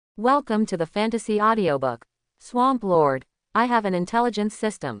Welcome to the fantasy audiobook. Swamp Lord. I have an intelligence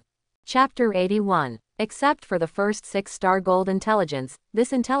system. Chapter 81. Except for the first 6-star gold intelligence,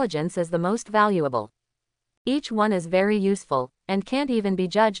 this intelligence is the most valuable. Each one is very useful, and can't even be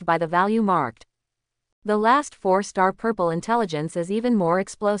judged by the value marked. The last 4-star purple intelligence is even more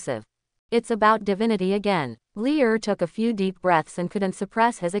explosive. It's about divinity again. Lear took a few deep breaths and couldn't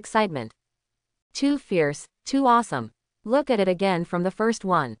suppress his excitement. Too fierce, too awesome. Look at it again from the first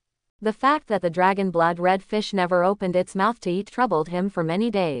one. The fact that the dragon blood red fish never opened its mouth to eat troubled him for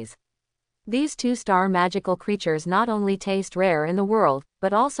many days. These 2-star magical creatures not only taste rare in the world,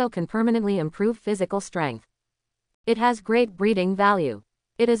 but also can permanently improve physical strength. It has great breeding value.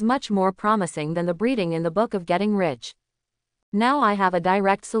 It is much more promising than the breeding in the Book of Getting Rich. Now I have a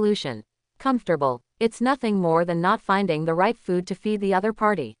direct solution. Comfortable. It's nothing more than not finding the right food to feed the other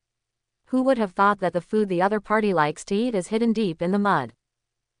party. Who would have thought that the food the other party likes to eat is hidden deep in the mud?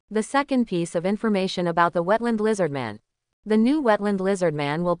 The second piece of information about the wetland lizardman. The new wetland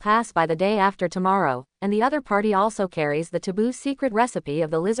lizardman will pass by the day after tomorrow, and the other party also carries the taboo secret recipe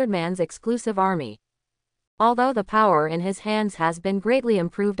of the lizardman's exclusive army. Although the power in his hands has been greatly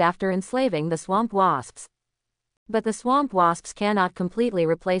improved after enslaving the swamp wasps. But the swamp wasps cannot completely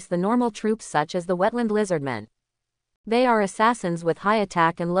replace the normal troops such as the wetland lizardmen. They are assassins with high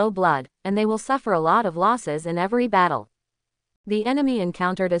attack and low blood, and they will suffer a lot of losses in every battle. The enemy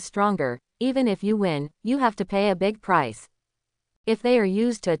encountered is stronger. Even if you win, you have to pay a big price. If they are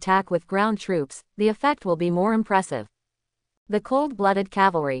used to attack with ground troops, the effect will be more impressive. The cold-blooded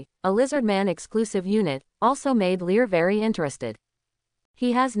cavalry, a lizardman exclusive unit, also made Lear very interested.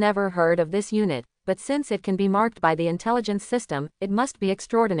 He has never heard of this unit, but since it can be marked by the intelligence system, it must be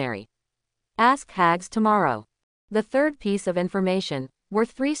extraordinary. Ask Hags tomorrow. The third piece of information,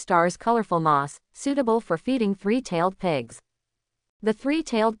 worth 3 stars colorful moss, suitable for feeding 3-tailed pigs. The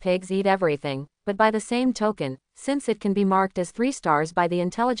 3-tailed pigs eat everything, but by the same token, since it can be marked as 3 stars by the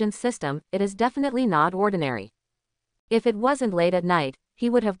intelligence system, it is definitely not ordinary. If it wasn't late at night, he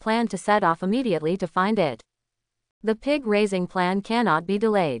would have planned to set off immediately to find it. The pig raising plan cannot be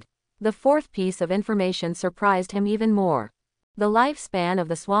delayed. The fourth piece of information surprised him even more. The lifespan of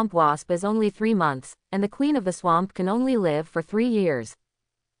the swamp wasp is only 3 months, and the queen of the swamp can only live for 3 years.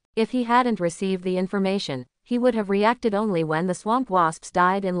 If he hadn't received the information, he would have reacted only when the swamp wasps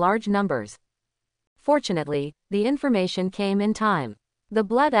died in large numbers. Fortunately, the information came in time. The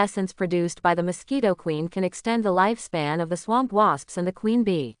blood essence produced by the mosquito queen can extend the lifespan of the swamp wasps and the queen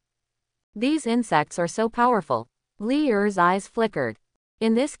bee. These insects are so powerful. Lear's eyes flickered.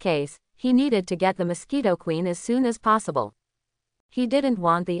 In this case, he needed to get the mosquito queen as soon as possible. He didn't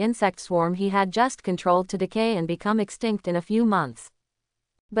want the insect swarm he had just controlled to decay and become extinct in a few months.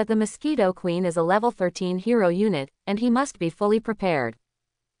 But the mosquito queen is a level 13 hero unit, and he must be fully prepared.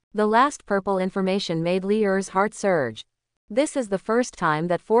 The last purple information made Lear's heart surge. This is the first time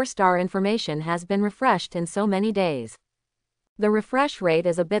that 4-star information has been refreshed in so many days. The refresh rate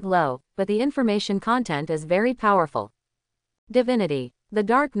is a bit low, but the information content is very powerful. Divinity. The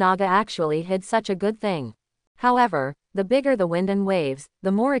dark naga actually hid such a good thing. However, the bigger the wind and waves,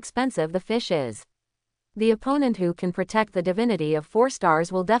 the more expensive the fish is. The opponent who can protect the divinity of 4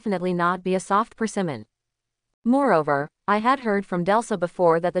 stars will definitely not be a soft persimmon. Moreover, I had heard from Delsa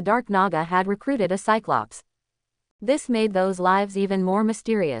before that the Dark Naga had recruited a Cyclops. This made those lives even more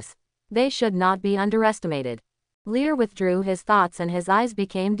mysterious. They should not be underestimated. Lear withdrew his thoughts and his eyes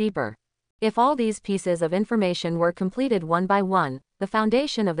became deeper. If all these pieces of information were completed one by one, the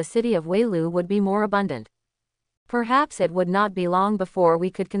foundation of the city of Welu would be more abundant. Perhaps it would not be long before we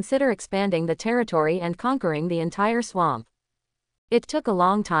could consider expanding the territory and conquering the entire swamp. It took a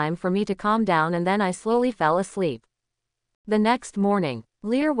long time for me to calm down and then I slowly fell asleep. The next morning,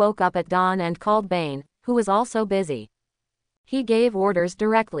 Lear woke up at dawn and called Bane, who was also busy. He gave orders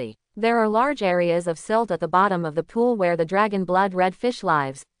directly. There are large areas of silt at the bottom of the pool where the dragon blood red fish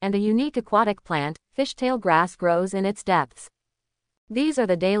lives, and a unique aquatic plant, fishtail grass, grows in its depths. These are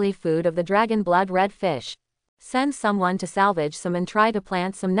the daily food of the dragon blood red fish. Send someone to salvage some and try to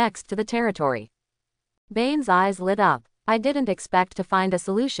plant some next to the territory. Bane's eyes lit up. I didn't expect to find a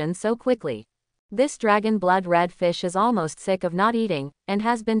solution so quickly. This dragon blood red fish is almost sick of not eating, and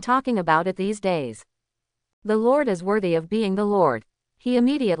has been talking about it these days. The Lord is worthy of being the Lord. He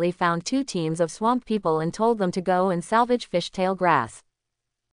immediately found 2 teams of swamp people and told them to go and salvage fishtail grass.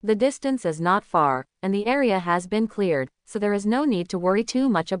 The distance is not far, and the area has been cleared, so there is no need to worry too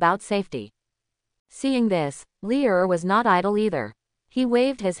much about safety. Seeing this, Lear was not idle either. He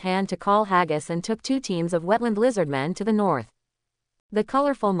waved his hand to call Haggis and took 2 teams of wetland lizardmen to the north. The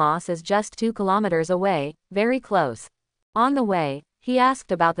colorful moss is just 2 kilometers away, very close. On the way, He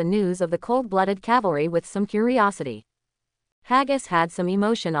asked about the news of the cold-blooded cavalry with some curiosity. Haggis had some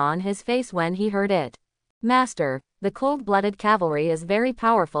emotion on his face when he heard it. Master, the cold-blooded cavalry is very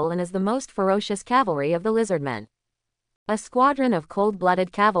powerful and is the most ferocious cavalry of the lizardmen. A squadron of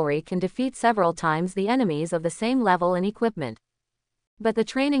cold-blooded cavalry can defeat several times the enemies of the same level and equipment. But the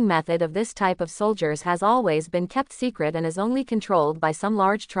training method of this type of soldiers has always been kept secret and is only controlled by some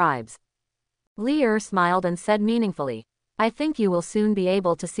large tribes. Lear smiled and said meaningfully, I think you will soon be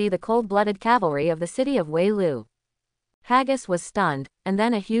able to see the cold-blooded cavalry of the city of Wei Lu. Haggis was stunned, and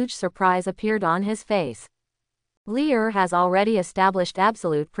then a huge surprise appeared on his face. Lear has already established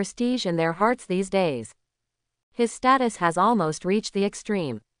absolute prestige in their hearts these days. His status has almost reached the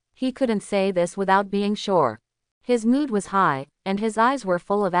extreme. He couldn't say this without being sure. His mood was high, and his eyes were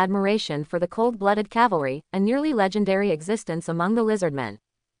full of admiration for the cold-blooded cavalry, a nearly legendary existence among the lizardmen.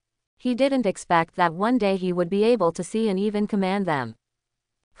 He didn't expect that one day he would be able to see and even command them.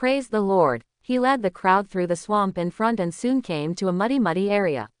 Praise the Lord. He led the crowd through the swamp in front and soon came to a muddy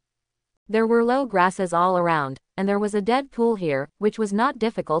area. There were low grasses all around, and there was a dead pool here, which was not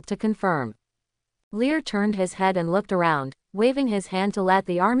difficult to confirm. Lear turned his head and looked around, waving his hand to let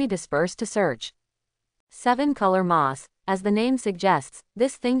the army disperse to search. 7-color moss, as the name suggests,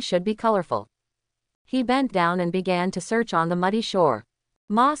 this thing should be colorful. He bent down and began to search on the muddy shore.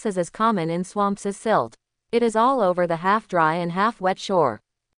 Moss is as common in swamps as silt. It is all over the half-dry and half-wet shore.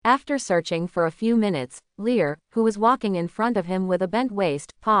 After searching for a few minutes, Lear, who was walking in front of him with a bent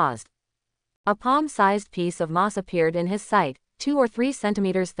waist, paused. A palm-sized piece of moss appeared in his sight, 2 or 3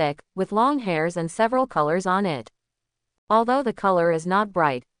 centimeters thick, with long hairs and several colors on it. Although the color is not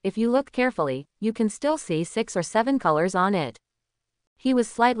bright, if you look carefully, you can still see 6 or 7 colors on it. He was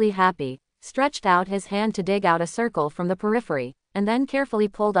slightly happy, stretched out his hand to dig out a circle from the periphery, and then carefully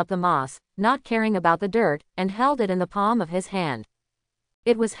pulled up the moss, not caring about the dirt, and held it in the palm of his hand.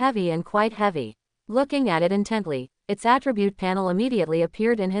 It was heavy and quite heavy. Looking at it intently, its attribute panel immediately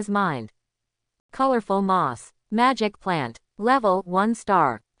appeared in his mind. Colorful moss. Magic plant. Level 1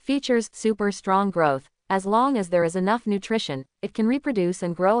 star. Features super strong growth. As long as there is enough nutrition, it can reproduce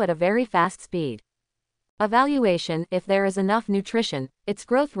and grow at a very fast speed. Evaluation: if there is enough nutrition, its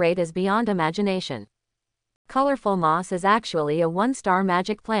growth rate is beyond imagination. Colorful moss is actually a 1-star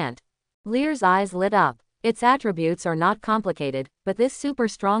magic plant. Lear's eyes lit up. Its attributes are not complicated, but this super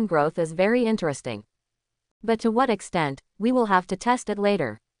strong growth is very interesting. But to what extent, we will have to test it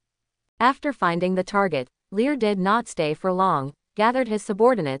later. After finding the target, Lear did not stay for long, gathered his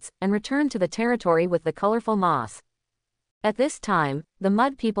subordinates, and returned to the territory with the colorful moss. At this time, the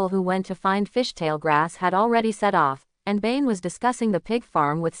mud people who went to find fishtail grass had already set off, and Bane was discussing the pig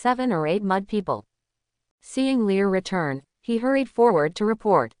farm with 7 or 8 mud people. Seeing Lear return, he hurried forward to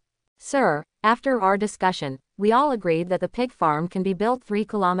report. Sir, after our discussion, we all agreed that the pig farm can be built 3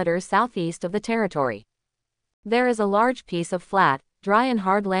 kilometers southeast of the territory. There is a large piece of flat, dry and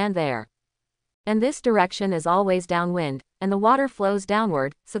hard land there. And this direction is always downwind, and the water flows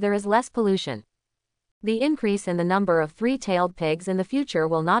downward, so there is less pollution. The increase in the number of 3-tailed pigs in the future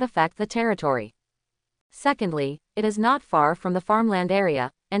will not affect the territory. Secondly, it is not far from the farmland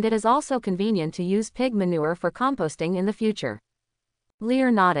area, and it is also convenient to use pig manure for composting in the future. Lear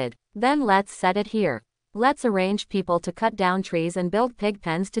nodded. Then let's set it here. Let's arrange people to cut down trees and build pig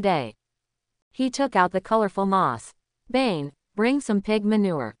pens today. He took out the colorful moss. Bane, bring some pig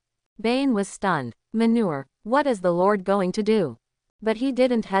manure. Bane was stunned. Manure, what is the Lord going to do? But he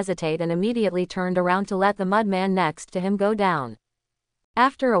didn't hesitate and immediately turned around to let the mudman next to him go down.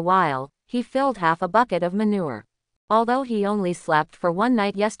 After a while, he filled half a bucket of manure. Although he only slept for 1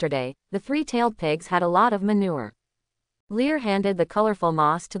 night yesterday, the 3-tailed pigs had a lot of manure. Lear handed the colorful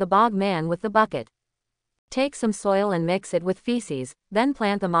moss to the bog man with the bucket. Take some soil and mix it with feces, then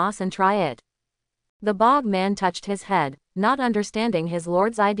plant the moss and try it. The bog man touched his head, not understanding his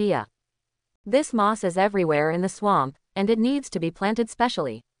lord's idea. This moss is everywhere in the swamp, and it needs to be planted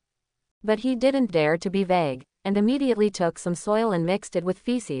specially. But he didn't dare to be vague, and immediately took some soil and mixed it with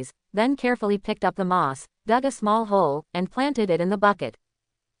feces, then carefully picked up the moss, dug a small hole, and planted it in the bucket.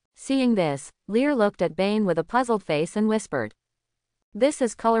 Seeing this, Lear looked at Bane with a puzzled face and whispered. This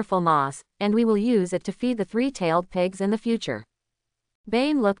is colorful moss, and we will use it to feed the 3-tailed pigs in the future.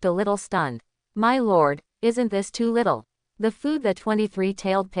 Bane looked a little stunned. My lord, isn't this too little? The food that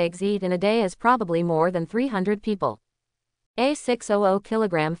 23-tailed pigs eat in a day is probably more than 300 people. A 600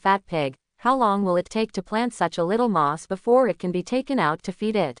 kilogram fat pig, how long will it take to plant such a little moss before it can be taken out to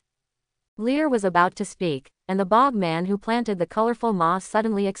feed it? Lear was about to speak, and the bog man who planted the colorful moss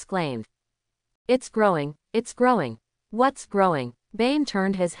suddenly exclaimed. It's growing, it's growing. What's growing? Bane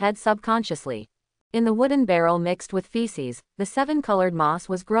turned his head subconsciously. In the wooden barrel mixed with feces, the 7-colored moss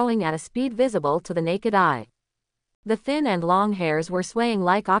was growing at a speed visible to the naked eye. The thin and long hairs were swaying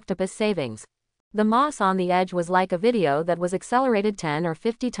like octopus savings. The moss on the edge was like a video that was accelerated 10 or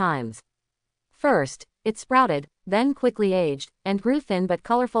 50 times. First, it sprouted, then quickly aged, and grew thin but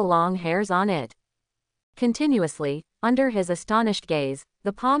colorful long hairs on it. Continuously, under his astonished gaze,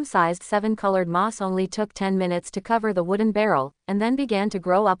 the palm-sized 7-colored moss only took 10 minutes to cover the wooden barrel, and then began to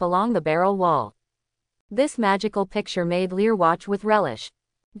grow up along the barrel wall. This magical picture made Lear watch with relish.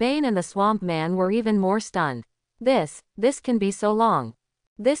 Bane and the Swamp Man were even more stunned. This can be so long.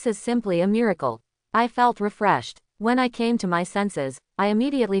 This is simply a miracle. I felt refreshed. When I came to my senses, I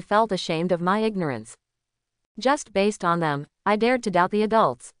immediately felt ashamed of my ignorance. Just based on them, I dared to doubt the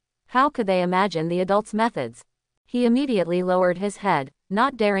adults. How could they imagine the adults' methods? He immediately lowered his head,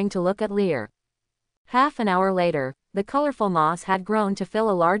 not daring to look at Lear. Half an hour later, the colorful moss had grown to fill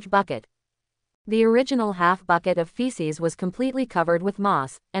a large bucket. The original half bucket of feces was completely covered with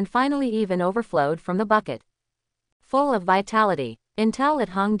moss, and finally even overflowed from the bucket. Full of vitality, until it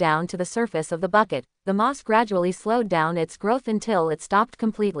hung down to the surface of the bucket, the moss gradually slowed down its growth until it stopped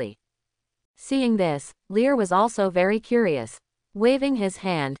completely. Seeing this, Lear was also very curious. Waving his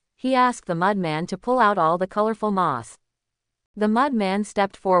hand, he asked the mudman to pull out all the colorful moss. The mudman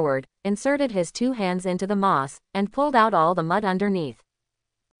stepped forward, inserted his 2 hands into the moss, and pulled out all the mud underneath.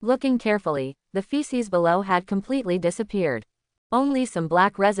 Looking carefully, the feces below had completely disappeared. Only some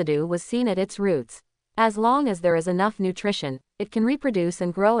black residue was seen at its roots. As long as there is enough nutrition, it can reproduce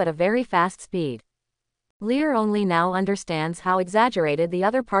and grow at a very fast speed. Lear only now understands how exaggerated the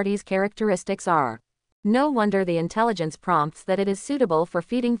other party's characteristics are. No wonder the intelligence prompts that it is suitable for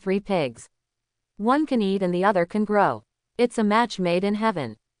feeding 3 pigs. One can eat and the other can grow. It's a match made in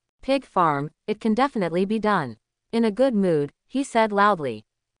heaven. Pig farm, it can definitely be done. In a good mood, he said loudly.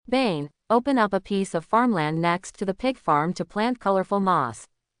 Bane, open up a piece of farmland next to the pig farm to plant colorful moss.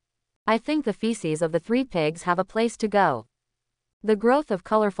 I think the feces of the 3 pigs have a place to go. The growth of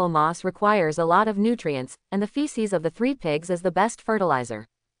colorful moss requires a lot of nutrients, and the feces of the 3 pigs is the best fertilizer.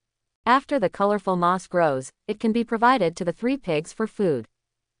 After the colorful moss grows, it can be provided to the 3 pigs for food.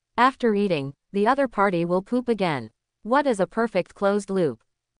 After eating, the other party will poop again. What is a perfect closed loop?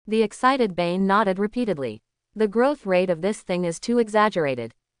 The excited Bane nodded repeatedly. The growth rate of this thing is too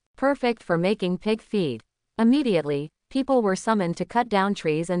exaggerated. Perfect for making pig feed. Immediately, people were summoned to cut down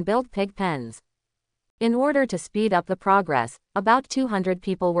trees and build pig pens. In order to speed up the progress, about 200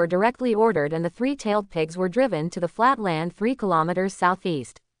 people were directly ordered and the 3-tailed pigs were driven to the flat land 3 kilometers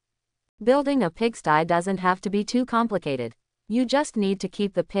southeast. Building a pigsty doesn't have to be too complicated. You just need to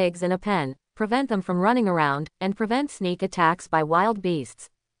keep the pigs in a pen, prevent them from running around, and prevent sneak attacks by wild beasts.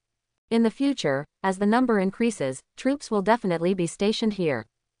 In the future, as the number increases, troops will definitely be stationed here.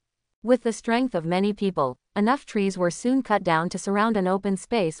 With the strength of many people, enough trees were soon cut down to surround an open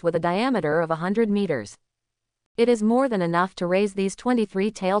space with a diameter of 100 meters. It is more than enough to raise these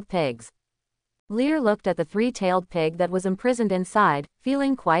 23-tailed pigs. Lear looked at the 3-tailed pig that was imprisoned inside,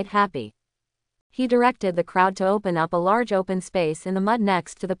 feeling quite happy. He directed the crowd to open up a large open space in the mud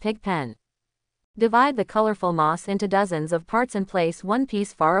next to the pig pen. Divide the colorful moss into dozens of parts and place one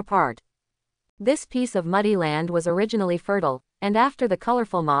piece far apart. This piece of muddy land was originally fertile, and after the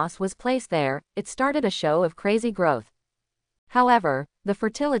colorful moss was placed there, it started a show of crazy growth. However, the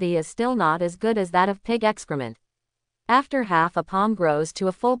fertility is still not as good as that of pig excrement. After half a palm grows to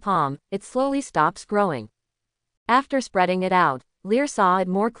a full palm, it slowly stops growing. After spreading it out, Lear saw it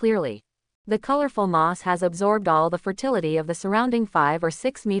more clearly. The colorful moss has absorbed all the fertility of the surrounding 5 or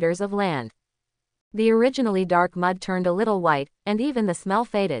 6 meters of land. The originally dark mud turned a little white, and even the smell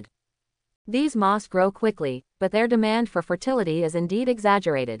faded. These moss grow quickly, but their demand for fertility is indeed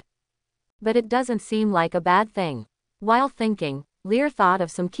exaggerated. But it doesn't seem like a bad thing. While thinking, Lear thought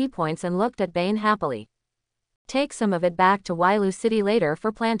of some key points and looked at Bane happily. Take some of it back to Wailu City later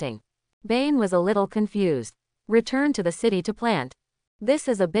for planting. Bane was a little confused. Return to the city to plant. This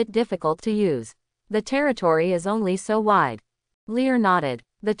is a bit difficult to use. The territory is only so wide. Lear nodded.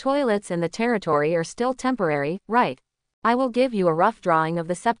 The toilets in the territory are still temporary, right? I will give you a rough drawing of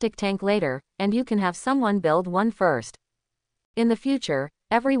the septic tank later, and you can have someone build one first. In the future,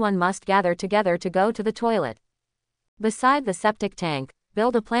 everyone must gather together to go to the toilet. Beside the septic tank,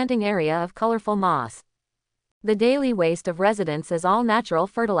 build a planting area of colorful moss. The daily waste of residents is all natural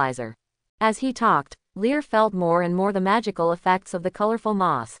fertilizer. As he talked, Lear felt more and more the magical effects of the colorful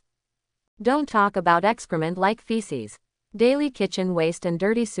moss. Don't talk about excrement like feces. Daily kitchen waste and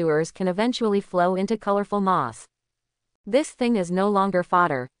dirty sewers can eventually flow into colorful moss. This thing is no longer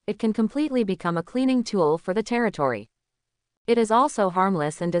fodder, it can completely become a cleaning tool for the territory. It is also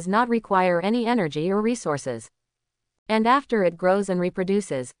harmless and does not require any energy or resources. And after it grows and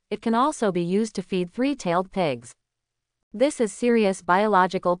reproduces, it can also be used to feed three-tailed pigs. This is serious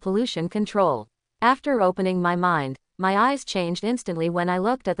biological pollution control. After opening my mind, my eyes changed instantly when I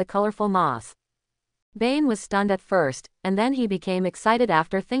looked at the colorful moss. Bane was stunned at first, and then he became excited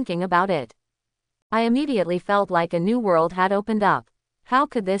after thinking about it. I immediately felt like a new world had opened up. How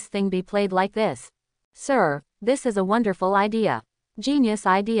could this thing be played like this? Sir, this is a wonderful idea. Genius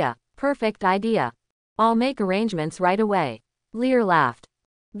idea. Perfect idea. I'll make arrangements right away. Lear laughed.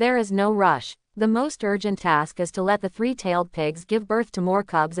 There is no rush. The most urgent task is to let the three-tailed pigs give birth to more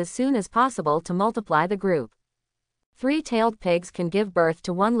cubs as soon as possible to multiply the group. Three-tailed pigs can give birth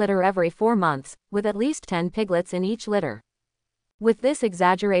to one litter every 4 months, with at least 10 piglets in each litter. With this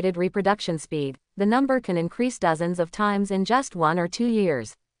exaggerated reproduction speed, the number can increase dozens of times in just 1 or 2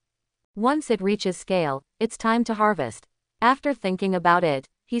 years. Once it reaches scale, it's time to harvest. After thinking about it,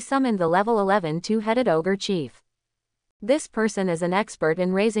 he summoned the level 11 two-headed ogre chief. This person is an expert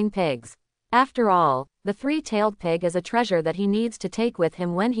in raising pigs. After all, the three-tailed pig is a treasure that he needs to take with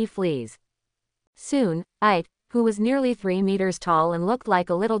him when he flees. Soon, Ite, who was nearly 3 meters tall and looked like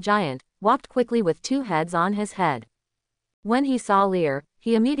a little giant, walked quickly with 2 heads on his head. When he saw Lear,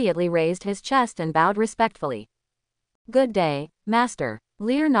 he immediately raised his chest and bowed respectfully. Good day, master.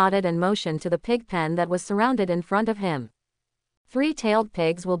 Lear nodded and motioned to the pig pen that was surrounded in front of him. Three-tailed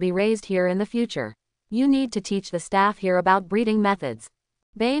pigs will be raised here in the future. You need to teach the staff here about breeding methods.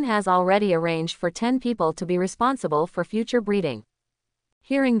 Bane has already arranged for 10 people to be responsible for future breeding.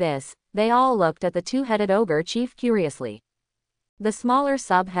 Hearing this, they all looked at the two-headed ogre chief curiously. The smaller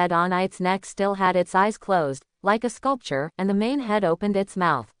sub-head on Ite's neck still had its eyes closed, like a sculpture, and the main head opened its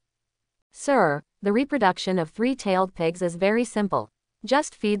mouth. Sir, the reproduction of three-tailed pigs is very simple.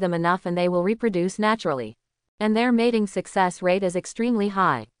 Just feed them enough and they will reproduce naturally. And their mating success rate is extremely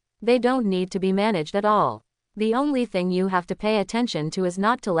high. They don't need to be managed at all. The only thing you have to pay attention to is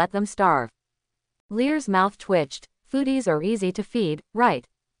not to let them starve. Lear's mouth twitched. Foodies are easy to feed, right?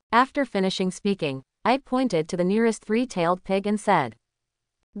 After finishing speaking, Ike pointed to the nearest three-tailed pig and said,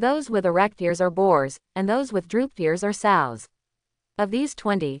 those with erect ears are boars, and those with drooped ears are sows. Of these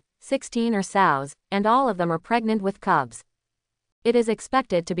 20, 16 are sows, and all of them are pregnant with cubs. It is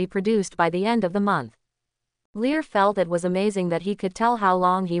expected to be produced by the end of the month. Lear felt it was amazing that he could tell how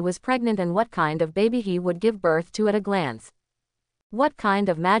long he was pregnant and what kind of baby he would give birth to at a glance. What kind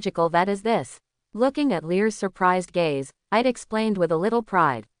of magical vet is this? Looking at Lear's surprised gaze, Ike explained with a little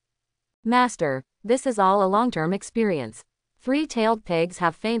pride. Master, this is all a long-term experience. Three-tailed pigs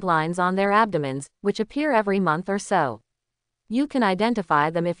have faint lines on their abdomens, which appear every month or so. You can identify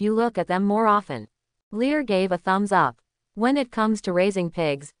them if you look at them more often. Lear gave a thumbs up. When it comes to raising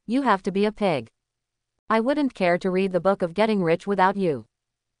pigs, you have to be a pig. I wouldn't care to read the book of getting rich without you.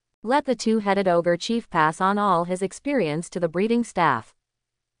 Let the two-headed ogre chief pass on all his experience to the breeding staff.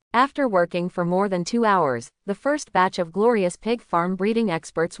 After working for more than 2 hours, the first batch of glorious pig farm breeding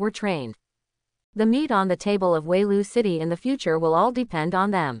experts were trained. The meat on the table of Welu City in the future will all depend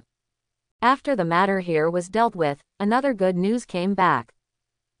on them. After the matter here was dealt with, another good news came back.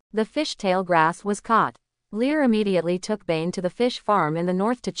 The fishtail grass was caught. Lear immediately took Bane to the fish farm in the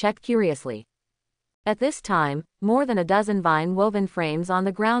north to check curiously. At this time, more than a dozen vine-woven frames on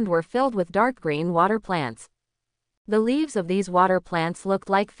the ground were filled with dark green water plants. The leaves of these water plants looked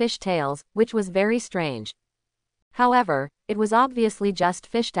like fish tails, which was very strange. However, it was obviously just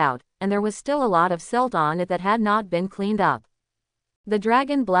fished out, and there was still a lot of silt on it that had not been cleaned up. The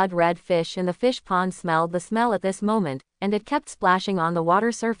dragon blood red fish in the fish pond smelled the smell at this moment, and it kept splashing on the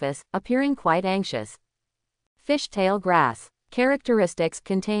water surface, appearing quite anxious. Fishtail grass. Characteristics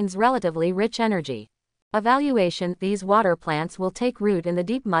contains relatively rich energy. Evaluation: these water plants will take root in the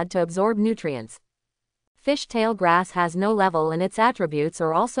deep mud to absorb nutrients. Fishtail grass has no level and its attributes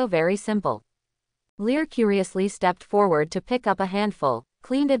are also very simple. Lear curiously stepped forward to pick up a handful,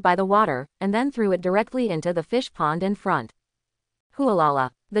 cleaned it by the water, and then threw it directly into the fish pond in front.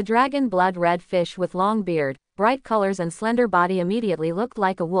 Hualala. The dragon blood red fish with long beard, bright colors and slender body immediately looked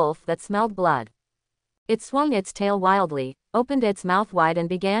like a wolf that smelled blood. It swung its tail wildly, opened its mouth wide and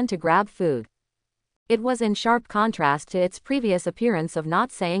began to grab food. It was in sharp contrast to its previous appearance of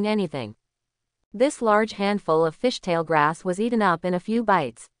not saying anything. This large handful of fishtail grass was eaten up in a few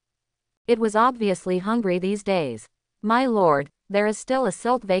bites. It was obviously hungry these days. My lord, there is still a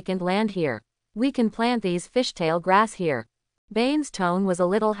silt-vacant land here. We can plant these fishtail grass here. Bane's tone was a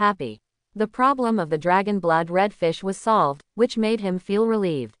little happy. The problem of the dragon blood red fish was solved, which made him feel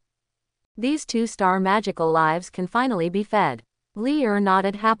relieved. These 2-star magical lives can finally be fed. Lear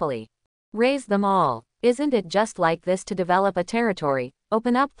nodded happily. Raise them all. Isn't it just like this to develop a territory,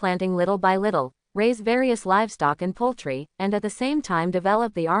 open up planting little by little, raise various livestock and poultry, and at the same time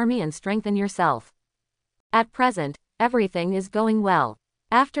develop the army and strengthen yourself? At present, everything is going well.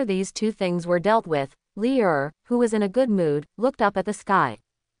 After these two things were dealt with, Lier, who was in a good mood, looked up at the sky.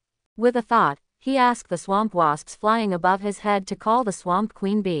 With a thought, he asked the swamp wasps flying above his head to call the swamp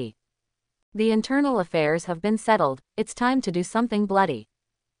queen bee. The internal affairs have been settled, it's time to do something bloody.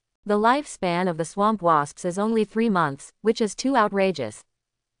 The lifespan of the swamp wasps is only 3 months, which is too outrageous.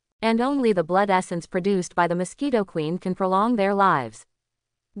 And only the blood essence produced by the mosquito queen can prolong their lives.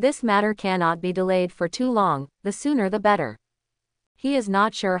 This matter cannot be delayed for too long, the sooner the better. He is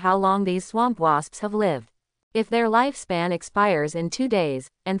not sure how long these swamp wasps have lived. If their lifespan expires in 2 days,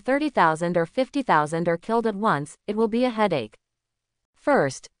 and 30,000 or 50,000 are killed at once, it will be a headache.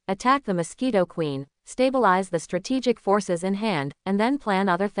 First, attack the mosquito queen, stabilize the strategic forces in hand, and then plan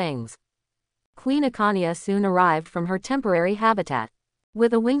other things. Queen Aconnia soon arrived from her temporary habitat.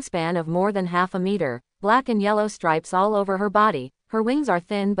 With a wingspan of more than half a meter, black and yellow stripes all over her body, her wings are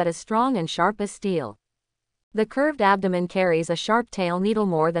thin but as strong and sharp as steel. The curved abdomen carries a sharp tail needle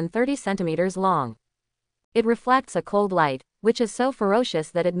more than 30 centimeters long. It reflects a cold light, which is so ferocious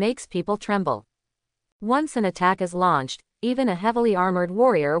that it makes people tremble. Once an attack is launched, even a heavily armored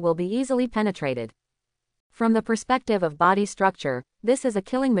warrior will be easily penetrated. From the perspective of body structure, this is a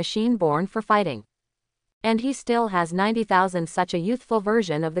killing machine born for fighting. And he still has 90,000 such a youthful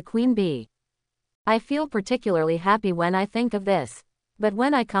version of the queen bee. I feel particularly happy when I think of this. But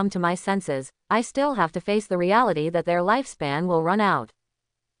when I come to my senses, I still have to face the reality that their lifespan will run out.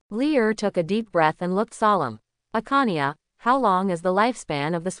 Lier took a deep breath and looked solemn. Aconnia, how long is the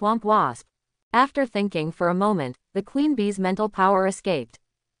lifespan of the swamp wasp? After thinking for a moment, the queen bee's mental power escaped.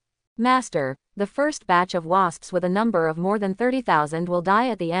 Master, the first batch of wasps with a number of more than 30,000 will die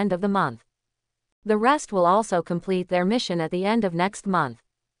at the end of the month. The rest will also complete their mission at the end of next month.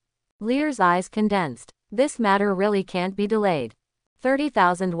 Lier's eyes condensed. This matter really can't be delayed.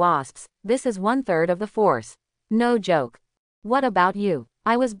 30,000 wasps, this is 1/3 of the force. No joke. What about you?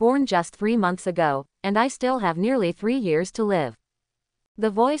 I was born just 3 months ago, and I still have nearly 3 years to live.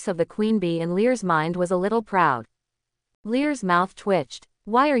 The voice of the queen bee in Lier's mind was a little proud. Lier's mouth twitched.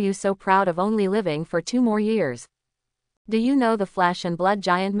 Why are you so proud of only living for 2 more years? Do you know the flesh and blood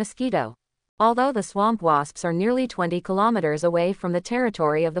giant mosquito? Although the swamp wasps are nearly 20 kilometers away from the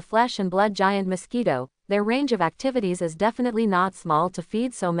territory of the flesh and blood giant mosquito, their range of activities is definitely not small to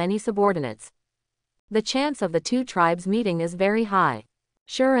feed so many subordinates. The chance of the 2 tribes meeting is very high.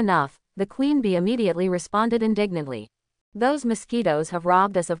 Sure enough, the queen bee immediately responded indignantly. Those mosquitoes have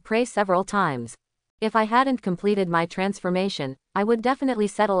robbed us of prey several times. If I hadn't completed my transformation, I would definitely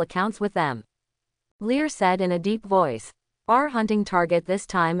settle accounts with them. Lier said in a deep voice. Our hunting target this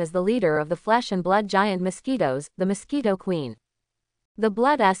time is the leader of the flesh and blood giant mosquitoes, the mosquito queen. The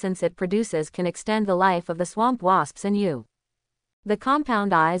blood essence it produces can extend the life of the swamp wasps and you. The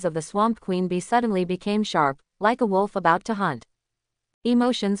compound eyes of the swamp queen bee suddenly became sharp, like a wolf about to hunt.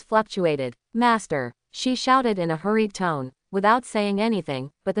 Emotions fluctuated. Master, she shouted in a hurried tone, without saying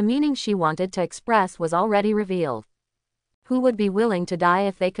anything, but the meaning she wanted to express was already revealed. Who would be willing to die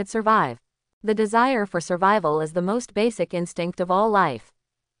if they could survive? The desire for survival is the most basic instinct of all life.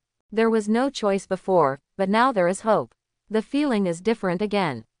 There was no choice before, but now there is hope. The feeling is different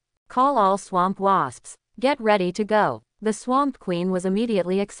again. Call all swamp wasps. Get ready to go. The swamp queen was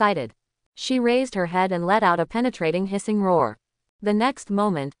immediately excited. She raised her head and let out a penetrating hissing roar. The next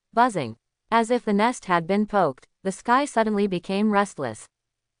moment, buzzing. As if the nest had been poked, the sky suddenly became restless.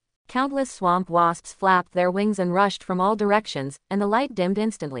 Countless swamp wasps flapped their wings and rushed from all directions, and the light dimmed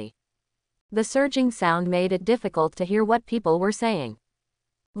instantly. The surging sound made it difficult to hear what people were saying.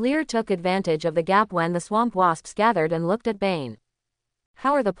 Lier took advantage of the gap when the swamp wasps gathered and looked at Bane.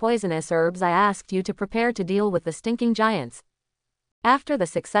 How are the poisonous herbs I asked you to prepare to deal with the stinking giants? After the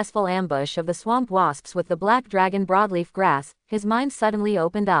successful ambush of the swamp wasps with the black dragon broadleaf grass, his mind suddenly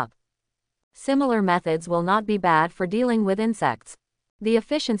opened up. Similar methods will not be bad for dealing with insects. The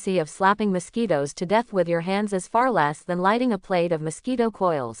efficiency of slapping mosquitoes to death with your hands is far less than lighting a plate of mosquito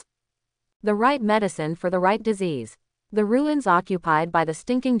coils. The right medicine for the right disease. The ruins occupied by the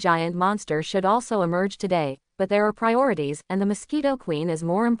stinking giant monster should also emerge today, but there are priorities, and the mosquito queen is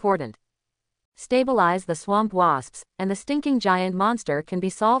more important. Stabilize the swamp wasps, and the stinking giant monster can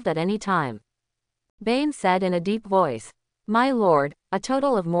be solved at any time. Bane said in a deep voice. My lord, a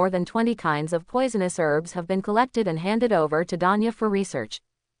total of more than 20 kinds of poisonous herbs have been collected and handed over to Danya for research.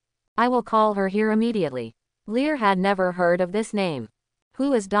 I will call her here immediately. Lier had never heard of this name.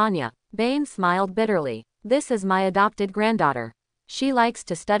 Who is Danya? Bane smiled bitterly. This is my adopted granddaughter. She likes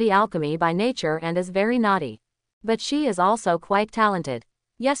to study alchemy by nature and is very naughty. But she is also quite talented.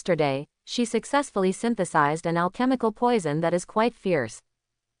 Yesterday, she successfully synthesized an alchemical poison that is quite fierce.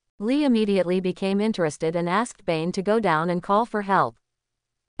 Lee immediately became interested and asked Bane to go down and call for help.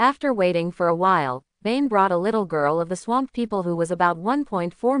 After waiting for a while, Bane brought a little girl of the swamp people who was about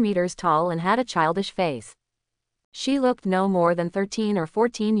 1.4 meters tall and had a childish face. She looked no more than 13 or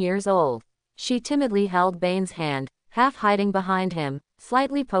 14 years old. She timidly held Bane's hand, half hiding behind him,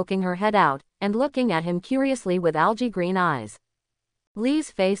 slightly poking her head out, and looking at him curiously with algae green eyes.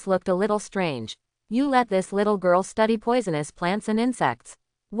 Lee's face looked a little strange. You let this little girl study poisonous plants and insects.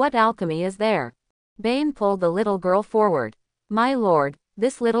 What alchemy is there? Bane pulled the little girl forward. My lord,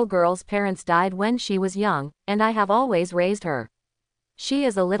 this little girl's parents died when she was young, and I have always raised her. She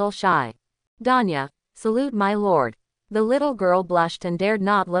is a little shy. Danya, salute my lord. The little girl blushed and dared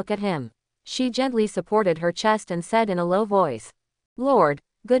not look at him. She gently supported her chest and said in a low voice, Lord,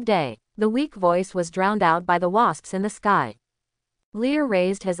 good day. The weak voice was drowned out by the wasps in the sky. Lear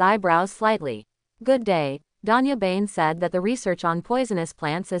raised his eyebrows slightly. Good day, Danya. Bane said that the research on poisonous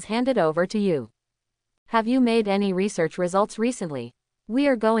plants is handed over to you. Have you made any research results recently? We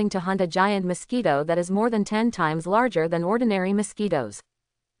are going to hunt a giant mosquito that is more than 10 times larger than ordinary mosquitoes.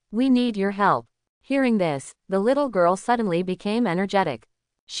 We need your help. Hearing this, the little girl suddenly became energetic.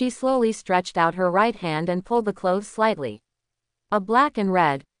 She slowly stretched out her right hand and pulled the clothes slightly. A black and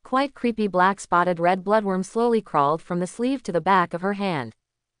red, quite creepy black spotted red bloodworm slowly crawled from the sleeve to the back of her hand.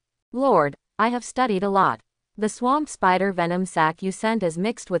 Lord, I have studied a lot. The swamp spider venom sac you sent is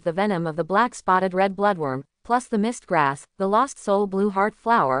mixed with the venom of the black spotted red bloodworm, plus the mist grass, the lost soul blue heart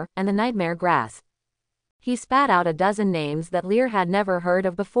flower, and the nightmare grass. He spat out a dozen names that Lear had never heard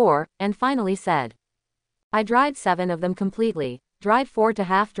of before, and finally said, I dried 7 of them completely, dried 4 to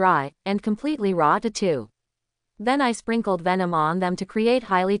half dry, and completely raw to 2. Then I sprinkled venom on them to create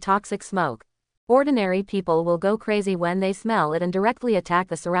highly toxic smoke. Ordinary people will go crazy when they smell it and directly attack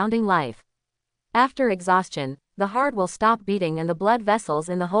the surrounding life. After exhaustion, the heart will stop beating and the blood vessels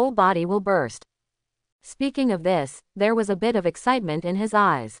in the whole body will burst. Speaking of this, there was a bit of excitement in his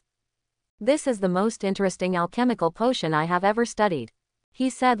eyes. This is the most interesting alchemical potion I have ever studied, he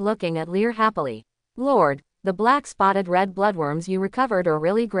said, looking at Lear happily. Lord, the black spotted red bloodworms you recovered are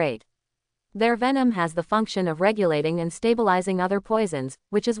really great. Their venom has the function of regulating and stabilizing other poisons,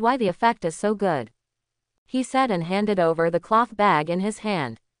 which is why the effect is so good, he said and handed over the cloth bag in his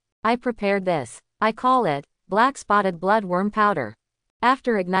hand. I prepared this. I call it black spotted bloodworm powder.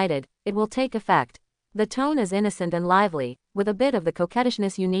 After ignited, it will take effect. The tone is innocent and lively, with a bit of the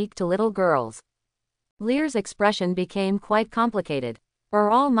coquettishness unique to little girls. Lear's expression became quite complicated.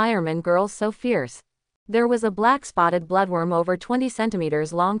 Are all Meyerman girls so fierce? There was a black spotted bloodworm over 20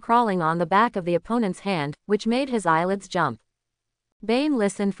 centimeters long crawling on the back of the opponent's hand, which made his eyelids jump. Bane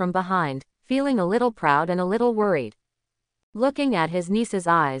listened from behind, feeling a little proud and a little worried. Looking at his niece's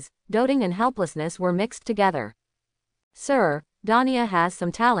eyes, doting and helplessness were mixed together. Sir, Danya has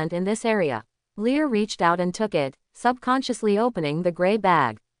some talent in this area. Lear reached out and took it, subconsciously opening the gray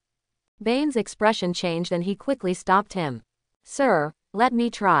bag. Bane's expression changed and he quickly stopped him. Sir, let me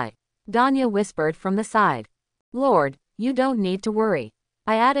try. Danya whispered from the side. Lord, you don't need to worry.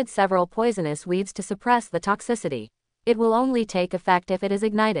 I added several poisonous weeds to suppress the toxicity. It will only take effect if it is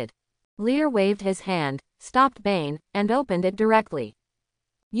ignited. Lear waved his hand, stopped Bane, and opened it directly.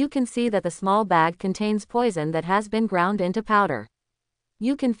 You can see that the small bag contains poison that has been ground into powder.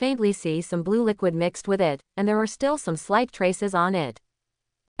 You can faintly see some blue liquid mixed with it, and there are still some slight traces on it.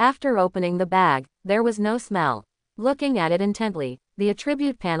 After opening the bag, there was no smell. Looking at it intently, the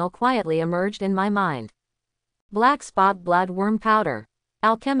attribute panel quietly emerged in my mind. Black spot blood worm powder.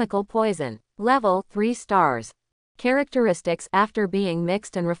 Alchemical poison. Level 3 stars. Characteristics: after being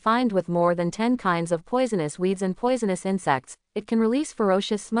mixed and refined with more than 10 kinds of poisonous weeds and poisonous insects, it can release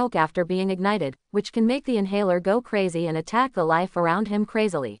ferocious smoke after being ignited, which can make the inhaler go crazy and attack the life around him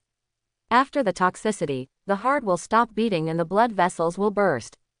crazily. After the toxicity, the heart will stop beating and the blood vessels will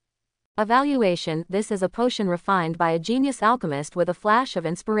burst. Evaluation: this is a potion refined by a genius alchemist with a flash of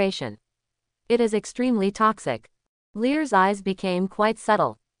inspiration. It is extremely toxic. Lear's eyes became quite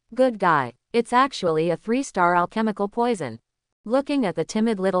subtle. Good guy. It's actually a 3-star alchemical poison. Looking at the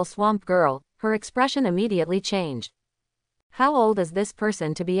timid little swamp girl, her expression immediately changed. How old is this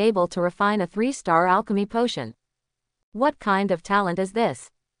person to be able to refine a 3-star alchemy potion? What kind of talent is this?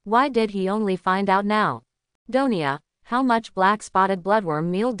 Why did he only find out now? Donia, how much black spotted bloodworm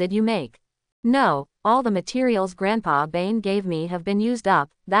meal did you make? No, all the materials Grandpa Bane gave me have been used up,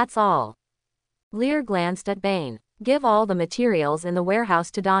 that's all. Lear glanced at Bane. Give all the materials in the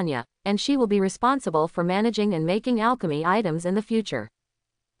warehouse to Danya. and she will be responsible for managing and making alchemy items in the future.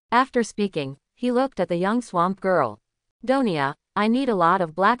 After speaking, he looked at the young swamp girl. Donia, I need a lot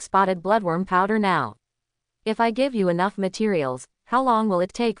of black-spotted bloodworm powder now. If I give you enough materials, how long will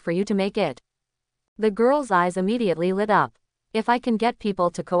it take for you to make it? The girl's eyes immediately lit up. If I can get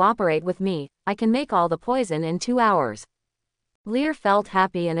people to cooperate with me, I can make all the poison in 2 hours. Lear felt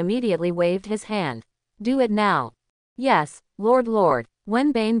happy and immediately waved his hand. Do it now. Yes, Lord.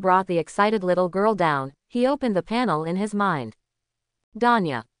 When Bane brought the excited little girl down, he opened the panel in his mind.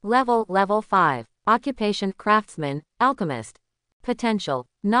 Danya, level 5. Occupation craftsman, alchemist. Potential,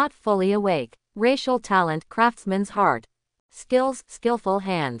 not fully awake. Racial talent craftsman's heart. Skills, skillful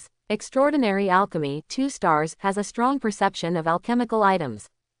hands. Extraordinary alchemy 2 stars has a strong perception of alchemical items.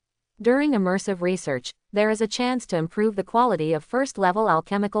 During immersive research, there is a chance to improve the quality of first-level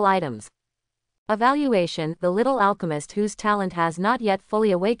alchemical items. Evaluation: the little alchemist whose talent has not yet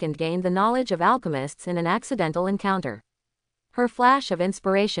fully awakened gained the knowledge of alchemists in an accidental encounter. Her flash of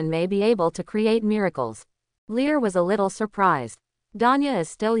inspiration may be able to create miracles. Lear was a little surprised. Danya is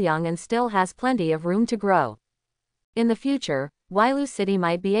still young and still has plenty of room to grow. In the future, Wailu City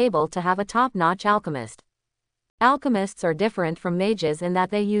might be able to have a top-notch alchemist. Alchemists are different from mages in that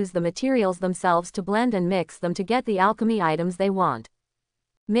they use the materials themselves to blend and mix them to get the alchemy items they want.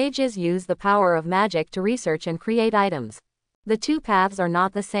 Mages use the power of magic to research and create items. The 2 paths are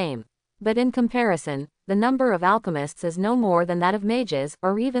not the same. But in comparison, the number of alchemists is no more than that of mages,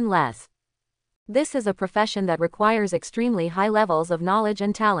 or even less. This is a profession that requires extremely high levels of knowledge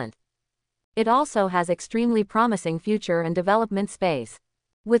and talent. It also has extremely promising future and development space.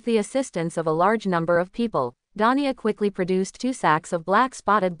 With the assistance of a large number of people, Danya quickly produced 2 sacks of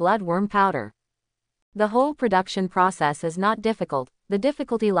black-spotted bloodworm powder. The whole production process is not difficult, the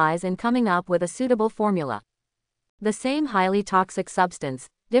difficulty lies in coming up with a suitable formula. The same highly toxic substance,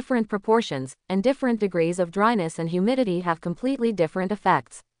 different proportions, and different degrees of dryness and humidity have completely different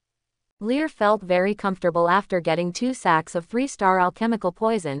effects. Lear felt very comfortable after getting 2 sacks of 3-star alchemical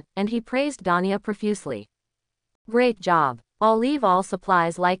poison, and he praised Danya profusely. Great job. I'll leave all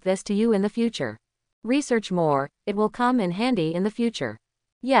supplies like this to you in the future. Research more, it will come in handy in the future.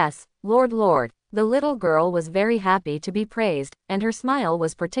 Yes, Lord. The little girl was very happy to be praised, and her smile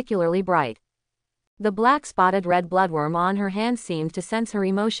was particularly bright. The black-spotted red bloodworm on her hand seemed to sense her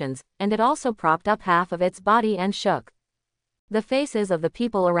emotions, and it also propped up half of its body and shook. The faces of the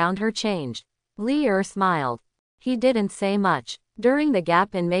people around her changed. Lear smiled. He didn't say much. During the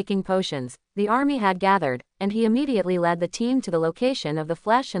gap in making potions, the army had gathered, and he immediately led the team to the location of the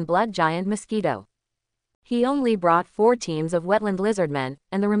flesh and blood giant mosquito. He only brought 4 teams of wetland lizardmen,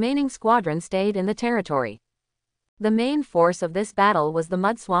 and the remaining squadron stayed in the territory. The main force of this battle was the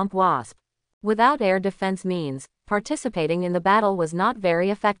mud swamp wasp. Without air defense means, participating in the battle was not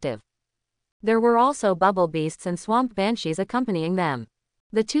very effective. There were also bubble beasts and swamp banshees accompanying them.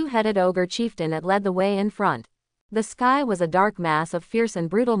 The 2-headed ogre chieftain had led the way in front. The sky was a dark mass of fierce and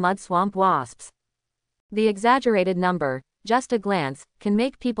brutal mud swamp wasps. The exaggerated number, just a glance, can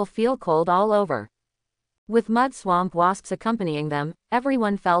make people feel cold all over. With mud swamp wasps accompanying them,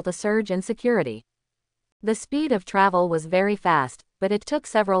 everyone felt a surge in security. The speed of travel was very fast, but it took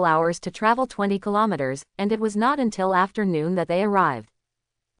several hours to travel 20 kilometers, and it was not until afternoon that they arrived.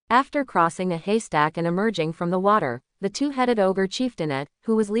 After crossing a haystack and emerging from the water, the 2-headed ogre chieftainate,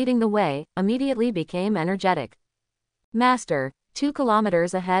 who was leading the way, immediately became energetic. Master, 2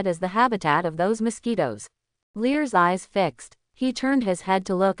 kilometers ahead is the habitat of those mosquitoes. Lear's eyes fixed. He turned his head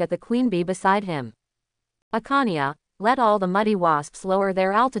to look at the queen bee beside him. Akania, let all the muddy wasps lower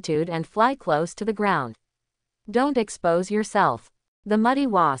their altitude and fly close to the ground. Don't expose yourself. The muddy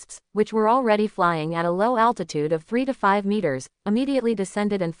wasps, which were already flying at a low altitude of 3 to 5 meters, immediately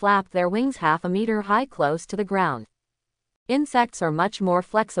descended and flapped their wings half a meter high close to the ground. Insects are much more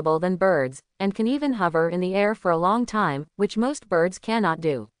flexible than birds, and can even hover in the air for a long time, which most birds cannot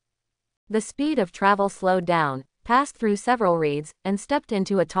do. The speed of travel slowed down, passed through several reeds, and stepped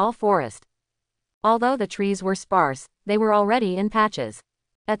into a tall forest. Although the trees were sparse, they were already in patches.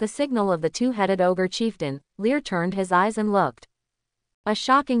 At the signal of the 2-headed ogre chieftain, Lear turned his eyes and looked. A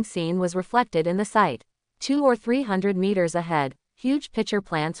shocking scene was reflected in the sight. 200 or 300 meters ahead, huge pitcher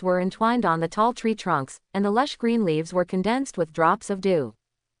plants were entwined on the tall tree trunks, and the lush green leaves were condensed with drops of dew.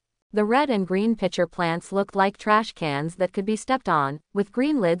 The red and green pitcher plants looked like trash cans that could be stepped on, with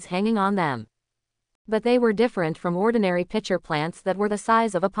green lids hanging on them. But they were different from ordinary pitcher plants that were the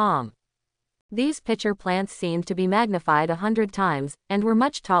size of a palm. These pitcher plants seemed to be magnified 100 times, and were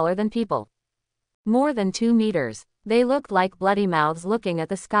much taller than people. More than 2 meters. They looked like bloody mouths looking at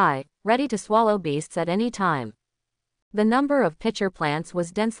the sky, ready to swallow beasts at any time. The number of pitcher plants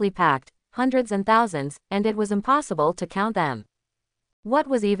was densely packed, hundreds and thousands, and it was impossible to count them. What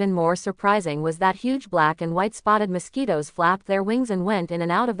was even more surprising was that huge black and white spotted mosquitoes flapped their wings and went in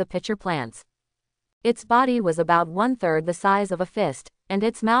and out of the pitcher plants. Its body was about 1/3 the size of a fist, and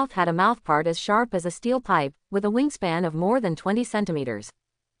its mouth had a mouthpart as sharp as a steel pipe, with a wingspan of more than 20 centimeters.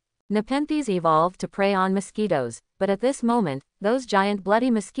 Nepenthes evolved to prey on mosquitoes, but at this moment, those giant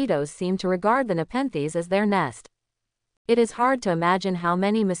bloody mosquitoes seemed to regard the Nepenthes as their nest. It is hard to imagine how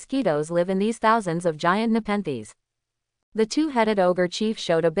many mosquitoes live in these thousands of giant Nepenthes. The two-headed ogre chief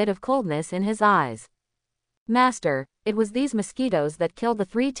showed a bit of coldness in his eyes. Master, it was these mosquitoes that killed the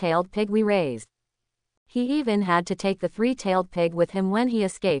three-tailed pig we raised. He even had to take the three-tailed pig with him when he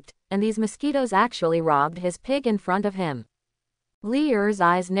escaped, and these mosquitoes actually robbed his pig in front of him. Li Er's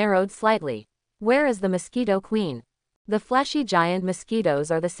eyes narrowed slightly. Where is the mosquito queen? The fleshy giant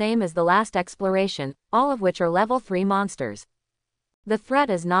mosquitoes are the same as the last exploration, all of which are level 3 monsters. The threat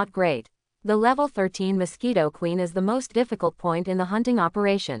is not great. The level 13 mosquito queen is the most difficult point in the hunting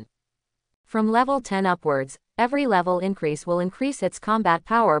operation. From level 10 upwards, every level increase will increase its combat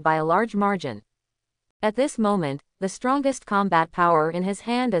power by a large margin. At this moment, the strongest combat power in his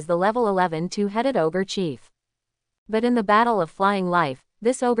hand is the level 11 two-headed ogre chief. But in the battle of flying life,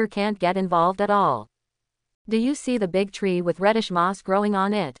 this ogre can't get involved at all. Do you see the big tree with reddish moss growing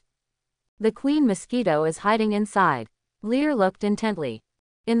on it? The queen mosquito is hiding inside. Lear looked intently.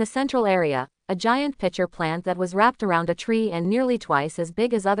 In the central area, a giant pitcher plant that was wrapped around a tree and nearly twice as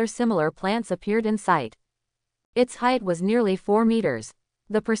big as other similar plants appeared in sight. Its height was nearly 4 meters.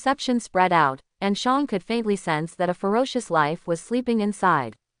 The perception spread out, and Shang could faintly sense that a ferocious life was sleeping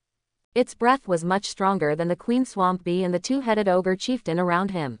inside. Its breath was much stronger than the queen swamp bee and the two-headed ogre chieftain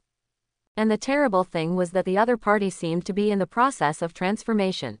around him. And the terrible thing was that the other party seemed to be in the process of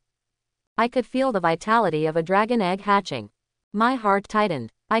transformation. I could feel the vitality of a dragon egg hatching. My heart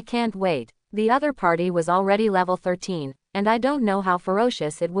tightened. I can't wait. The other party was already level 13, and I don't know how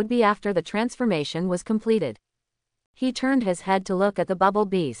ferocious it would be after the transformation was completed. He turned his head to look at the bubble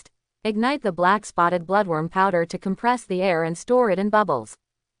beast. Ignite the black spotted bloodworm powder to compress the air and store it in bubbles.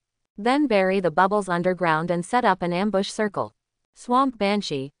 Then bury the bubbles underground and set up an ambush circle. Swamp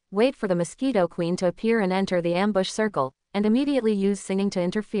Banshee, wait for the mosquito queen to appear and enter the ambush circle, and immediately use singing to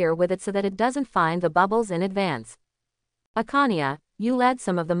interfere with it so that it doesn't find the bubbles in advance. Akania, you led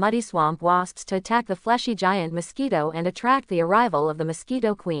some of the muddy swamp wasps to attack the fleshy giant mosquito and attract the arrival of the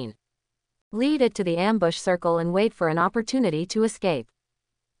mosquito queen. Lead it to the ambush circle and wait for an opportunity to escape.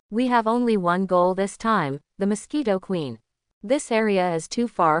 We have only one goal this time, the mosquito queen. This area is too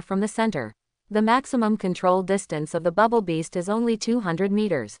far from the center. The maximum control distance of the bubble beast is only 200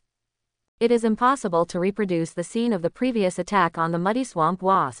 meters. It is impossible to reproduce the scene of the previous attack on the muddy swamp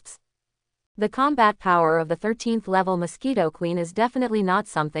wasps. The combat power of the 13th level mosquito queen is definitely not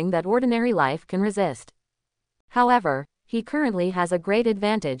something that ordinary life can resist. However, he currently has a great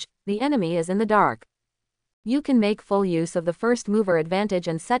advantage: the enemy is in the dark. You can make full use of the first mover advantage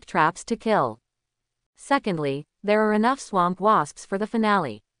and set traps to kill. Secondly, there are enough swamp wasps for the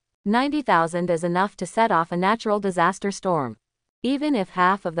finale. 90,000 is enough to set off a natural disaster storm. Even if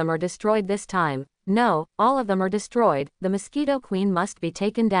half of them are destroyed this time, no, all of them are destroyed, the mosquito queen must be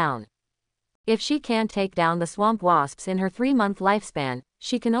taken down. If she can't take down the swamp wasps in her 3-month lifespan,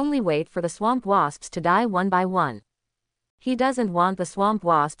 she can only wait for the swamp wasps to die one by one. He doesn't want the swamp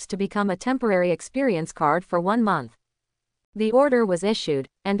wasps to become a temporary experience card for 1 month. The order was issued,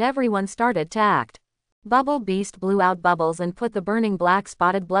 and everyone started to act. Bubble Beast blew out bubbles and put the burning black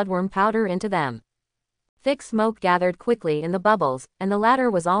spotted bloodworm powder into them. Thick smoke gathered quickly in the bubbles, and the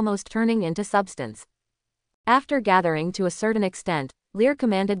latter was almost turning into substance. After gathering to a certain extent, Lear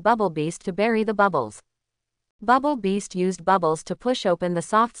commanded Bubble Beast to bury the bubbles. Bubble Beast used bubbles to push open the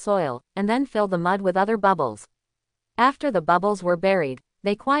soft soil, and then fill the mud with other bubbles. After the bubbles were buried,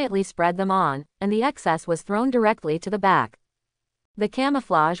 they quietly spread them on, and the excess was thrown directly to the back. The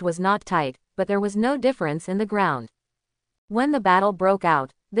camouflage was not tight, but there was no difference in the ground. When the battle broke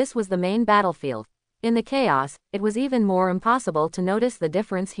out, this was the main battlefield. In the chaos, it was even more impossible to notice the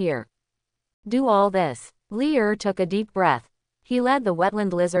difference here. Do all this. Lear took a deep breath. He led the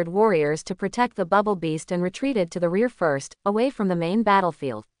wetland lizard warriors to protect the bubble beast and retreated to the rear first, away from the main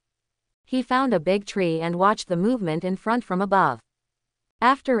battlefield. He found a big tree and watched the movement in front from above.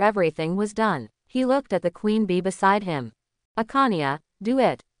 After everything was done, he looked at the queen bee beside him. Akania, do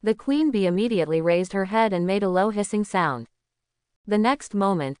it. The queen bee immediately raised her head and made a low hissing sound. The next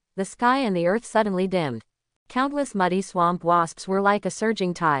moment, the sky and the earth suddenly dimmed. Countless muddy swamp wasps were like a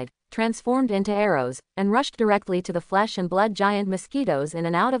surging tide, transformed into arrows, and rushed directly to the flesh and blood giant mosquitoes in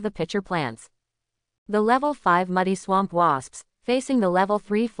and out of the pitcher plants. The level 5 muddy swamp wasps, facing the level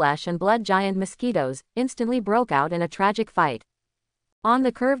 3 flesh and blood giant mosquitoes, instantly broke out in a tragic fight. On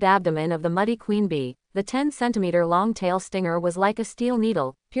the curved abdomen of the muddy queen bee, the 10-centimeter long tail stinger was like a steel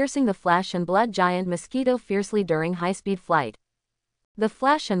needle, piercing the flesh and blood giant mosquito fiercely during high-speed flight. The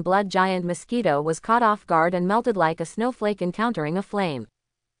flesh and blood giant mosquito was caught off guard and melted like a snowflake encountering a flame.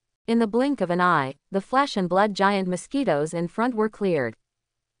 In the blink of an eye, the flesh and blood giant mosquitoes in front were cleared.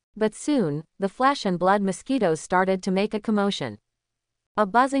 But soon, the flesh and blood mosquitoes started to make a commotion. A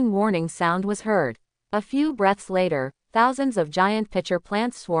buzzing warning sound was heard. A few breaths later, thousands of giant pitcher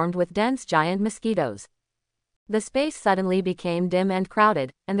plants swarmed with dense giant mosquitoes. The space suddenly became dim and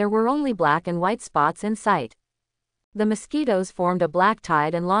crowded, and there were only black and white spots in sight. The mosquitoes formed a black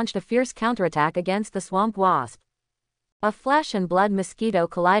tide and launched a fierce counterattack against the swamp wasp. A flesh and blood mosquito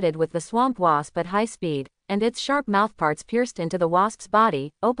collided with the swamp wasp at high speed, and its sharp mouthparts pierced into the wasp's body,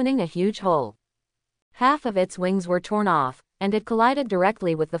 opening a huge hole. Half of its wings were torn off, and it collided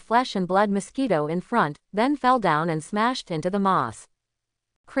directly with the flesh and blood mosquito in front, then fell down and smashed into the moss.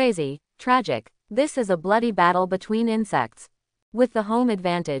 Crazy, tragic. This is a bloody battle between insects. With the home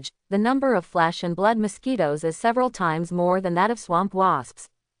advantage, the number of flesh and blood mosquitoes is several times more than that of swamp wasps.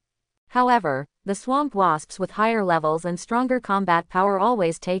 However, the swamp wasps with higher levels and stronger combat power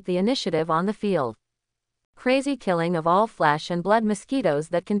always take the initiative on the field. Crazy killing of all flesh and blood mosquitoes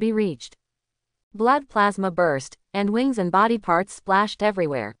that can be reached. Blood plasma burst, and wings and body parts splashed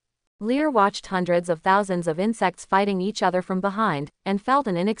everywhere. Lear watched hundreds of thousands of insects fighting each other from behind, and felt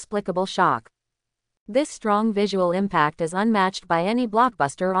an inexplicable shock. This strong visual impact is unmatched by any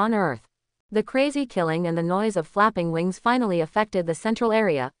blockbuster on Earth. The crazy killing and the noise of flapping wings finally affected the central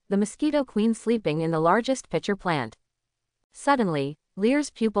area, the mosquito queen sleeping in the largest pitcher plant. Suddenly, Lear's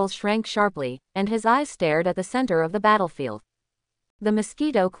pupils shrank sharply, and his eyes stared at the center of the battlefield. The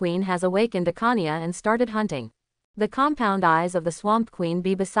mosquito queen has awakened Akania and started hunting. The compound eyes of the swamp queen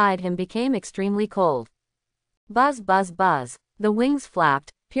bee beside him became extremely cold. Buzz, buzz, buzz. The wings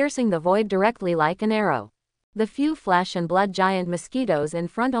flapped, piercing the void directly like an arrow. The few flesh and blood giant mosquitoes in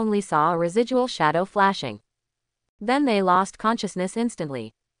front only saw a residual shadow flashing. Then they lost consciousness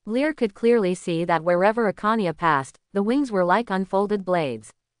instantly. Lear could clearly see that wherever Akania passed, the wings were like unfolded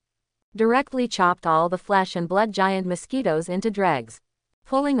blades. Directly chopped all the flesh and blood giant mosquitoes into dregs,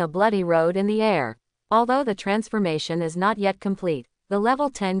 pulling a bloody road in the air. Although the transformation is not yet complete, the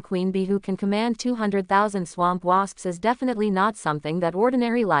level 10 queen bee who can command 200,000 swamp wasps is definitely not something that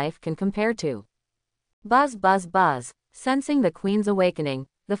ordinary life can compare to. Buzz, buzz, buzz. Sensing the queen's awakening,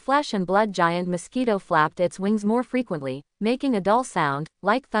 the flesh and blood giant mosquito flapped its wings more frequently, making a dull sound,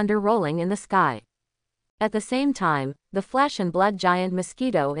 like thunder rolling in the sky. At the same time, the flesh and blood giant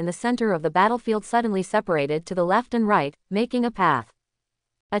mosquito in the center of the battlefield suddenly separated to the left and right, making a path.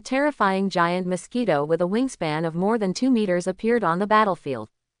 A terrifying giant mosquito with a wingspan of more than 2 meters appeared on the battlefield.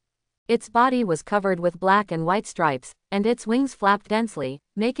 Its body was covered with black and white stripes, and its wings flapped densely,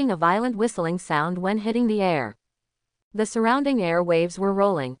 making a violent whistling sound when hitting the air. The surrounding air waves were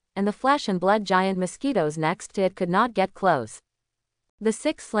rolling, and the flesh and blood giant mosquitoes next to it could not get close. The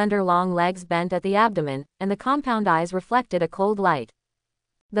 6 slender long legs bent at the abdomen, and the compound eyes reflected a cold light.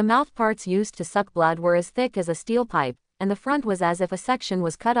 The mouthparts used to suck blood were as thick as a steel pipe, and the front was as if a section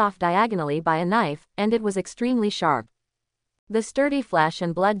was cut off diagonally by a knife, and it was extremely sharp. The sturdy flesh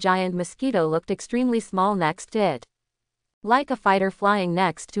and blood giant mosquito looked extremely small next to it. Like a fighter flying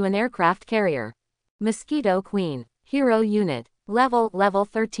next to an aircraft carrier. Mosquito Queen. Hero Unit. Level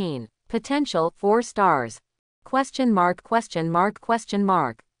 13. Potential 4 stars. Question mark question mark question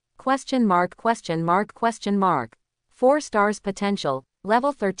mark. Question mark question mark question mark. 4 stars potential,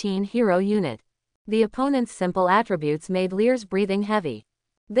 level 13 hero unit. The opponent's simple attributes made Lear's breathing heavy.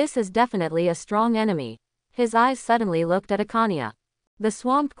 This is definitely a strong enemy. His eyes suddenly looked at Akania. The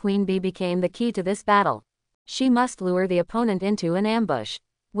swamped queen bee became the key to this battle. She must lure the opponent into an ambush.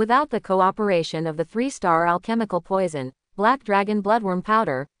 Without the cooperation of the 3-star alchemical poison, black dragon bloodworm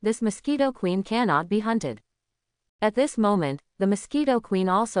powder, this mosquito queen cannot be hunted. At this moment, the mosquito queen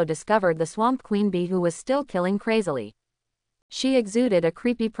also discovered the swamp queen bee who was still killing crazily. She exuded a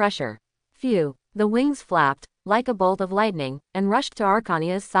creepy pressure. Phew. The wings flapped, like a bolt of lightning, and rushed to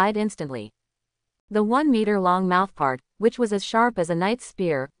Arcania's side instantly. The 1-meter-long mouthpart, which was as sharp as a knight's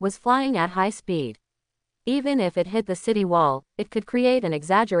spear, was flying at high speed. Even if it hit the city wall, it could create an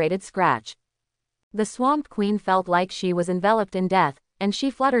exaggerated scratch. The swamp queen felt like she was enveloped in death, and she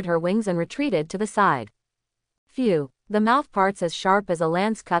fluttered her wings and retreated to the side. Phew. The mouthparts as sharp as a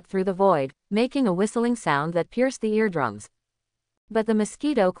lance cut through the void, making a whistling sound that pierced the eardrums. But the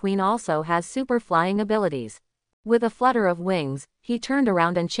mosquito queen also has super flying abilities. With a flutter of wings, he turned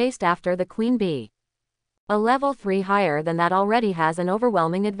around and chased after the queen bee. A level 3 higher than that already has an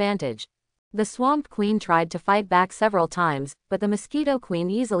overwhelming advantage. The Swamp Queen tried to fight back several times, but the Mosquito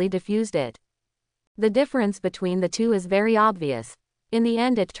Queen easily defused it. The difference between the two is very obvious. In the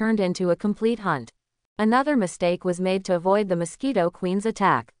end it turned into a complete hunt. Another mistake was made to avoid the Mosquito Queen's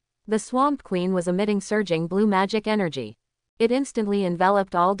attack. The Swamp Queen was emitting surging blue magic energy. It instantly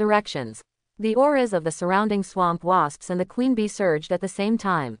enveloped all directions. The auras of the surrounding swamp wasps and the queen bee surged at the same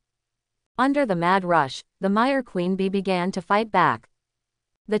time. Under the mad rush, the Mire Queen Bee began to fight back.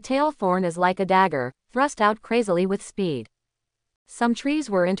 The tail thorn is like a dagger, thrust out crazily with speed. Some trees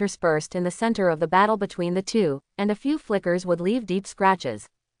were interspersed in the center of the battle between the two, and a few flickers would leave deep scratches.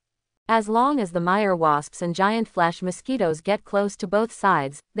 As long as the mire wasps and giant flesh mosquitoes get close to both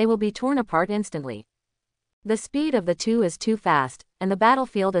sides, they will be torn apart instantly. The speed of the two is too fast, and the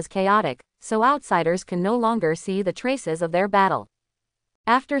battlefield is chaotic, so outsiders can no longer see the traces of their battle.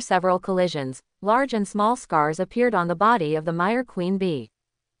 After several collisions, large and small scars appeared on the body of the Mire Queen Bee.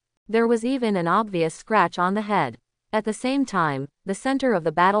 There was even an obvious scratch on the head. At the same time, the center of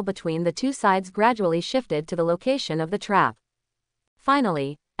the battle between the two sides gradually shifted to the location of the trap.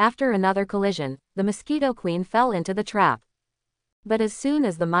 Finally, after another collision, the Mosquito Queen fell into the trap. But as soon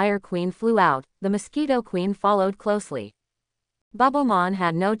as the Mire Queen flew out, the Mosquito Queen followed closely. Bubblemon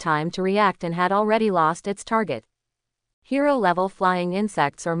had no time to react and had already lost its target. Hero-level flying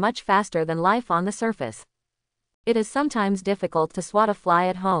insects are much faster than life on the surface. It is sometimes difficult to swat a fly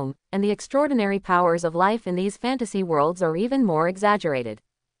at home, and the extraordinary powers of life in these fantasy worlds are even more exaggerated.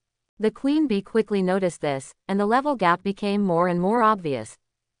 The queen bee quickly noticed this, and the level gap became more and more obvious.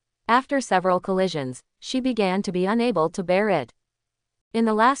 After several collisions, she began to be unable to bear it. In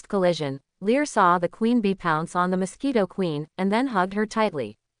the last collision, Lear saw the queen bee pounce on the Mosquito Queen, and then hugged her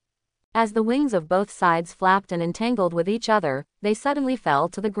tightly. As the wings of both sides flapped and entangled with each other, they suddenly fell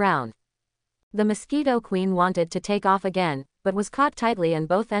to the ground. The Mosquito Queen wanted to take off again, but was caught tightly and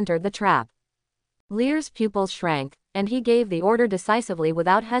both entered the trap. Lear's pupils shrank, and he gave the order decisively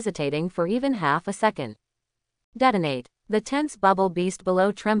without hesitating for even half a second. Detonate. The tense bubble beast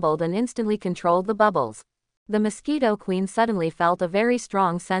below trembled and instantly controlled the bubbles. The Mosquito Queen suddenly felt a very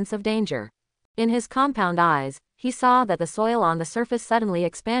strong sense of danger. In his compound eyes, he saw that the soil on the surface suddenly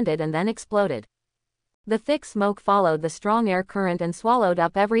expanded and then exploded. The thick smoke followed the strong air current and swallowed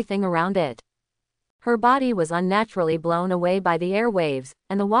up everything around it. Her body was unnaturally blown away by the air waves,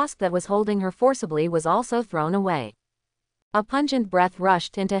 and the wasp that was holding her forcibly was also thrown away. A pungent breath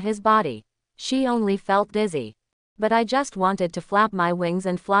rushed into his body. She only felt dizzy. But I just wanted to flap my wings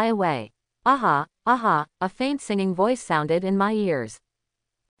and fly away. Aha, aha, a faint singing voice sounded in my ears.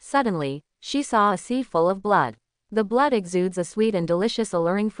 Suddenly, she saw a sea full of blood. The blood exudes a sweet and delicious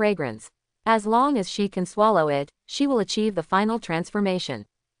alluring fragrance. As long as she can swallow it, she will achieve the final transformation.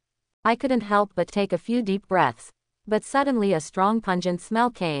 I couldn't help but take a few deep breaths. But suddenly a strong pungent smell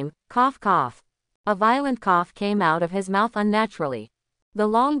came, cough cough. A violent cough came out of his mouth unnaturally. The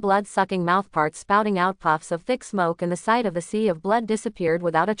long blood-sucking mouthparts spouting out puffs of thick smoke and the sight of the sea of blood disappeared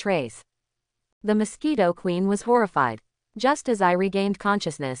without a trace. The Mosquito Queen was horrified. Just as I regained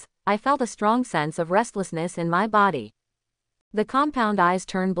consciousness, I felt a strong sense of restlessness in my body. The compound eyes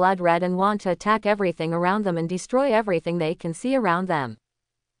turn blood red and want to attack everything around them and destroy everything they can see around them.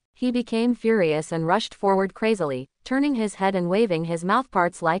 He became furious and rushed forward crazily, turning his head and waving his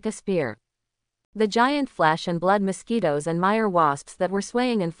mouthparts like a spear. The giant flesh and blood mosquitoes and mire wasps that were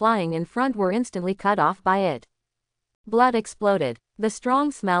swaying and flying in front were instantly cut off by it. Blood exploded. The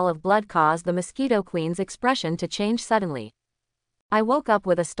strong smell of blood caused the Mosquito Queen's expression to change suddenly. I woke up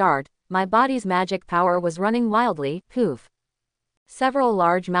with a start, my body's magic power was running wildly, poof. Several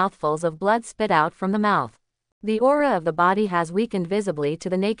large mouthfuls of blood spit out from the mouth. The aura of the body has weakened visibly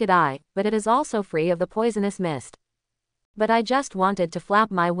to the naked eye, but it is also free of the poisonous mist. But I just wanted to flap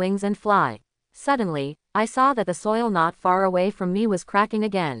my wings and fly. Suddenly, I saw that the soil not far away from me was cracking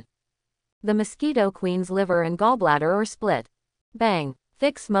again. The Mosquito Queen's liver and gallbladder are split. Bang!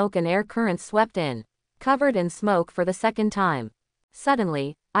 Thick smoke and air currents swept in. Covered in smoke for the second time.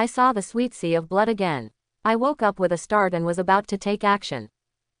 Suddenly, I saw the sweet sea of blood again. I woke up with a start and was about to take action.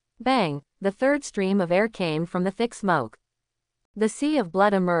 Bang! The third stream of air came from the thick smoke. The sea of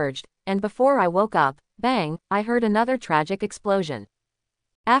blood emerged, and before I woke up, bang! I heard another tragic explosion.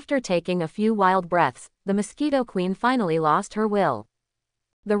 After taking a few wild breaths, the Mosquito Queen finally lost her will.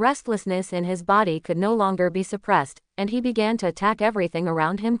 The restlessness in his body could no longer be suppressed, and he began to attack everything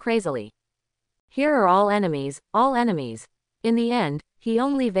around him crazily. Here are all enemies, all enemies. In the end, he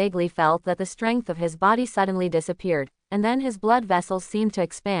only vaguely felt that the strength of his body suddenly disappeared, and then his blood vessels seemed to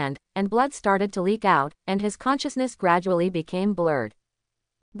expand, and blood started to leak out, and his consciousness gradually became blurred.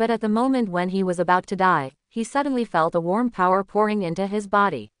 But at the moment when he was about to die, he suddenly felt a warm power pouring into his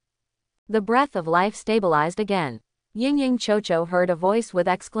body. The breath of life stabilized again. Ying Chocho heard a voice with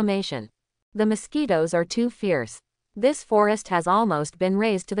exclamation. The mosquitoes are too fierce. This forest has almost been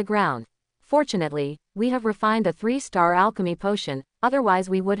razed to the ground. Fortunately, we have refined a 3-star alchemy potion, otherwise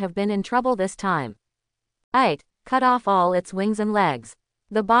we would have been in trouble this time. Aight, cut off all its wings and legs.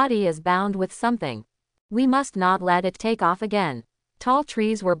 The body is bound with something. We must not let it take off again. Tall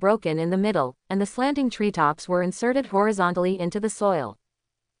trees were broken in the middle, and the slanting treetops were inserted horizontally into the soil.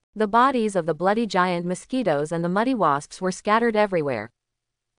 The bodies of the bloody giant mosquitoes and the muddy wasps were scattered everywhere.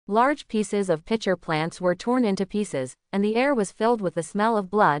 Large pieces of pitcher plants were torn into pieces, and the air was filled with the smell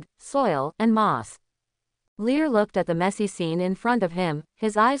of blood, soil, and moss. Lear looked at the messy scene in front of him,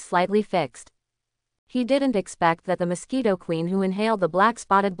 his eyes slightly fixed. He didn't expect that the mosquito queen who inhaled the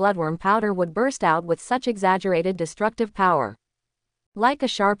black-spotted bloodworm powder would burst out with such exaggerated destructive power. Like a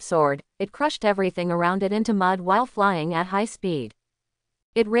sharp sword, it crushed everything around it into mud while flying at high speed.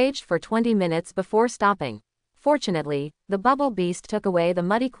 It raged for 20 minutes before stopping. Fortunately, the bubble beast took away the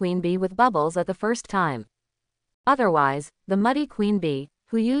muddy queen bee with bubbles at the first time. Otherwise, the muddy queen bee,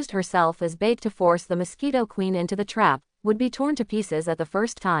 who used herself as bait to force the mosquito queen into the trap, would be torn to pieces at the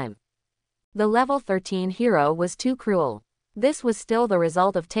first time. The level 13 hero was too cruel. This was still the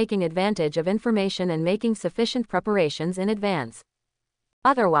result of taking advantage of information and making sufficient preparations in advance.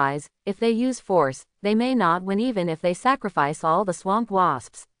 Otherwise, if they use force, they may not win even if they sacrifice all the swamp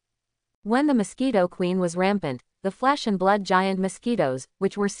wasps. When the mosquito queen was rampant, the flesh and blood giant mosquitoes,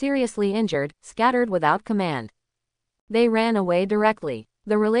 which were seriously injured, scattered without command. They ran away directly.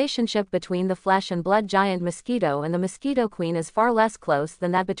 The relationship between the flesh and blood giant mosquito and the mosquito queen is far less close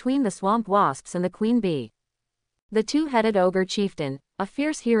than that between the swamp wasps and the queen bee. The two-headed ogre chieftain, a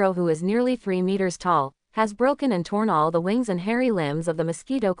fierce hero who is nearly 3 meters tall, has broken and torn all the wings and hairy limbs of the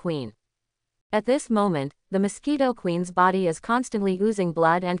mosquito queen. At this moment, the mosquito queen's body is constantly oozing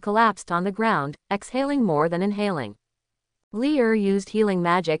blood and collapsed on the ground, exhaling more than inhaling. Lear used healing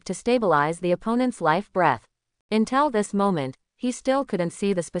magic to stabilize the opponent's life breath. Until this moment, he still couldn't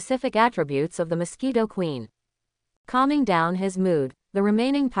see the specific attributes of the mosquito queen. Calming down his mood, the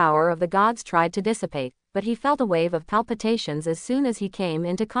remaining power of the gods tried to dissipate, but he felt a wave of palpitations as soon as he came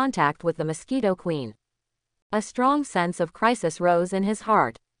into contact with the mosquito queen. A strong sense of crisis rose in his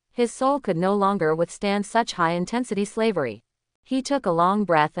heart. His soul could no longer withstand such high-intensity slavery. He took a long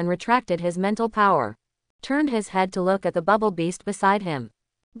breath and retracted his mental power. Turned his head to look at the bubble beast beside him.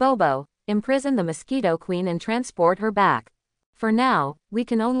 Bobo, imprison the mosquito queen and transport her back. For now, we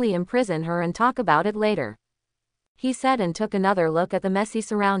can only imprison her and talk about it later. He said and took another look at the messy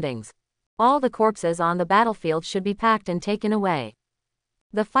surroundings. All the corpses on the battlefield should be packed and taken away.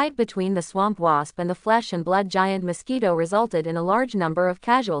 The fight between the swamp wasp and the flesh and blood giant mosquito resulted in a large number of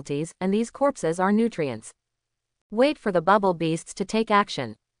casualties, and these corpses are nutrients. Wait for the bubble beasts to take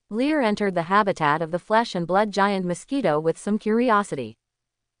action. Lear entered the habitat of the flesh and blood giant mosquito with some curiosity.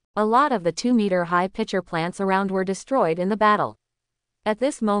 A lot of the 2-meter-high pitcher plants around were destroyed in the battle. At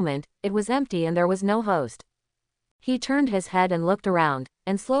this moment, it was empty and there was no host. He turned his head and looked around,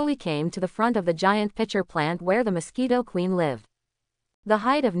 and slowly came to the front of the giant pitcher plant where the mosquito queen lived. The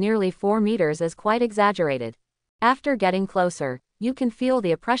height of nearly 4 meters is quite exaggerated. After getting closer, you can feel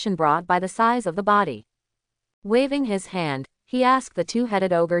the oppression brought by the size of the body. Waving his hand, he asked the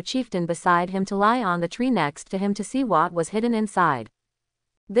two-headed ogre chieftain beside him to lie on the tree next to him to see what was hidden inside.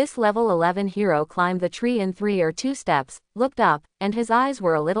 This level 11 hero climbed the tree in 3 or 2 steps, looked up, and his eyes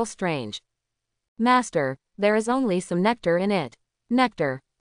were a little strange. Master, there is only some nectar in it. Nectar.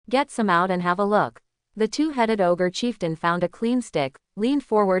 Get some out and have a look. The two-headed ogre chieftain found a clean stick, leaned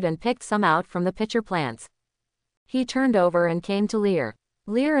forward and picked some out from the pitcher plants. He turned over and came to Lear.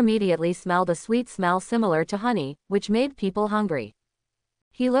 Lear immediately smelled a sweet smell similar to honey, which made people hungry.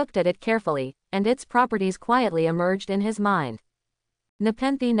 He looked at it carefully, and its properties quietly emerged in his mind.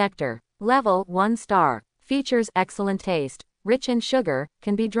 Nepenthe nectar. Level 1 star. Features excellent taste, rich in sugar,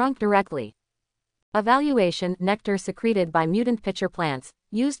 can be drunk directly. Evaluation: nectar secreted by mutant pitcher plants,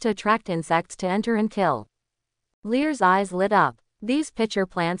 used to attract insects to enter and kill. Lear's eyes lit up. These pitcher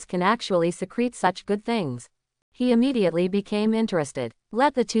plants can actually secrete such good things. He immediately became interested.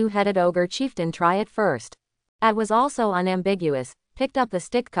 Let the two-headed ogre chieftain try it first. It was also unambiguous, picked up the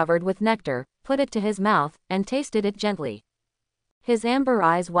stick covered with nectar, put it to his mouth, and tasted it gently. His amber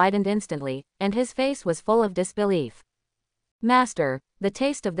eyes widened instantly, and his face was full of disbelief. Master, the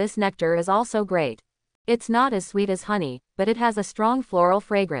taste of this nectar is also great. It's not as sweet as honey, but it has a strong floral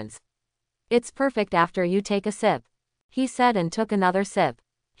fragrance. It's perfect after you take a sip. He said and took another sip.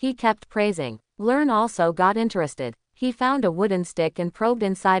 He kept praising. Learn also got interested. He found a wooden stick and probed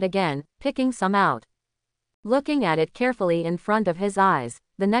inside again, picking some out. Looking at it carefully in front of his eyes,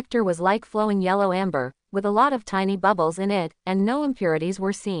 the nectar was like flowing yellow amber, with a lot of tiny bubbles in it, and no impurities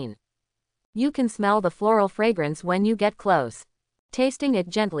were seen. You can smell the floral fragrance when you get close. Tasting it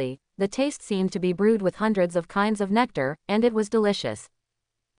gently, the taste seemed to be brewed with hundreds of kinds of nectar, and it was delicious.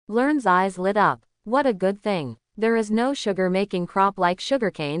 Learn's eyes lit up. What a good thing. There is no sugar-making crop like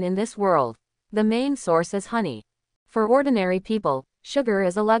sugarcane in this world. The main source is honey. For ordinary people, sugar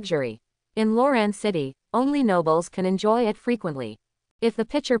is a luxury. In Loran City, only nobles can enjoy it frequently. If the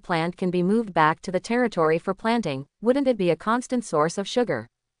pitcher plant can be moved back to the territory for planting, wouldn't it be a constant source of sugar?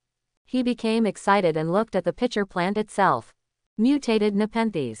 He became excited and looked at the pitcher plant itself. Mutated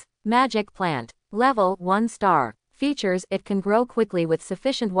Nepenthes. Magic plant. Level 1 star. Features: it can grow quickly with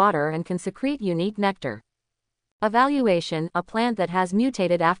sufficient water and can secrete unique nectar. Evaluation: a plant that has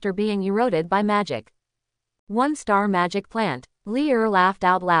mutated after being eroded by magic. 1-star magic plant. Lear laughed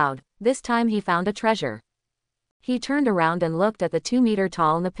out loud. This time he found a treasure. He turned around and looked at the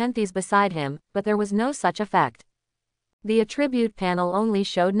 2-meter-tall Nepenthes beside him, but there was no such effect. The attribute panel only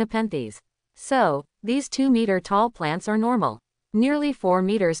showed Nepenthes. So, these 2-meter-tall plants are normal. Nearly 4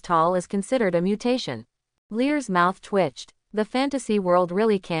 meters tall is considered a mutation. Lear's mouth twitched. The fantasy world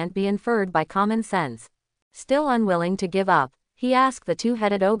really can't be inferred by common sense. Still unwilling to give up, he asked the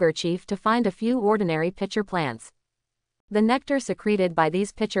 2-headed ogre chief to find a few ordinary pitcher plants. The nectar secreted by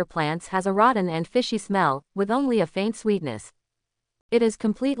these pitcher plants has a rotten and fishy smell, with only a faint sweetness. It is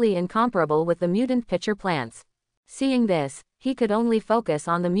completely incomparable with the mutant pitcher plants. Seeing this, he could only focus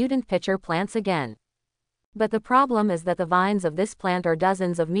on the mutant pitcher plants again. But the problem is that the vines of this plant are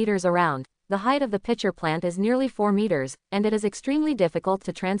dozens of meters around. The height of the pitcher plant is nearly 4 meters, and it is extremely difficult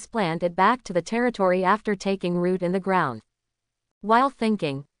to transplant it back to the territory after taking root in the ground. While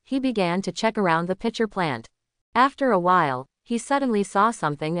thinking, he began to check around the pitcher plant. After a while, he suddenly saw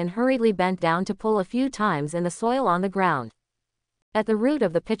something and hurriedly bent down to pull a few times in the soil on the ground. At the root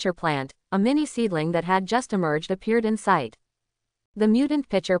of the pitcher plant, a mini seedling that had just emerged appeared in sight. The mutant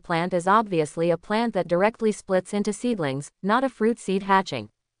pitcher plant is obviously a plant that directly splits into seedlings, not a fruit seed hatching.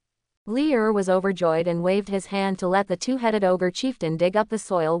 Lear was overjoyed and waved his hand to let the 2-headed ogre chieftain dig up the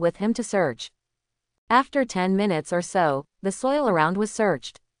soil with him to search. After 10 minutes or so, the soil around was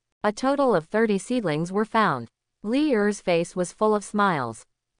searched. A total of 30 seedlings were found. Lear's face was full of smiles.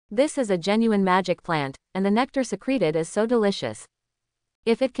 This is a genuine magic plant, and the nectar secreted is so delicious.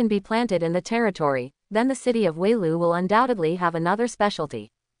 If it can be planted in the territory, then the city of Welu will undoubtedly have another specialty.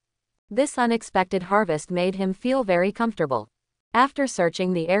 This unexpected harvest made him feel very comfortable. After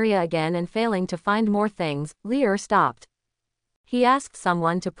searching the area again and failing to find more things, Lear stopped. He asked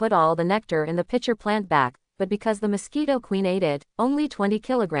someone to put all the nectar in the pitcher plant back, but because the mosquito queen ate it, only 20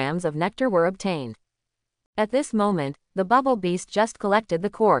 kilograms of nectar were obtained. At this moment, the bubble beast just collected the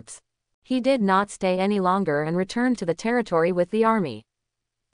corpse. He did not stay any longer and returned to the territory with the army.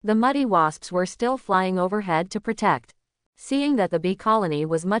 The muddy wasps were still flying overhead to protect. Seeing that the bee colony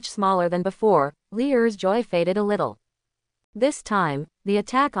was much smaller than before, Lear's joy faded a little. This time, the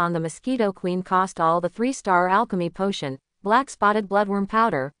attack on the mosquito queen cost all the 3-star alchemy potion, black spotted bloodworm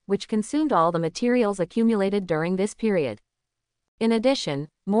powder, which consumed all the materials accumulated during this period. In addition,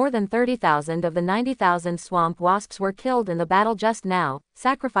 more than 30,000 of the 90,000 swamp wasps were killed in the battle just now,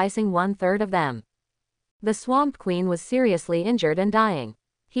 sacrificing 1/3 of them. The swamp queen was seriously injured and dying.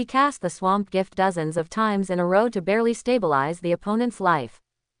 He cast the swamp gift dozens of times in a row to barely stabilize the opponent's life.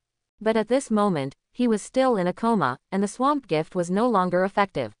 But at this moment, he was still in a coma, and the swamp gift was no longer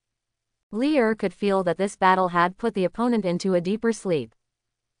effective. Lear could feel that this battle had put the opponent into a deeper sleep.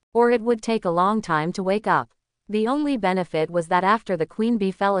 Or it would take a long time to wake up. The only benefit was that after the queen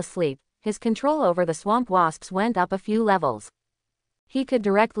bee fell asleep, his control over the swamp wasps went up a few levels. He could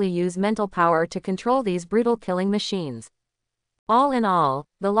directly use mental power to control these brutal killing machines. All in all,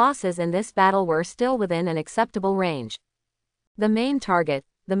 the losses in this battle were still within an acceptable range. The main target,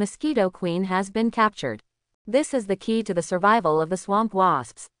 the mosquito queen, has been captured. This is the key to the survival of the swamp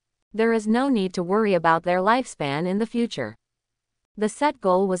wasps. There is no need to worry about their lifespan in the future. The set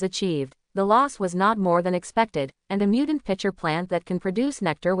goal was achieved, the loss was not more than expected, and a mutant pitcher plant that can produce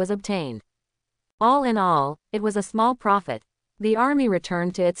nectar was obtained. All in all, it was a small profit. The army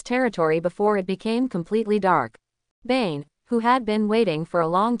returned to its territory before it became completely dark. Bane, who had been waiting for a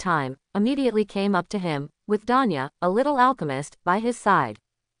long time, immediately came up to him, with Danya, a little alchemist, by his side.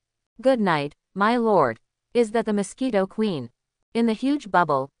 "Good night, my lord. Is that the mosquito queen?" In the huge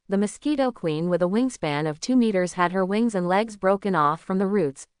bubble, the mosquito queen with a wingspan of 2 meters had her wings and legs broken off from the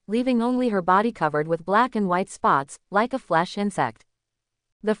roots, leaving only her body covered with black and white spots, like a flesh insect.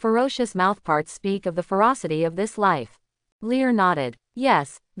 The ferocious mouthparts speak of the ferocity of this life. Lear nodded.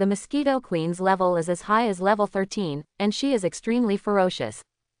 Yes, the Mosquito Queen's level is as high as level 13, and she is extremely ferocious.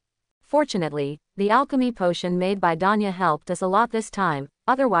 Fortunately, the alchemy potion made by Danya helped us a lot this time,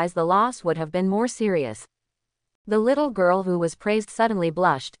 otherwise the loss would have been more serious. The little girl who was praised suddenly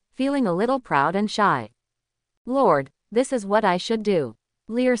blushed, feeling a little proud and shy. Lord, this is what I should do.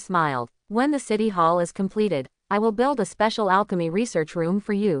 Lear smiled. When the city hall is completed, I will build a special alchemy research room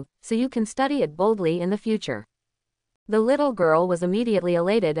for you, so you can study it boldly in the future. The little girl was immediately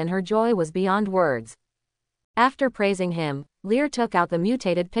elated and her joy was beyond words. After praising him, Lear took out the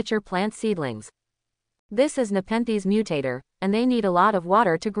mutated pitcher plant seedlings. This is Nepenthes mutator, and they need a lot of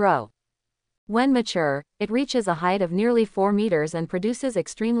water to grow. When mature, it reaches a height of nearly 4 meters and produces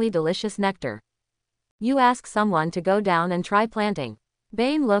extremely delicious nectar. You ask someone to go down and try planting.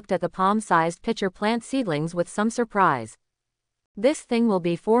 Bane looked at the palm-sized pitcher plant seedlings with some surprise. This thing will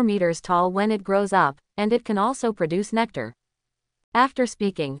be 4 meters tall when it grows up, and it can also produce nectar. After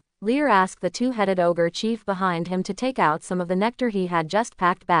speaking, Lear asked the two-headed ogre chief behind him to take out some of the nectar he had just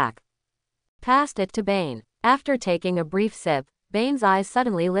packed back. Passed it to Bane. After taking a brief sip, Bane's eyes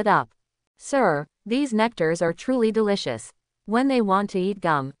suddenly lit up. Sir, these nectars are truly delicious. When they want to eat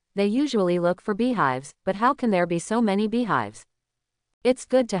gum, they usually look for beehives, but how can there be so many beehives? It's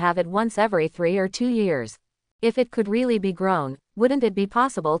good to have it once every 3 or 2 years. If it could really be grown, wouldn't it be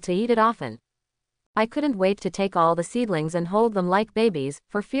possible to eat it often? I couldn't wait to take all the seedlings and hold them like babies,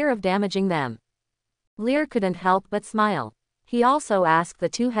 for fear of damaging them. Lear couldn't help but smile. He also asked the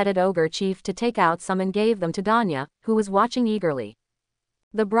two-headed ogre chief to take out some and gave them to Danya, who was watching eagerly.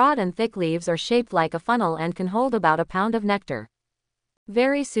 The broad and thick leaves are shaped like a funnel and can hold about a pound of nectar.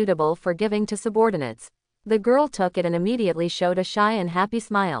 Very suitable for giving to subordinates. The girl took it and immediately showed a shy and happy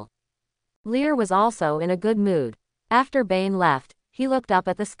smile. Lear was also in a good mood. After Bane left, he looked up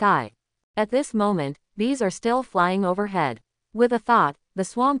at the sky. At this moment, bees are still flying overhead. With a thought, the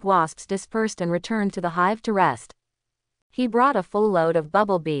swamp wasps dispersed and returned to the hive to rest. He brought a full load of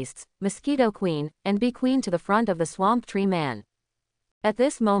bubble beasts, Mosquito Queen, and Bee Queen to the front of the swamp tree man. At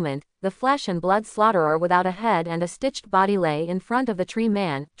this moment, the flesh and blood slaughterer without a head and a stitched body lay in front of the tree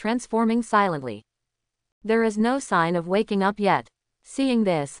man, transforming silently. There is no sign of waking up yet. Seeing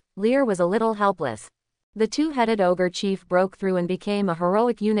this, Lear was a little helpless. The two-headed ogre chief broke through and became a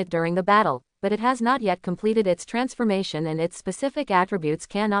heroic unit during the battle, but it has not yet completed its transformation and its specific attributes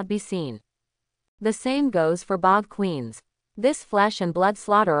cannot be seen. The same goes for bog queens. This flesh and blood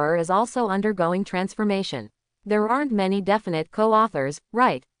slaughterer is also undergoing transformation. There aren't many definite co-authors,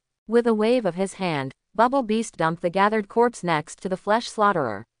 right? With a wave of his hand, Bubble Beast dumped the gathered corpse next to the flesh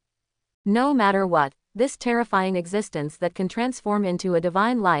slaughterer. No matter what, this terrifying existence that can transform into a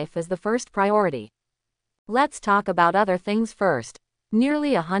divine life is the first priority. Let's talk about other things first.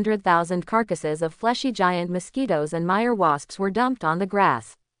 Nearly 100,000 carcasses of fleshy giant mosquitoes and mire wasps were dumped on the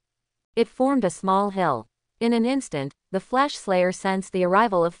grass. It formed a small hill. In an instant, the flesh slayer sensed the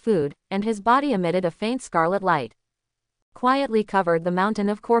arrival of food, and his body emitted a faint scarlet light. Quietly covered the mountain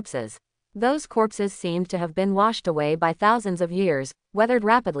of corpses. Those corpses seemed to have been washed away by thousands of years, weathered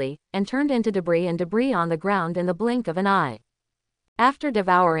rapidly, and turned into debris on the ground in the blink of an eye. After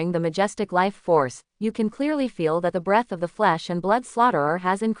devouring the majestic life force, you can clearly feel that the breath of the flesh and blood slaughterer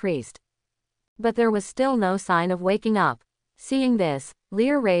has increased. But there was still no sign of waking up. Seeing this,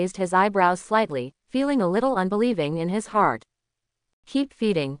 Lear raised his eyebrows slightly, feeling a little unbelieving in his heart. Keep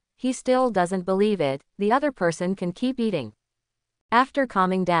feeding, he still doesn't believe it, the other person can keep eating. After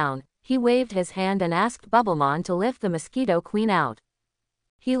calming down, he waved his hand and asked Bubblemon to lift the Mosquito Queen out.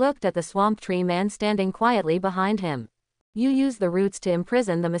 He looked at the swamp tree man standing quietly behind him. You use the roots to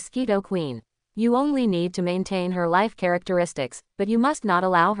imprison the Mosquito Queen. You only need to maintain her life characteristics, but you must not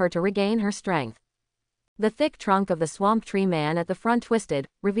allow her to regain her strength. The thick trunk of the swamp tree man at the front twisted,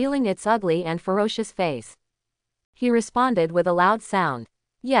 revealing its ugly and ferocious face. He responded with a loud sound.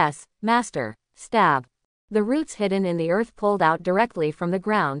 Yes, master. Stab. The roots hidden in the earth pulled out directly from the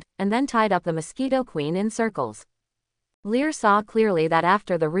ground, and then tied up the Mosquito Queen in circles. Lear saw clearly that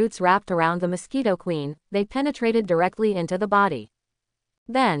after the roots wrapped around the Mosquito Queen, they penetrated directly into the body.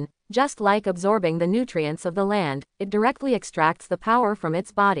 Then, just like absorbing the nutrients of the land, it directly extracts the power from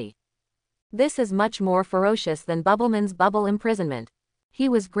its body. This is much more ferocious than Bubbleman's bubble imprisonment. He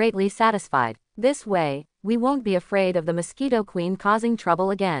was greatly satisfied. This way, we won't be afraid of the Mosquito Queen causing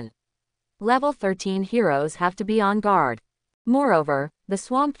trouble again. Level 13 heroes have to be on guard. Moreover, the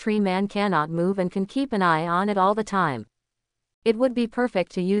swamp tree man cannot move and can keep an eye on it all the time. It would be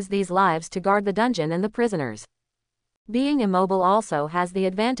perfect to use these lives to guard the dungeon and the prisoners. Being immobile also has the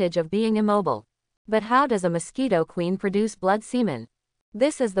advantage of being immobile. But how does a Mosquito Queen produce blood semen?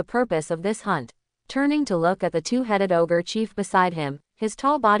 This is the purpose of this hunt. Turning to look at the two-headed ogre chief beside him, his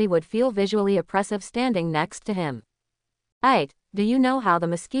tall body would feel visually oppressive standing next to him. "Ait, do you know how the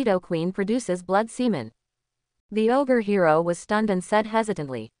mosquito queen produces blood semen?" The ogre hero was stunned and said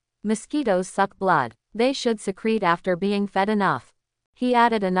hesitantly, "Mosquitoes suck blood. They should secrete after being fed enough." He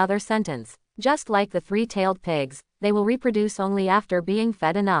added another sentence, "Just like the three-tailed pigs, they will reproduce only after being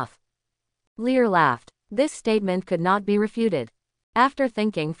fed enough." Lear laughed. This statement could not be refuted. After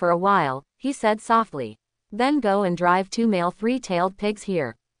thinking for a while, he said softly, "Then go and drive 2 male three-tailed pigs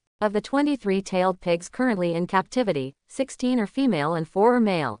here. Of the 23-tailed pigs currently in captivity, 16 are female and 4 are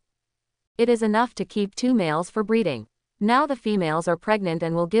male. It is enough to keep 2 males for breeding. Now the females are pregnant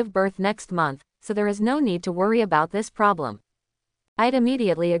and will give birth next month, so there is no need to worry about this problem." I'd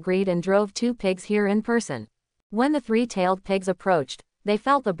immediately agreed and drove 2 pigs here in person. When the three-tailed pigs approached, they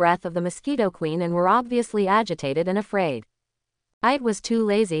felt the breath of the mosquito queen and were obviously agitated and afraid. I'd was too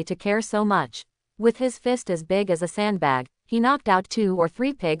lazy to care so much. With his fist as big as a sandbag, he knocked out 2 or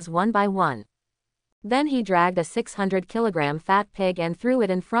 3 pigs one by one. Then he dragged a 600-kilogram fat pig and threw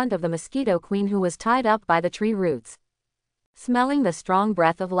it in front of the mosquito queen who was tied up by the tree roots. Smelling the strong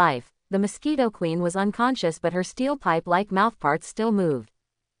breath of life, the mosquito queen was unconscious but her steel pipe-like mouthparts still moved.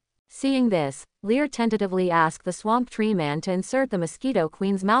 Seeing this, Lear tentatively asked the swamp tree man to insert the mosquito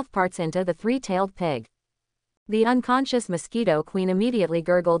queen's mouthparts into the three-tailed pig. The unconscious mosquito queen immediately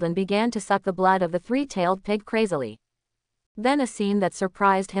gurgled and began to suck the blood of the three-tailed pig crazily. Then a scene that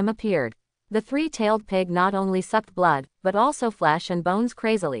surprised him appeared. The three-tailed pig not only sucked blood, but also flesh and bones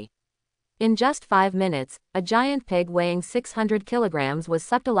crazily. In just 5 minutes, a giant pig weighing 600 kilograms was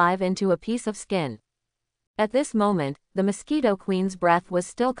sucked alive into a piece of skin. At this moment, the mosquito queen's breath was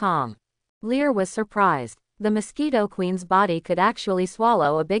still calm. Lear was surprised. The mosquito queen's body could actually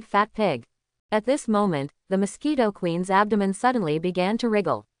swallow a big fat pig. At this moment, the mosquito queen's abdomen suddenly began to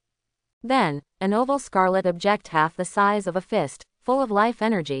wriggle. Then, an oval scarlet object half the size of a fist, full of life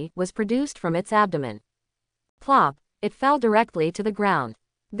energy, was produced from its abdomen. Plop! It fell directly to the ground.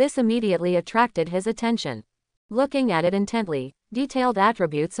 This immediately attracted his attention. Looking at it intently, detailed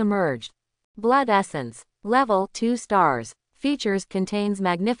attributes emerged. Blood essence. Level 2 stars. Features: contains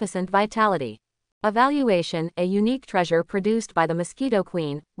magnificent vitality. Evaluation: a unique treasure produced by the mosquito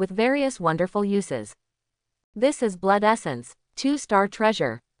queen, with various wonderful uses. This is blood essence. 2-star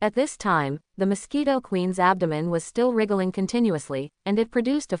treasure. At this time, the mosquito queen's abdomen was still wriggling continuously, and it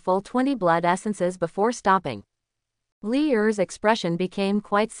produced a full 20 blood essences before stopping. Lear's expression became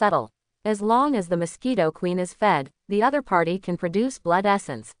quite subtle. As long as the mosquito queen is fed, the other party can produce blood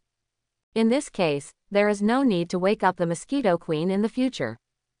essence. In this case, there is no need to wake up the mosquito queen in the future.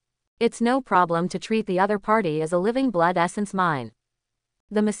 It's no problem to treat the other party as a living blood essence mine.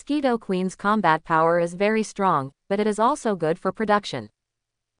 The mosquito queen's combat power is very strong, but it is also good for production.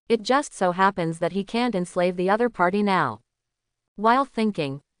 It just so happens that he can't enslave the other party now. While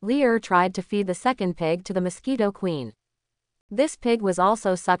thinking, Lear tried to feed the second pig to the mosquito queen. This pig was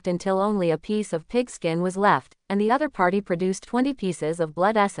also sucked until only a piece of pig skin was left, and the other party produced 20 pieces of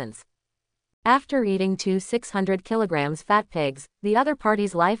blood essence. After eating 2 600 kilograms fat pigs, the other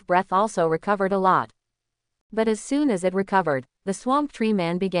party's life breath also recovered a lot. But as soon as it recovered, the swamp tree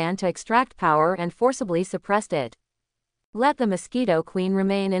man began to extract power and forcibly suppressed it. Let the mosquito queen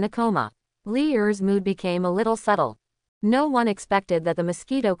remain in a coma. Lear's mood became a little subtle. No one expected that the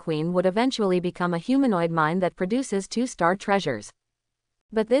mosquito queen would eventually become a humanoid mine that produces 2-star treasures.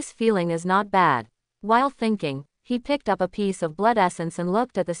 But this feeling is not bad. While thinking, he picked up a piece of blood essence and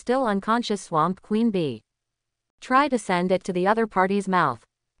looked at the still unconscious swamp queen bee. Try to send it to the other party's mouth.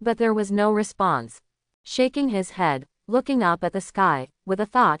 But there was no response. Shaking his head, looking up at the sky, with a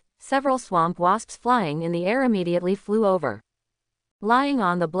thought, several swamp wasps flying in the air immediately flew over, lying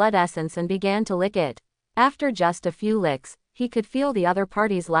on the blood essence, and began to lick it. After just a few licks, he could feel the other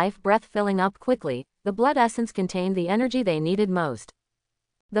party's life breath filling up quickly. The blood essence contained the energy they needed most.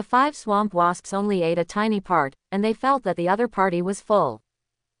 The 5 swamp wasps only ate a tiny part, and they felt that the other party was full.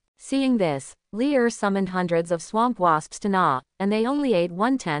 Seeing this, Lear summoned hundreds of swamp wasps to gnaw, and they only ate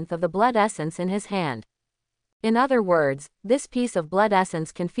 1/10 of the blood essence in his hand. In other words, this piece of blood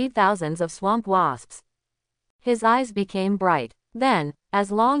essence can feed thousands of swamp wasps. His eyes became bright. Then,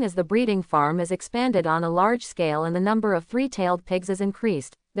 as long as the breeding farm is expanded on a large scale and the number of three-tailed pigs is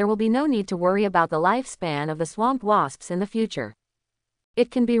increased, there will be no need to worry about the lifespan of the swamp wasps in the future. It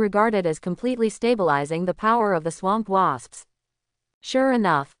can be regarded as completely stabilizing the power of the swamp wasps. Sure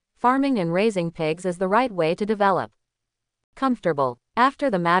enough, farming and raising pigs is the right way to develop. Comfortable. After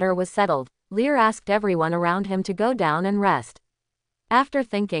the matter was settled, Lear asked everyone around him to go down and rest. After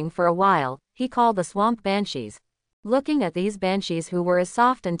thinking for a while, he called the swamp banshees. Looking at these banshees who were as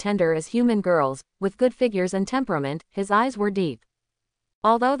soft and tender as human girls, with good figures and temperament, his eyes were deep.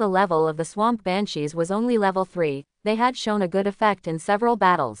 Although the level of the swamp banshees was only level 3, they had shown a good effect in several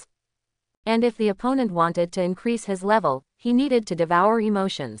battles. And if the opponent wanted to increase his level, he needed to devour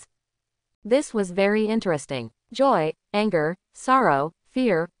emotions. This was very interesting. Joy, anger, sorrow,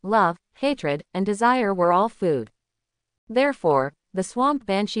 fear, love, hatred, and desire were all food. Therefore, the swamp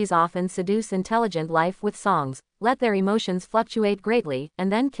banshees often seduce intelligent life with songs, let their emotions fluctuate greatly,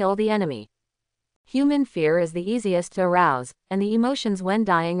 and then kill the enemy. Human fear is the easiest to arouse, and the emotions when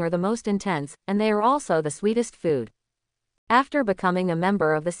dying are the most intense, and they are also the sweetest food. After becoming a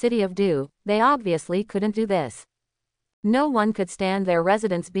member of the City of Dew, they obviously couldn't do this. No one could stand their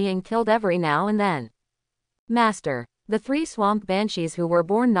residents being killed every now and then. Master. The 3 swamp banshees who were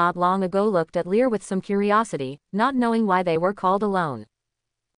born not long ago looked at Lear with some curiosity, not knowing why they were called alone.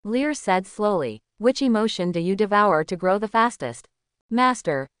 Lear said slowly, "Which emotion do you devour to grow the fastest?"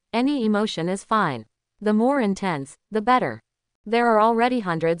 "Master, any emotion is fine. The more intense, the better. There are already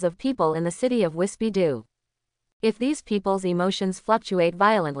hundreds of people in the city of Wispy Dew. If these people's emotions fluctuate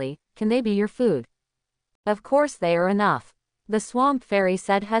violently, can they be your food?" "Of course they are enough," the swamp fairy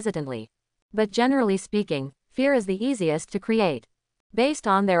said hesitantly. "But generally speaking, fear is the easiest to create." Based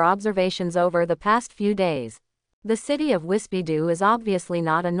on their observations over the past few days, the city of Wispy Dew is obviously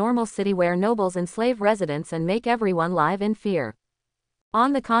not a normal city where nobles enslave residents and make everyone live in fear.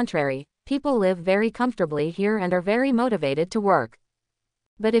 On the contrary, people live very comfortably here and are very motivated to work.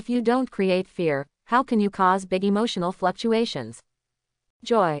 But if you don't create fear, how can you cause big emotional fluctuations?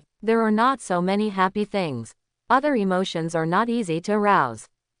 Joy. There are not so many happy things. Other emotions are not easy to arouse.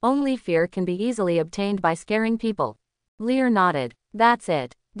 Only fear can be easily obtained by scaring people. Lear nodded. "That's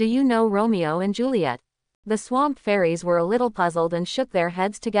it. Do you know Romeo and Juliet?" The swamp fairies were a little puzzled and shook their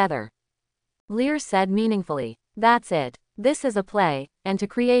heads together. Lear said meaningfully, "That's it. This is a play, and to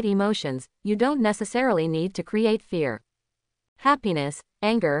create emotions, you don't necessarily need to create fear. Happiness,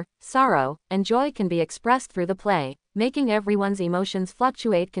 anger, sorrow, and joy can be expressed through the play, making everyone's emotions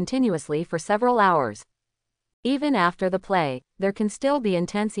fluctuate continuously for several hours. Even after the play, there can still be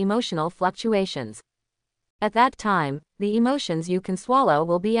intense emotional fluctuations. At that time, the emotions you can swallow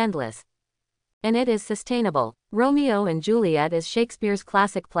will be endless. And it is sustainable." Romeo and Juliet is Shakespeare's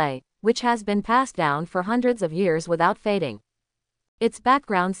classic play, which has been passed down for hundreds of years without fading. Its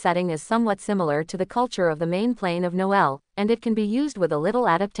background setting is somewhat similar to the culture of the main plane of Noel, and it can be used with a little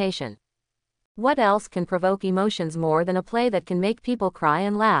adaptation. What else can provoke emotions more than a play that can make people cry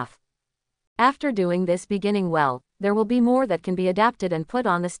and laugh? After doing this beginning well, there will be more that can be adapted and put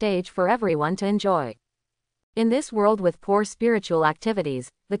on the stage for everyone to enjoy. In this world with poor spiritual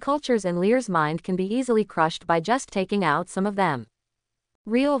activities, the cultures in Lear's mind can be easily crushed by just taking out some of them.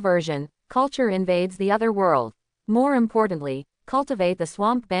 Real version, culture invades the other world. More importantly, cultivate the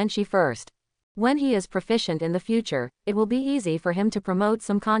swamp banshee first. When he is proficient in the future, it will be easy for him to promote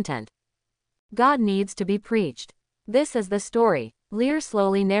some content. God needs to be preached. This is the story. Lear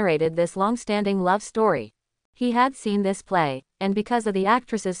slowly narrated this long-standing love story. He had seen this play, and because of the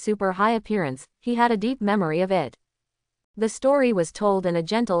actress's super high appearance, he had a deep memory of it. The story was told in a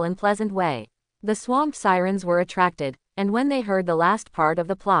gentle and pleasant way. The swamp sirens were attracted, and when they heard the last part of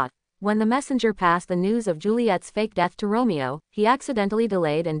the plot, when the messenger passed the news of Juliet's fake death to Romeo, he accidentally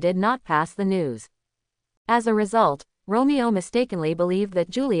delayed and did not pass the news. As a result, Romeo mistakenly believed that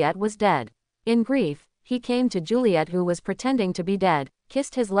Juliet was dead. In grief, he came to Juliet, who was pretending to be dead,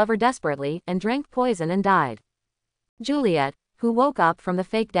 kissed his lover desperately, and drank poison and died. Juliet, who woke up from the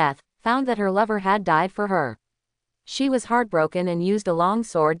fake death, found that her lover had died for her. She was heartbroken and used a long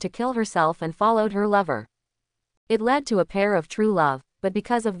sword to kill herself and followed her lover. It led to a pair of true love, but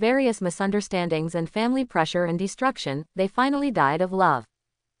because of various misunderstandings and family pressure and destruction, they finally died of love.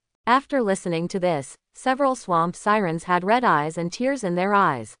 After listening to this, several swamp sirens had red eyes and tears in their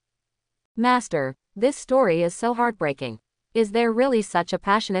eyes. "Master, this story is so heartbreaking. Is there really such a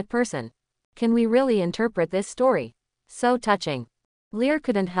passionate person? Can we really interpret this story? So touching." Lear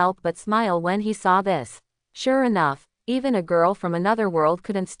couldn't help but smile when he saw this. Sure enough, even a girl from another world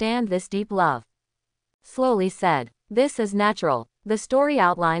couldn't stand this deep love. Slowly said, "This is natural. The story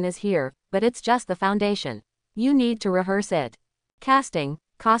outline is here, but it's just the foundation. You need to rehearse it. Casting,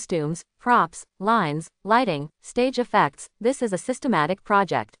 costumes, props, lines, lighting, stage effects, this is a systematic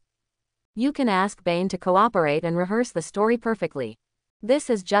project. You can ask Bane to cooperate and rehearse the story perfectly. This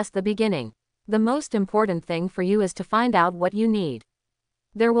is just the beginning. The most important thing for you is to find out what you need.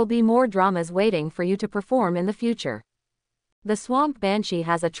 There will be more dramas waiting for you to perform in the future." The swamp banshee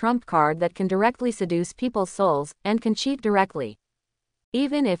has a trump card that can directly seduce people's souls, and can cheat directly.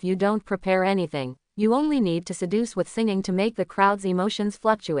 Even if you don't prepare anything, you only need to seduce with singing to make the crowd's emotions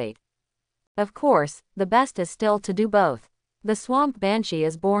fluctuate. Of course, the best is still to do both. The swamp banshee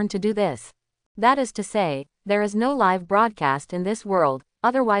is born to do this. That is to say, there is no live broadcast in this world,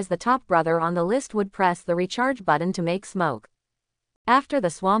 otherwise the top brother on the list would press the recharge button to make smoke. After the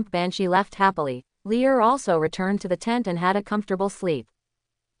swamp banshee left happily, Lear also returned to the tent and had a comfortable sleep.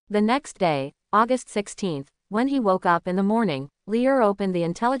 The next day, August 16th, when he woke up in the morning, Lear opened the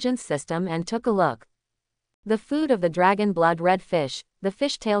intelligence system and took a look. The food of the dragon blood red fish, the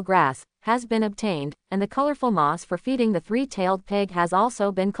fishtail grass, has been obtained, and the colorful moss for feeding the three-tailed pig has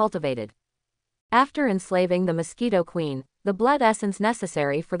also been cultivated. After enslaving the mosquito queen, the blood essence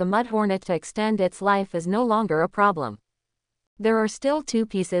necessary for the mud hornet to extend its life is no longer a problem. There are still 2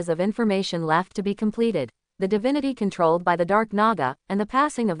 pieces of information left to be completed: the divinity controlled by the Dark Naga, and the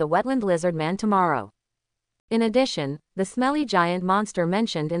passing of the wetland lizard man tomorrow. In addition, the smelly giant monster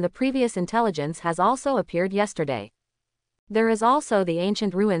mentioned in the previous intelligence has also appeared yesterday. There is also the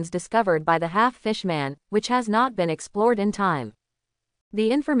ancient ruins discovered by the half-fish man, which has not been explored in time.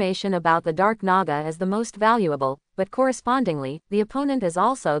 The information about the Dark Naga is the most valuable, but correspondingly, the opponent is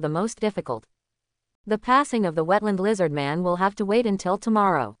also the most difficult. The passing of the wetland lizard man will have to wait until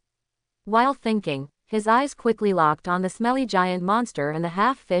tomorrow. While thinking, his eyes quickly locked on the smelly giant monster and the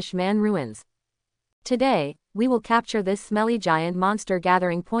half-fish man ruins. Today, we will capture this smelly giant monster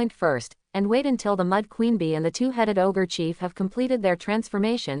gathering point first, and wait until the Mud Queen Bee and the 2-headed ogre chief have completed their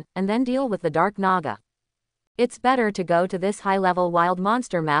transformation, and then deal with the Dark Naga. It's better to go to this high-level wild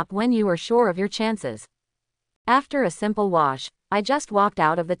monster map when you are sure of your chances. After a simple wash, I just walked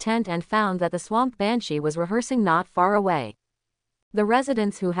out of the tent and found that the swamp banshee was rehearsing not far away. The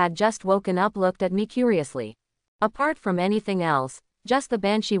residents who had just woken up looked at me curiously. Apart from anything else, just the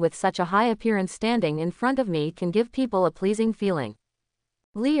banshee with such a high appearance standing in front of me can give people a pleasing feeling.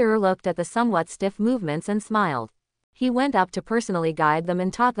 Lear looked at the somewhat stiff movements and smiled. He went up to personally guide them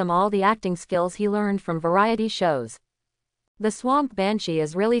and taught them all the acting skills he learned from variety shows. The swamp banshee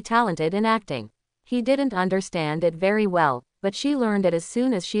is really talented in acting. He didn't understand it very well, but she learned it as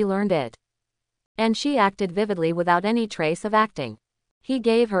soon as she learned it. And she acted vividly without any trace of acting. He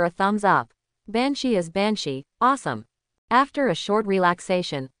gave her a thumbs up. Banshee is banshee, awesome. After a short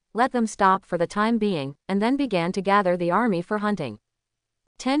relaxation, let them stop for the time being, and then began to gather the army for hunting.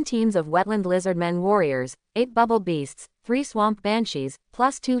 10 teams of wetland lizardmen warriors, 8 bubble beasts, 3 swamp banshees,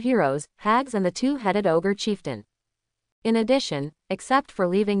 plus 2 heroes, hags and the 2-headed ogre chieftain. In addition, except for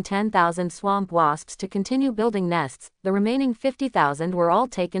leaving 10,000 swamp wasps to continue building nests, the remaining 50,000 were all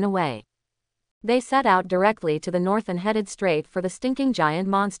taken away. They set out directly to the north and headed straight for the stinking giant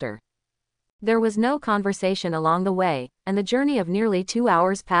monster. There was no conversation along the way, and the journey of nearly 2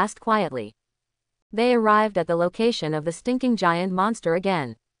 hours passed quietly. They arrived at the location of the stinking giant monster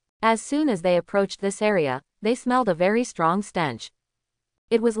again. As soon as they approached this area, they smelled a very strong stench.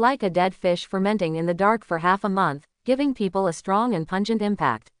 It was like a dead fish fermenting in the dark for half a month, giving people a strong and pungent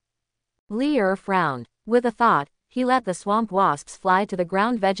impact. Lear frowned. With a thought, he let the swamp wasps fly to the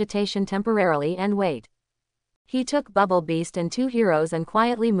ground vegetation temporarily and wait. He took Bubble Beast and 2 heroes and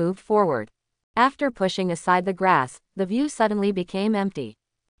quietly moved forward. After pushing aside the grass, the view suddenly became empty.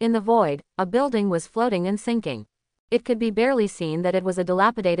 In the void, a building was floating and sinking. It could be barely seen that it was a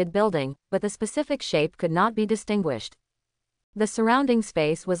dilapidated building, but the specific shape could not be distinguished. The surrounding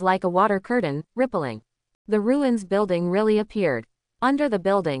space was like a water curtain, rippling. The ruins building really appeared. Under the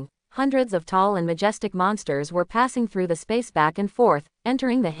building, hundreds of tall and majestic monsters were passing through the space back and forth,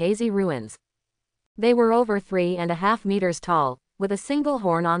 entering the hazy ruins. They were over 3.5 meters tall, with a single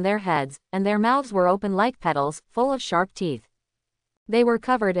horn on their heads, and their mouths were open like petals, full of sharp teeth. They were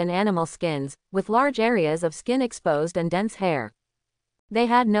covered in animal skins, with large areas of skin exposed and dense hair. They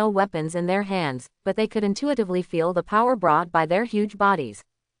had no weapons in their hands, but they could intuitively feel the power brought by their huge bodies.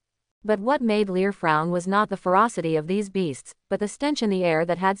 But what made Lear frown was not the ferocity of these beasts, but the stench in the air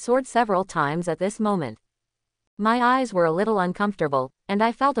that had soared several times at this moment. My eyes were a little uncomfortable, and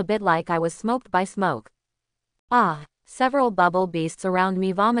I felt a bit like I was smoked by smoke. Ah! Several bubble beasts around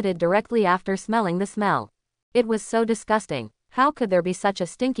me vomited directly after smelling the smell. It was so disgusting. How could there be such a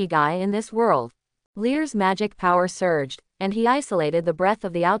stinky guy in this world? Lear's magic power surged, and he isolated the breath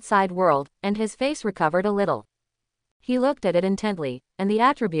of the outside world, and his face recovered a little. He looked at it intently, and the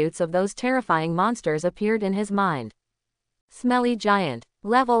attributes of those terrifying monsters appeared in his mind. Smelly giant.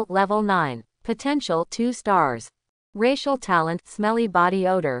 Level 9. Potential 2 stars. Racial talent smelly body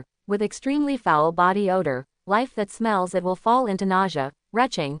odor, with extremely foul body odor, life that smells it will fall into nausea,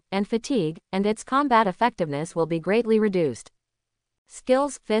 retching, and fatigue, and its combat effectiveness will be greatly reduced.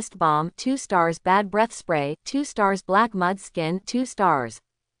 Skills fist bomb 2 stars bad breath spray 2 stars black mud skin 2 stars.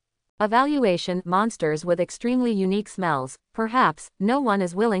 Evaluation: monsters with extremely unique smells, perhaps, no one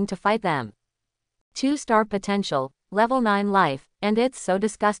is willing to fight them. 2-star potential, level 9 life, and it's so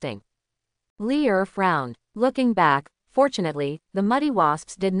disgusting. Lear frowned. Looking back, fortunately, the muddy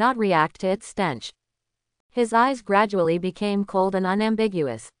wasps did not react to its stench. His eyes gradually became cold and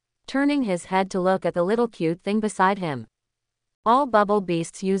unambiguous, turning his head to look at the little cute thing beside him. All bubble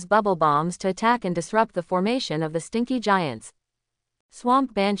beasts use bubble bombs to attack and disrupt the formation of the stinky giants.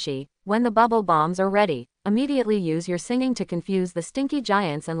 Swamp Banshee, when the bubble bombs are ready, immediately use your singing to confuse the stinky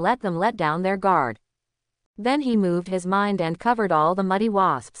giants and let them let down their guard. Then he moved his mind and covered all the muddy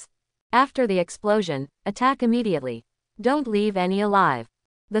wasps. After the explosion, attack immediately. Don't leave any alive.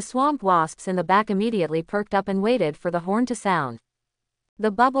 The swamp wasps in the back immediately perked up and waited for the horn to sound.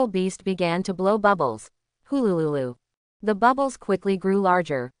 The bubble beast began to blow bubbles. Hulululu. The bubbles quickly grew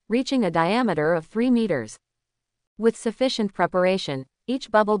larger, reaching a diameter of 3 meters. With sufficient preparation,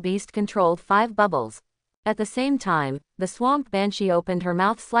 each bubble beast controlled 5 bubbles. At the same time, the swamp banshee opened her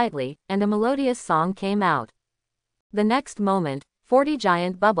mouth slightly, and a melodious song came out. The next moment, 40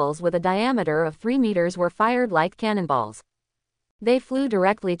 giant bubbles with a diameter of 3 meters were fired like cannonballs. They flew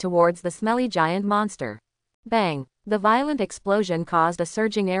directly towards the smelly giant monster. Bang! The violent explosion caused a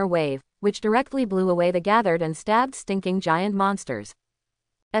surging air wave, which directly blew away the gathered and stabbed stinking giant monsters.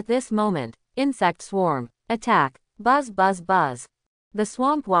 At this moment, insect swarm, attack, buzz buzz buzz. The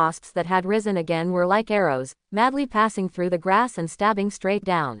swamp wasps that had risen again were like arrows, madly passing through the grass and stabbing straight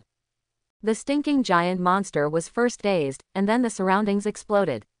down. The stinking giant monster was first dazed, and then the surroundings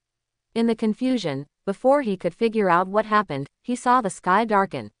exploded. In the confusion, before he could figure out what happened, he saw the sky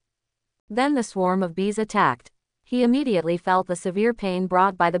darken. Then the swarm of bees attacked. He immediately felt the severe pain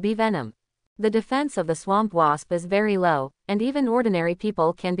brought by the bee venom. The defense of the swamp wasp is very low, and even ordinary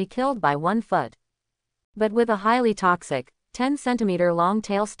people can be killed by 1 foot. But with a highly toxic, 10-centimeter long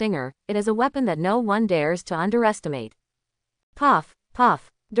tail stinger, it is a weapon that no one dares to underestimate. Puff, puff.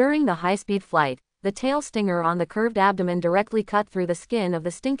 During the high-speed flight, the tail stinger on the curved abdomen directly cut through the skin of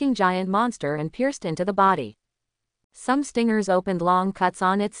the stinking giant monster and pierced into the body. Some stingers opened long cuts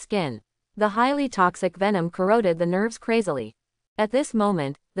on its skin. The highly toxic venom corroded the nerves crazily. At this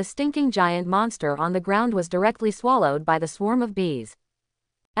moment, the stinking giant monster on the ground was directly swallowed by the swarm of bees.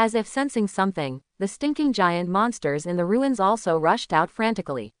 As if sensing something, the stinking giant monsters in the ruins also rushed out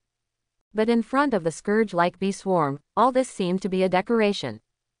frantically. But in front of the scourge-like bee swarm, all this seemed to be a decoration.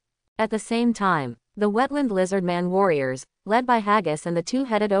 At the same time, the wetland lizardman warriors, led by Haggis and the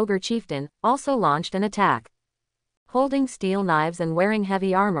 2-headed ogre chieftain, also launched an attack. Holding steel knives and wearing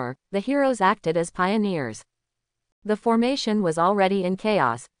heavy armor, the heroes acted as pioneers. The formation was already in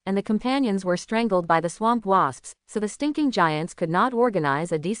chaos, and the companions were strangled by the swamp wasps, so the stinking giants could not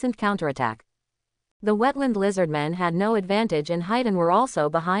organize a decent counterattack. The wetland lizardmen had no advantage in height and were also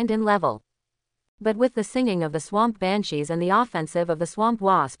behind in level. But with the singing of the swamp banshees and the offensive of the swamp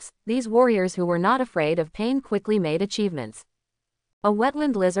wasps, these warriors who were not afraid of pain quickly made achievements. A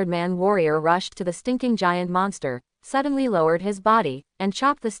wetland lizardman warrior rushed to the stinking giant monster, suddenly lowered his body, and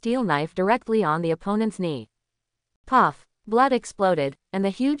chopped the steel knife directly on the opponent's knee. Puff! Blood exploded, and the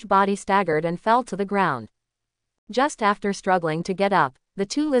huge body staggered and fell to the ground. Just after struggling to get up, the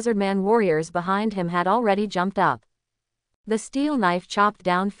 2 lizardman warriors behind him had already jumped up. The steel knife chopped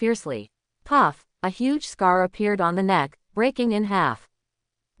down fiercely. Puff! A huge scar appeared on the neck, breaking in half.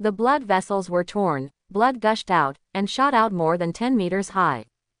 The blood vessels were torn, blood gushed out, and shot out more than 10 meters high.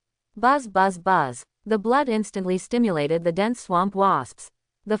 Buzz buzz buzz. The blood instantly stimulated the dense swamp wasps.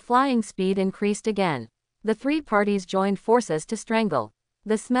 The flying speed increased again. The 3 parties joined forces to strangle.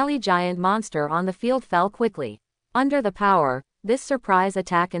 The smelly giant monster on the field fell quickly. Under the power, this surprise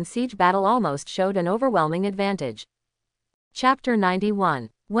attack and siege battle almost showed an overwhelming advantage. Chapter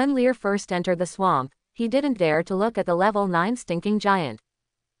 91. When Lear first entered the swamp, he didn't dare to look at the level 9 stinking giant.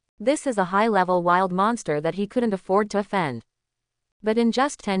 This is a high-level wild monster that he couldn't afford to offend. But in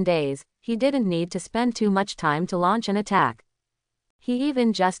just 10 days, he didn't need to spend too much time to launch an attack. He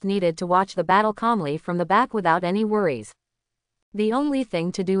even just needed to watch the battle calmly from the back without any worries. The only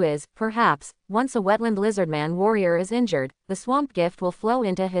thing to do is, perhaps, once a wetland lizardman warrior is injured, the swamp gift will flow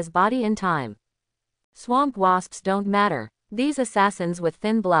into his body in time. Swamp wasps don't matter. These assassins with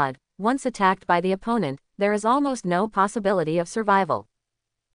thin blood, once attacked by the opponent, there is almost no possibility of survival.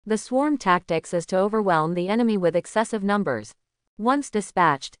 The swarm tactics is to overwhelm the enemy with excessive numbers. Once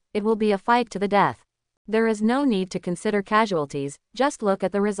dispatched, it will be a fight to the death. There is no need to consider casualties, just look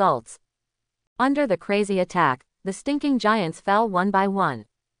at the results. Under the crazy attack, the stinking giants fell one by one.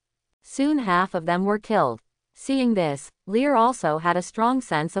 Soon half of them were killed. Seeing this, Lear also had a strong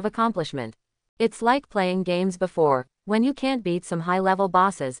sense of accomplishment. It's like playing games before, when you can't beat some high-level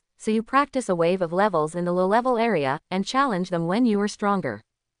bosses, so you practice a wave of levels in the low-level area, and challenge them when you are stronger.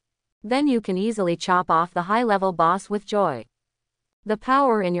 Then you can easily chop off the high-level boss with joy. The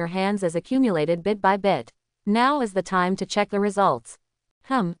power in your hands is accumulated bit by bit. Now is the time to check the results.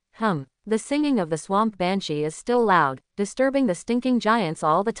 Hum, hum. The singing of the swamp banshee is still loud, disturbing the stinking giants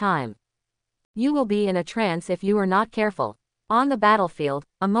all the time. You will be in a trance if you are not careful. On the battlefield,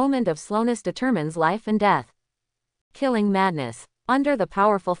 a moment of slowness determines life and death. Killing madness. Under the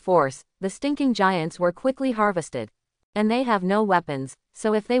powerful force, the stinking giants were quickly harvested. And they have no weapons,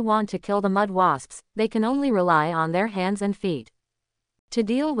 so if they want to kill the mud wasps, they can only rely on their hands and feet. To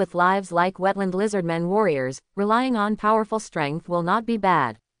deal with lives like wetland lizardmen warriors, relying on powerful strength will not be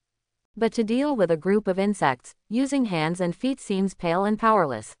bad. But to deal with a group of insects, using hands and feet seems pale and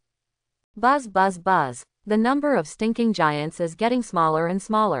powerless. Buzz buzz buzz. The number of stinking giants is getting smaller and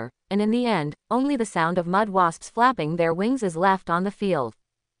smaller, and in the end, only the sound of mud wasps flapping their wings is left on the field.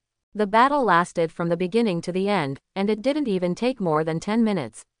 The battle lasted from the beginning to the end, and it didn't even take more than 10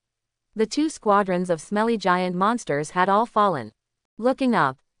 minutes. The 2 squadrons of smelly giant monsters had all fallen. Looking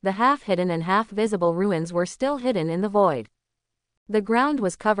up, the half-hidden and half-visible ruins were still hidden in the void. The ground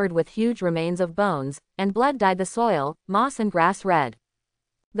was covered with huge remains of bones, and blood dyed the soil, moss and grass red.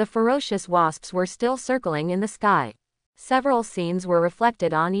 The ferocious wasps were still circling in the sky. Several scenes were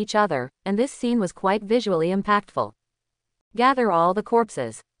reflected on each other, and this scene was quite visually impactful. Gather all the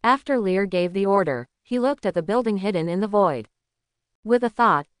corpses. After Lear gave the order, he looked at the building hidden in the void. With a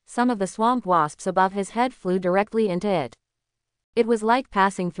thought, some of the swamp wasps above his head flew directly into it. It was like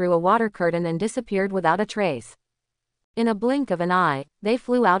passing through a water curtain and disappeared without a trace. In a blink of an eye, they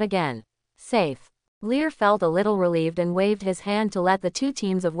flew out again. Safe. Lear felt a little relieved and waved his hand to let the 2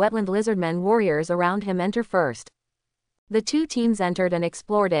 teams of wetland lizardmen warriors around him enter first. The 2 teams entered and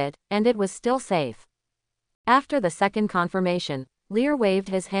explored it, and it was still safe. After the second confirmation, Lear waved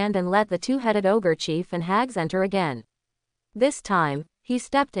his hand and let the 2-headed ogre chief and hags enter again. This time, he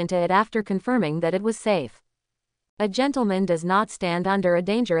stepped into it after confirming that it was safe. A gentleman does not stand under a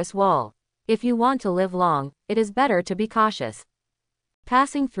dangerous wall. If you want to live long, it is better to be cautious.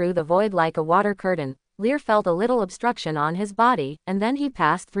 Passing through the void like a water curtain, Lear felt a little obstruction on his body, and then he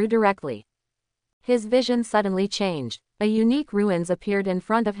passed through directly. His vision suddenly changed. A unique ruins appeared in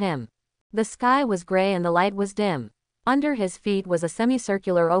front of him. The sky was gray and the light was dim. Under his feet was a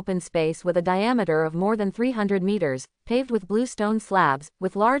semicircular open space with a diameter of more than 300 meters, paved with blue stone slabs,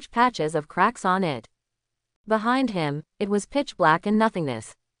 with large patches of cracks on it. Behind him, it was pitch black and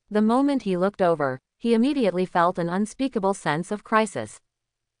nothingness. The moment he looked over, he immediately felt an unspeakable sense of crisis.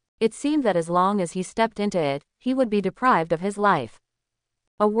 It seemed that as long as he stepped into it, he would be deprived of his life.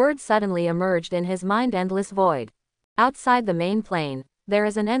 A word suddenly emerged in his mind: endless void. Outside the main plane, there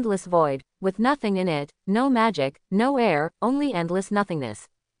is an endless void, with nothing in it, no magic, no air, only endless nothingness.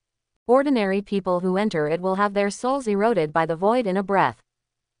 Ordinary people who enter it will have their souls eroded by the void in a breath.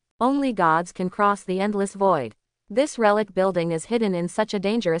 Only gods can cross the endless void. This relic building is hidden in such a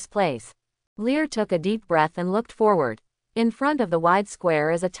dangerous place. Lear took a deep breath and looked forward. In front of the wide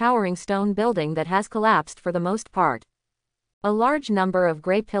square is a towering stone building that has collapsed for the most part. A large number of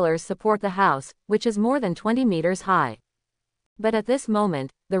gray pillars support the house, which is more than 20 meters high. But at this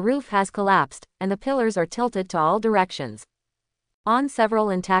moment, the roof has collapsed, and the pillars are tilted to all directions. On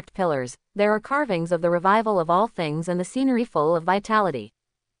several intact pillars, there are carvings of the revival of all things and the scenery full of vitality.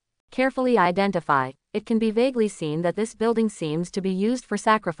 Carefully identify, it can be vaguely seen that this building seems to be used for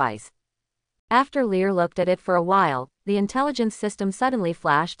sacrifice. After Lear looked at it for a while, the intelligence system suddenly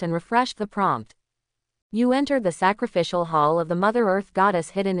flashed and refreshed the prompt. You entered the sacrificial hall of the Mother Earth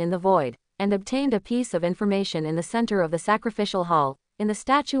goddess hidden in the void, and obtained a piece of information in the center of the sacrificial hall. In the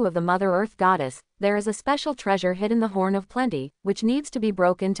statue of the Mother Earth goddess, there is a special treasure hidden, the Horn of Plenty, which needs to be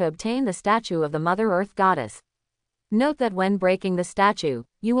broken to obtain the statue of the Mother Earth goddess. Note that when breaking the statue,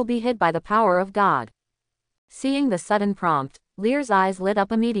 you will be hit by the power of God. Seeing the sudden prompt, Lear's eyes lit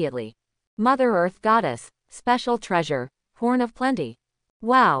up immediately. Mother Earth goddess, special treasure, Horn of Plenty.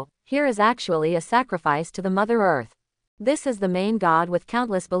 Wow, here is actually a sacrifice to the Mother Earth. This is the main god with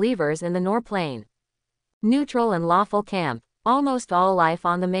countless believers in the Nor plane. Neutral and lawful camp. Almost all life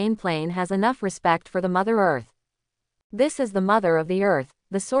on the main plane has enough respect for the Mother Earth. This is the Mother of the Earth,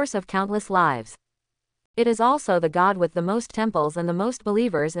 the source of countless lives. It is also the god with the most temples and the most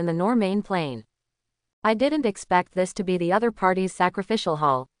believers in the Nor main plane. I didn't expect this to be the other party's sacrificial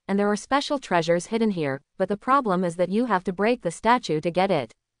hall, and there are special treasures hidden here, but the problem is that you have to break the statue to get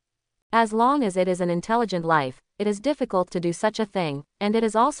it. As long as it is an intelligent life, it is difficult to do such a thing, and it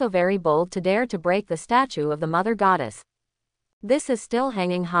is also very bold to dare to break the statue of the Mother Goddess. This is still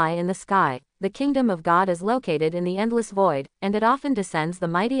hanging high in the sky. The kingdom of God is located in the endless void, and it often descends the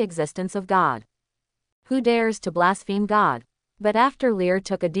mighty existence of God. Who dares to blaspheme God? But after Lear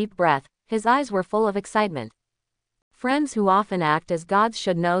took a deep breath, his eyes were full of excitement. Friends who often act as gods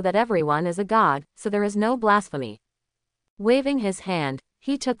should know that everyone is a god, so there is no blasphemy. Waving his hand,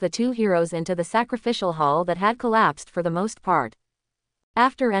 he took the two heroes into the sacrificial hall that had collapsed for the most part.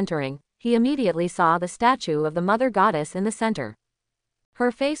 After entering, he immediately saw the statue of the mother goddess in the center.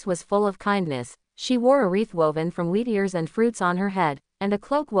 Her face was full of kindness. She wore a wreath woven from wheat ears and fruits on her head, and a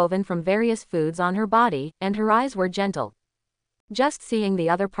cloak woven from various foods on her body, and her eyes were gentle. Just seeing the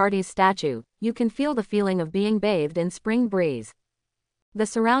other party's statue, you can feel the feeling of being bathed in spring breeze. The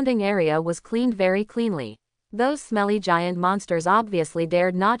surrounding area was cleaned very cleanly. Those smelly giant monsters obviously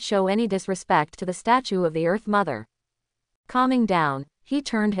dared not show any disrespect to the statue of the Earth Mother. Calming down, he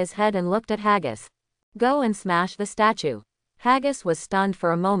turned his head and looked at Haggis. Go and smash the statue. Haggis was stunned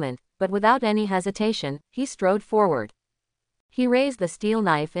for a moment, but without any hesitation, he strode forward. He raised the steel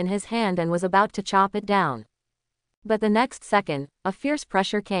knife in his hand and was about to chop it down. But the next second, a fierce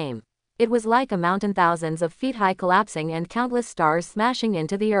pressure came. It was like a mountain thousands of feet high collapsing and countless stars smashing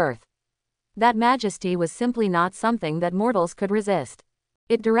into the earth. That majesty was simply not something that mortals could resist.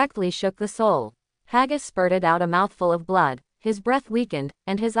 It directly shook the soul. Haggis spurted out a mouthful of blood, his breath weakened,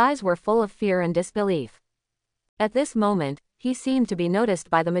 and his eyes were full of fear and disbelief. At this moment, he seemed to be noticed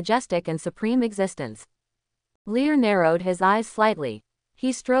by the majestic and supreme existence. Lear narrowed his eyes slightly.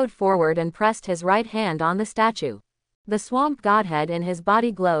 He strode forward and pressed his right hand on the statue. The swamp godhead in his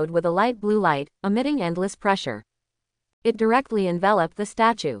body glowed with a light blue light, emitting endless pressure. It directly enveloped the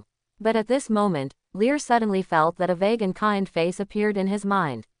statue. But at this moment, Lear suddenly felt that a vague and kind face appeared in his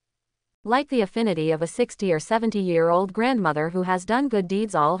mind. Like the affinity of a 60 or 70-year-old grandmother who has done good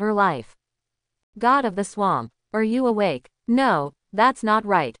deeds all her life. God of the swamp, are you awake? No, that's not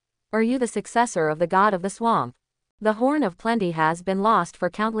right. Are you the successor of the god of the swamp? The Horn of Plenty has been lost for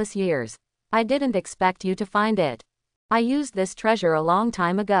countless years. I didn't expect you to find it. I used this treasure a long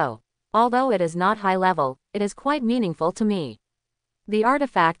time ago. Although it is not high level, it is quite meaningful to me. The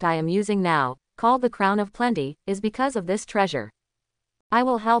artifact I am using now, called the Crown of Plenty, is because of this treasure. I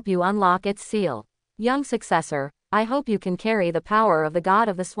will help you unlock its seal. Young successor, I hope you can carry the power of the god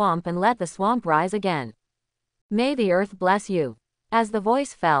of the swamp and let the swamp rise again. May the earth bless you. As the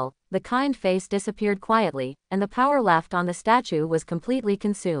voice fell, the kind face disappeared quietly, and the power left on the statue was completely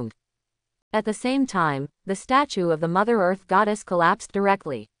consumed. At the same time, the statue of the Mother Earth goddess collapsed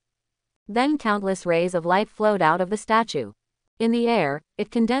directly. Then countless rays of light flowed out of the statue. In the air,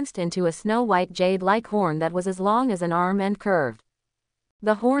 it condensed into a snow-white jade-like horn that was as long as an arm and curved.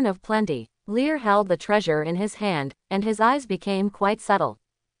 The Horn of Plenty. Lear held the treasure in his hand, and his eyes became quite subtle.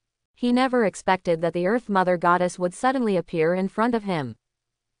 He never expected that the Earth Mother Goddess would suddenly appear in front of him.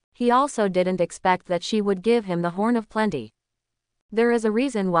 He also didn't expect that she would give him the Horn of Plenty. There is a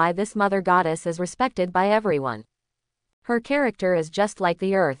reason why this Mother Goddess is respected by everyone. Her character is just like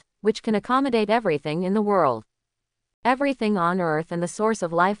the earth, which can accommodate everything in the world. Everything on earth and the source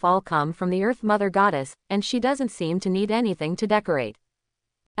of life all come from the Earth Mother Goddess, and she doesn't seem to need anything to decorate.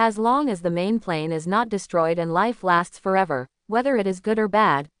 As long as the main plane is not destroyed and life lasts forever, whether it is good or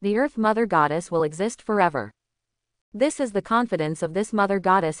bad, the Earth Mother Goddess will exist forever. This is the confidence of this Mother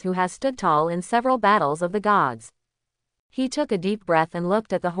Goddess who has stood tall in several battles of the gods. He took a deep breath and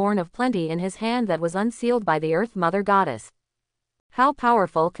looked at the Horn of Plenty in his hand that was unsealed by the Earth Mother Goddess. How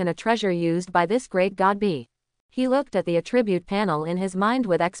powerful can a treasure used by this great god be? He looked at the attribute panel in his mind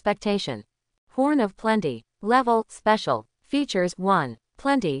with expectation. Horn of Plenty. Level, Special. Features 1.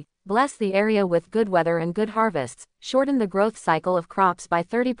 Plenty. Bless the area with good weather and good harvests, shorten the growth cycle of crops by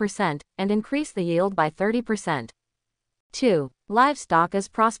 30%, and increase the yield by 30%. 2. Livestock is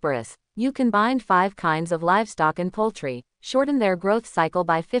prosperous. You can bind 5 kinds of livestock and poultry, shorten their growth cycle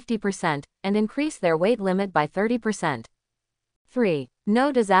by 50%, and increase their weight limit by 30%. 3.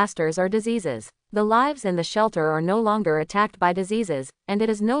 No disasters or diseases. The lives in the shelter are no longer attacked by diseases, and it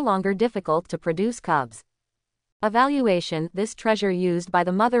is no longer difficult to produce cubs. Evaluation. This treasure used by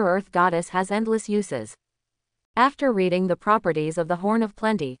the Mother Earth Goddess has endless uses. After reading the properties of the Horn of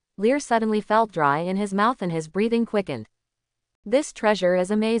Plenty, Lear suddenly felt dry in his mouth and his breathing quickened. This treasure is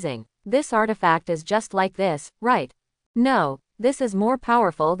amazing. This artifact is just like this, right? No, this is more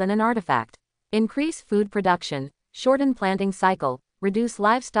powerful than an artifact. Increase food production, shorten planting cycle, reduce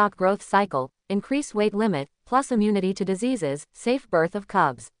livestock growth cycle, increase weight limit, plus immunity to diseases, safe birth of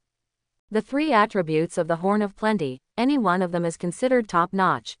cubs. The 3 attributes of the Horn of Plenty, any one of them is considered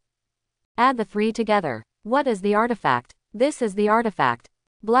top-notch. Add the 3 together. What is the artifact? This is the artifact.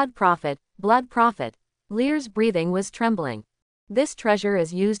 Blood prophet, blood prophet. Lear's breathing was trembling. This treasure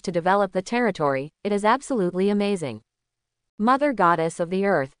is used to develop the territory. It is absolutely amazing. Mother Goddess of the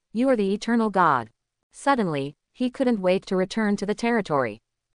Earth, you are the eternal God. Suddenly, he couldn't wait to return to the territory.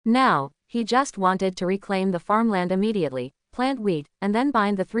 Now, he just wanted to reclaim the farmland immediately, plant wheat, and then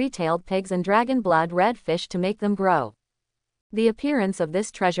bind the three-tailed pigs and dragon blood red fish to make them grow. The appearance of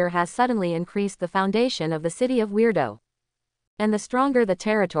this treasure has suddenly increased the foundation of the city of Weirdo. And the stronger the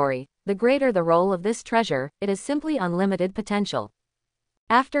territory, the greater the role of this treasure. It is simply unlimited potential.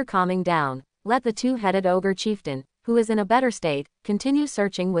 After calming down, let the two-headed ogre chieftain, who is in a better state, continue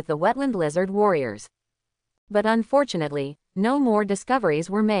searching with the wetland lizard warriors. But unfortunately, no more discoveries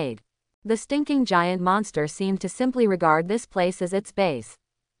were made. The stinking giant monster seemed to simply regard this place as its base.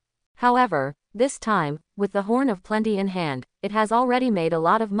 However, this time, with the Horn of Plenty in hand, it has already made a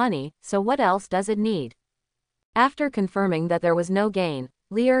lot of money, so what else does it need? After confirming that there was no gain,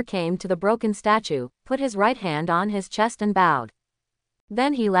 Lear came to the broken statue, put his right hand on his chest and bowed.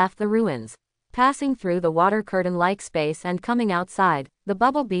 Then he left the ruins. Passing through the water curtain-like space and coming outside, the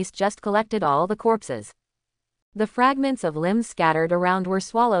bubble beast just collected all the corpses. The fragments of limbs scattered around were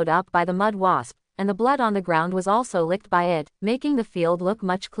swallowed up by the mud wasp, and the blood on the ground was also licked by it, making the field look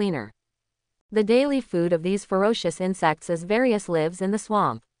much cleaner. The daily food of these ferocious insects is various lives in the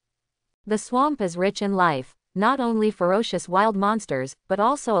swamp. The swamp is rich in life, not only ferocious wild monsters, but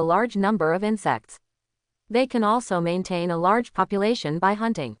also a large number of insects. They can also maintain a large population by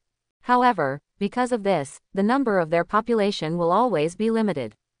hunting. However, because of this, the number of their population will always be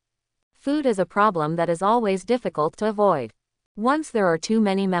limited. Food is a problem that is always difficult to avoid. Once there are too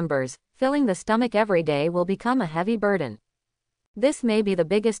many members, filling the stomach every day will become a heavy burden. This may be the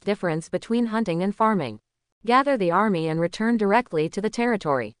biggest difference between hunting and farming. Gather the army and return directly to the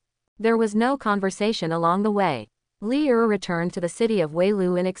territory. There was no conversation along the way. Li Er returned to the city of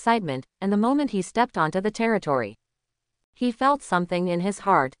Weilu in excitement, and the moment he stepped onto the territory, he felt something in his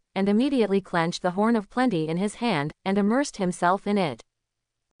heart, and immediately clenched the Horn of Plenty in his hand, and immersed himself in it.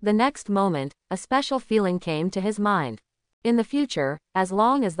 The next moment, a special feeling came to his mind. In the future, as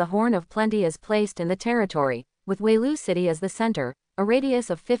long as the Horn of Plenty is placed in the territory, with Weilu City as the center, a radius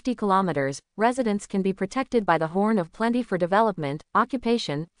of 50 kilometers, residents can be protected by the Horn of Plenty for development,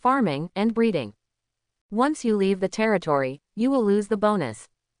 occupation, farming, and breeding. Once you leave the territory, you will lose the bonus.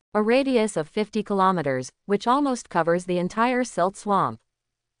 A radius of 50 kilometers, which almost covers the entire silt swamp.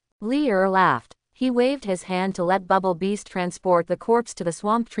 Li Er laughed. He waved his hand to let Bubble Beast transport the corpse to the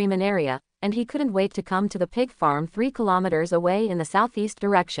swamp treatment area, and he couldn't wait to come to the pig farm 3 kilometers away in the southeast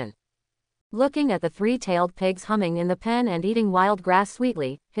direction. Looking at the three-tailed pigs humming in the pen and eating wild grass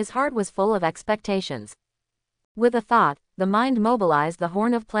sweetly, his heart was full of expectations. With a thought, the mind mobilized the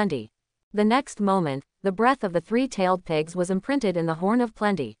Horn of Plenty. The next moment, the breath of the three-tailed pigs was imprinted in the Horn of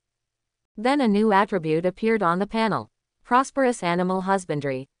Plenty. Then a new attribute appeared on the panel. Prosperous animal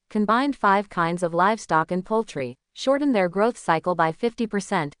husbandry. Combined 5 kinds of livestock and poultry, shorten their growth cycle by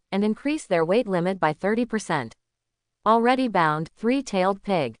 50%, and increase their weight limit by 30%. Already bound, three-tailed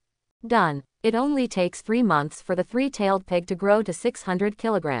pig. Done. It only takes 3 months for the three-tailed pig to grow to 600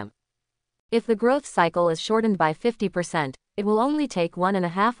 kg. If the growth cycle is shortened by 50%, it will only take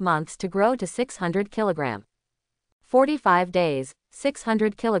 1.5 months to grow to 600 kg. 45 days,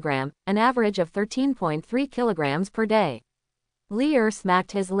 600 kg, an average of 13.3 kg per day. Li Er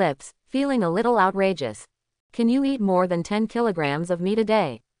smacked his lips, feeling a little outrageous. Can you eat more than 10 kilograms of meat a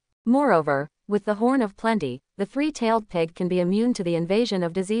day? Moreover, with the Horn of Plenty, the three-tailed pig can be immune to the invasion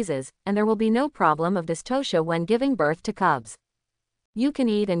of diseases, and there will be no problem of dystocia when giving birth to cubs. You can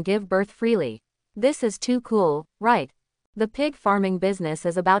eat and give birth freely. This is too cool, right? The pig farming business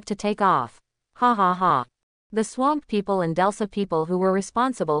is about to take off. Ha ha ha. The swamp people and Delsa people who were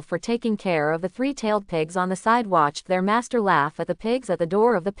responsible for taking care of the three-tailed pigs on the side watched their master laugh at the pigs at the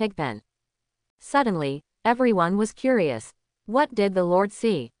door of the pig pen. Suddenly, everyone was curious. What did the Lord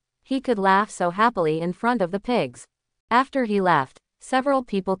see? He could laugh so happily in front of the pigs. After he left, several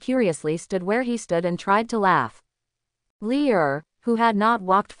people curiously stood where he stood and tried to laugh. Li Er, who had not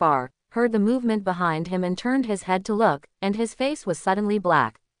walked far, heard the movement behind him and turned his head to look, and his face was suddenly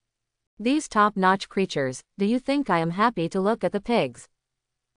black. These top-notch creatures, do you think I am happy to look at the pigs?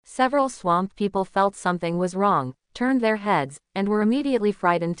 Several swamp people felt something was wrong, turned their heads, and were immediately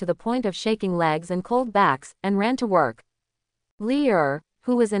frightened to the point of shaking legs and cold backs, and ran to work. Li Er,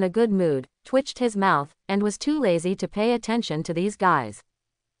 who was in a good mood, twitched his mouth, and was too lazy to pay attention to these guys.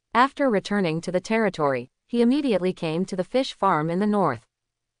 After returning to the territory, he immediately came to the fish farm in the north.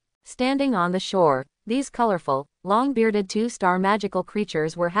 Standing on the shore, these colorful, long-bearded 2-star magical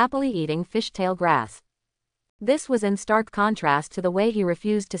creatures were happily eating fishtail grass. This was in stark contrast to the way he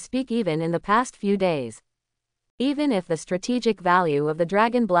refused to speak even in the past few days. Even if the strategic value of the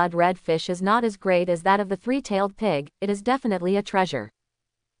dragon blood red fish is not as great as that of the three-tailed pig, it is definitely a treasure.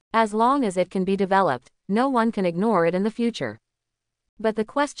 As long as it can be developed, no one can ignore it in the future. But the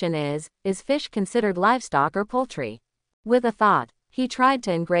question is fish considered livestock or poultry? With a thought, he tried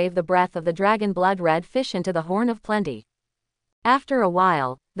to engrave the breath of the dragon blood red fish into the horn of plenty. After a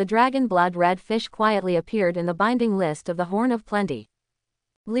while, the dragon blood red fish quietly appeared in the binding list of the horn of plenty.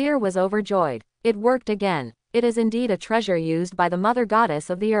 Lear was overjoyed. It worked again. It is indeed a treasure used by the mother goddess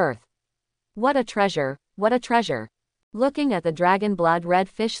of the earth. What a treasure, what a treasure. Looking at the dragon blood red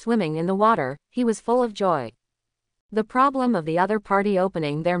fish swimming in the water, he was full of joy. The problem of the other party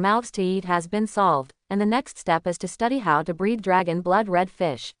opening their mouths to eat has been solved, and the next step is to study how to breed dragon blood red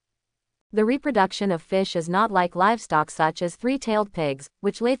fish. The reproduction of fish is not like livestock such as three-tailed pigs,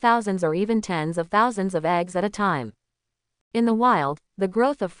 which lay thousands or even tens of thousands of eggs at a time. In the wild, the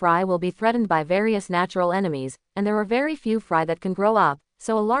growth of fry will be threatened by various natural enemies, and there are very few fry that can grow up,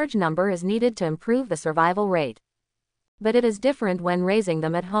 so a large number is needed to improve the survival rate. But it is different when raising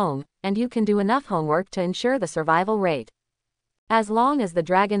them at home, and you can do enough homework to ensure the survival rate. As long as the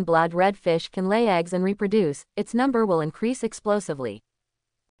dragon blood red fish can lay eggs and reproduce, its number will increase explosively.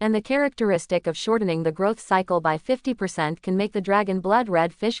 And the characteristic of shortening the growth cycle by 50% can make the dragon blood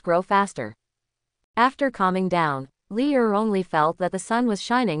red fish grow faster. After calming down, Lear only felt that the sun was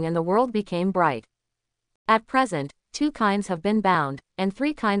shining and the world became bright. At present, 2 kinds have been bound, and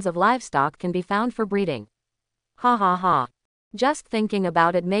 3 kinds of livestock can be found for breeding. Ha ha ha. Just thinking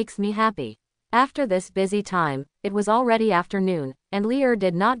about it makes me happy. After this busy time, it was already afternoon, and Lear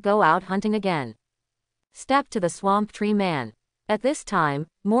did not go out hunting again. Step to the swamp tree man. At this time,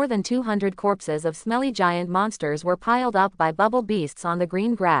 more than 200 corpses of smelly giant monsters were piled up by bubble beasts on the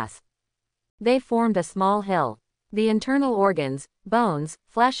green grass. They formed a small hill. The internal organs, bones,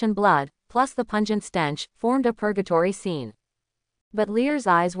 flesh and blood, plus the pungent stench, formed a purgatory scene. But Lear's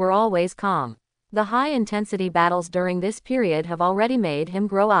eyes were always calm. The high-intensity battles during this period have already made him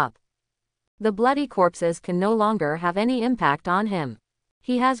grow up. The bloody corpses can no longer have any impact on him.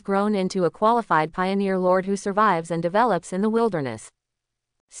 He has grown into a qualified pioneer lord who survives and develops in the wilderness.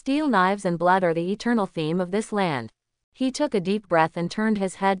 Steel knives and blood are the eternal theme of this land. He took a deep breath and turned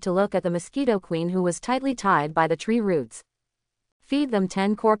his head to look at the mosquito queen who was tightly tied by the tree roots. Feed them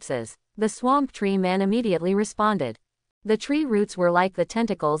 10 corpses. The swamp tree man immediately responded. The tree roots were like the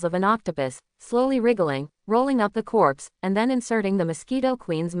tentacles of an octopus, slowly wriggling, rolling up the corpse, and then inserting the mosquito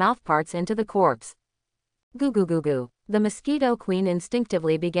queen's mouthparts into the corpse. Goo goo goo goo. The mosquito queen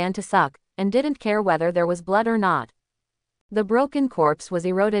instinctively began to suck, and didn't care whether there was blood or not. The broken corpse was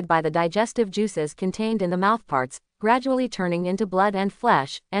eroded by the digestive juices contained in the mouthparts, gradually turning into blood and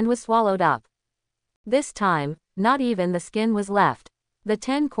flesh, and was swallowed up. This time, not even the skin was left. The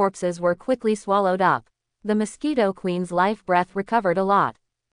 10 corpses were quickly swallowed up. The mosquito queen's life breath recovered a lot.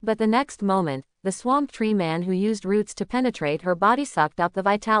 But the next moment, the swamp tree man who used roots to penetrate her body sucked up the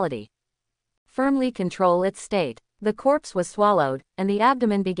vitality. Firmly control its state. The corpse was swallowed, and the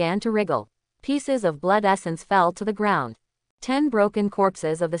abdomen began to wriggle. Pieces of blood essence fell to the ground. 10 broken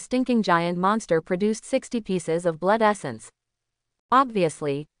corpses of the stinking giant monster produced 60 pieces of blood essence.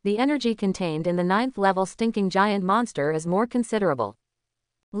 Obviously, the energy contained in the 9th level stinking giant monster is more considerable.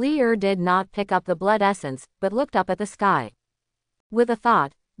 Lear did not pick up the blood essence, but looked up at the sky. With a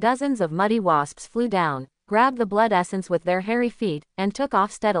thought, dozens of muddy wasps flew down, grabbed the blood essence with their hairy feet, and took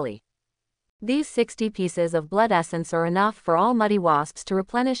off steadily. These 60 pieces of blood essence are enough for all muddy wasps to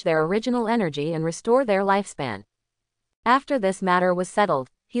replenish their original energy and restore their lifespan. After this matter was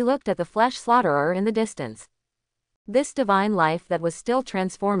settled, he looked at the flesh slaughterer in the distance. This divine life that was still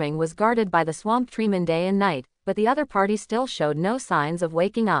transforming was guarded by the swamp treeman day and night, but the other party still showed no signs of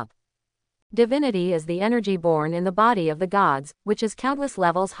waking up. Divinity is the energy born in the body of the gods, which is countless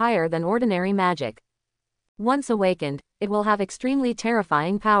levels higher than ordinary magic. Once awakened, it will have extremely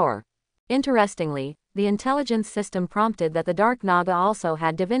terrifying power. Interestingly, the intelligence system prompted that the Dark Naga also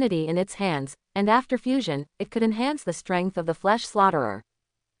had divinity in its hands, and after fusion, it could enhance the strength of the flesh slaughterer.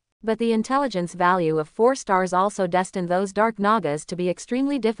 But the intelligence value of 4 stars also destined those Dark Nagas to be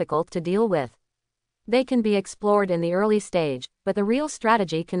extremely difficult to deal with. They can be explored in the early stage, but the real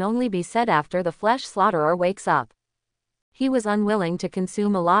strategy can only be set after the flesh slaughterer wakes up. He was unwilling to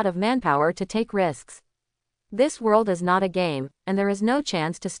consume a lot of manpower to take risks. This world is not a game, and there is no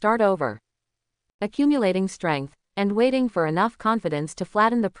chance to start over. Accumulating strength, and waiting for enough confidence to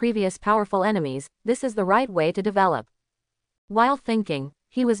flatten the previous powerful enemies, this is the right way to develop. While thinking,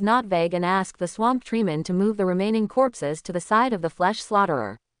 he was not vague and asked the swamp treeman to move the remaining corpses to the side of the flesh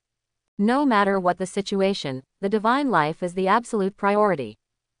slaughterer. No matter what the situation, the divine life is the absolute priority.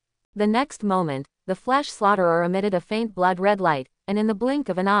 The next moment, the flesh slaughterer emitted a faint blood-red light, and in the blink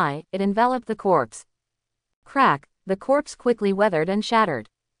of an eye, it enveloped the corpse. Crack, the corpse quickly weathered and shattered.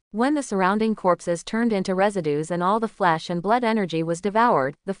 When the surrounding corpses turned into residues and all the flesh and blood energy was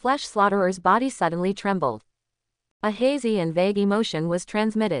devoured, the flesh slaughterer's body suddenly trembled. A hazy and vague emotion was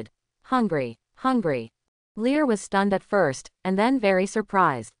transmitted. Hungry, hungry. Lear was stunned at first, and then very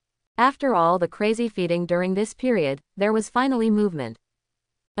surprised. After all the crazy feeding during this period, there was finally movement.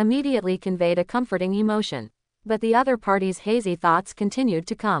 Immediately conveyed a comforting emotion. But the other party's hazy thoughts continued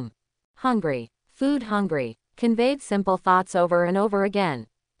to come. Hungry, food hungry, conveyed simple thoughts over and over again.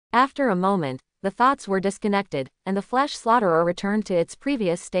 After a moment, the thoughts were disconnected, and the flesh slaughterer returned to its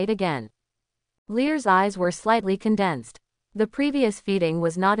previous state again. Lear's eyes were slightly condensed. The previous feeding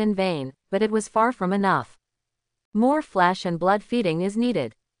was not in vain, but it was far from enough. More flesh and blood feeding is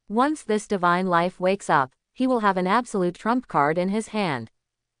needed. Once this divine life wakes up, he will have an absolute trump card in his hand.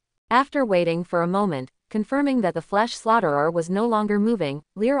 After waiting for a moment, confirming that the flesh slaughterer was no longer moving,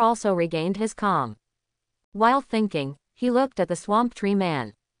 Lear also regained his calm. While thinking, he looked at the swamp tree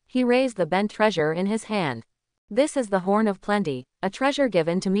man. He raised the bent treasure in his hand. This is the horn of plenty, a treasure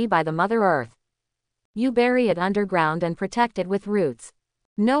given to me by the Mother Earth. You bury it underground and protect it with roots.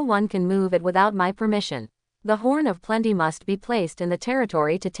 No one can move it without my permission. The horn of plenty must be placed in the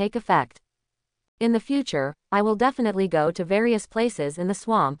territory to take effect. In the future, I will definitely go to various places in the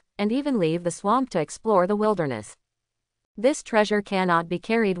swamp, and even leave the swamp to explore the wilderness. This treasure cannot be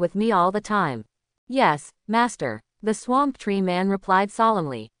carried with me all the time. Yes, master, the swamp tree man replied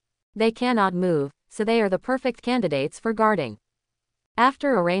solemnly. They cannot move, so they are the perfect candidates for guarding.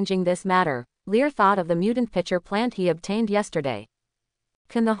 After arranging this matter, Lear thought of the mutant pitcher plant he obtained yesterday.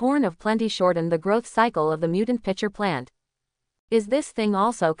 Can the horn of plenty shorten the growth cycle of the mutant pitcher plant? Is this thing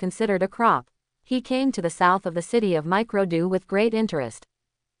also considered a crop? He came to the south of the city of Microdew with great interest.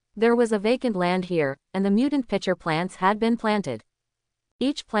 There was a vacant land here, and the mutant pitcher plants had been planted.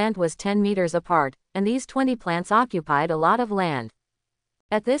 Each plant was 10 meters apart, and these 20 plants occupied a lot of land.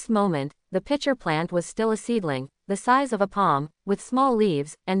 At this moment, the pitcher plant was still a seedling, the size of a palm, with small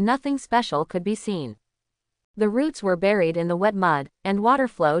leaves, and nothing special could be seen. The roots were buried in the wet mud, and water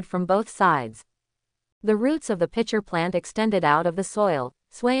flowed from both sides. The roots of the pitcher plant extended out of the soil,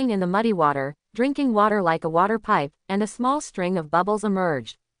 swaying in the muddy water, drinking water like a water pipe, and a small string of bubbles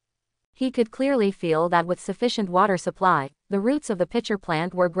emerged. He could clearly feel that with sufficient water supply, the roots of the pitcher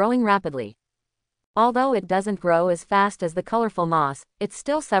plant were growing rapidly. Although it doesn't grow as fast as the colorful moss, it's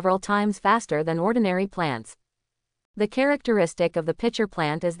still several times faster than ordinary plants. The characteristic of the pitcher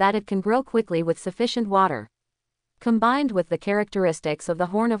plant is that it can grow quickly with sufficient water. Combined with the characteristics of the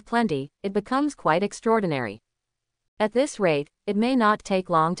horn of plenty, it becomes quite extraordinary. At this rate, it may not take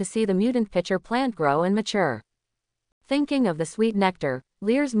long to see the mutant pitcher plant grow and mature. Thinking of the sweet nectar,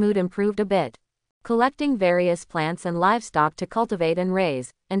 Lear's mood improved a bit. Collecting various plants and livestock to cultivate and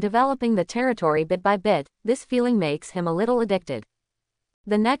raise, and developing the territory bit by bit, this feeling makes him a little addicted.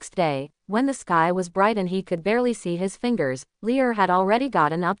 The next day, when the sky was bright and he could barely see his fingers, Lear had already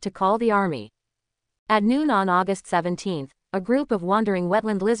gotten up to call the army. At noon on August 17th, a group of wandering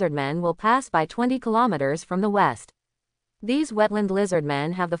wetland lizardmen will pass by 20 kilometers from the west. These wetland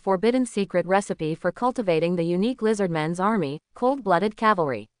lizardmen have the forbidden secret recipe for cultivating the unique lizardmen's army, cold-blooded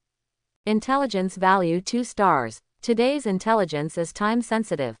cavalry. Intelligence value 2 stars. Today's intelligence is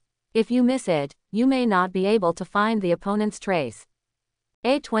time-sensitive. If you miss it, you may not be able to find the opponent's trace.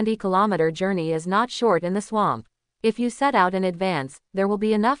 A 20-kilometer journey is not short in the swamp. If you set out in advance, there will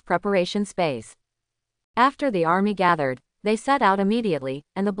be enough preparation space. After the army gathered, they set out immediately,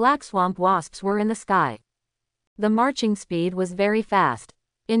 and the black swamp wasps were in the sky. The marching speed was very fast.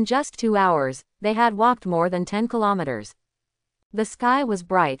 In just 2 hours, they had walked more than 10 kilometers. The sky was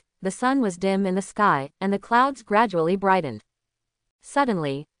bright, the sun was dim in the sky, and the clouds gradually brightened.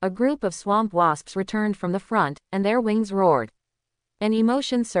 Suddenly, a group of swamp wasps returned from the front, and their wings roared. An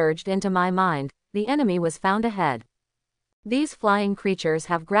emotion surged into my mind: the enemy was found ahead. These flying creatures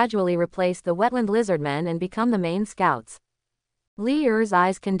have gradually replaced the wetland lizardmen and become the main scouts. Lear's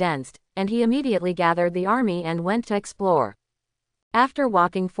eyes condensed, and he immediately gathered the army and went to explore. After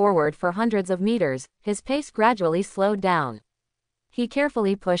walking forward for hundreds of meters, his pace gradually slowed down. He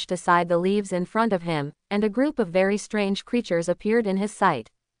carefully pushed aside the leaves in front of him, and a group of very strange creatures appeared in his sight.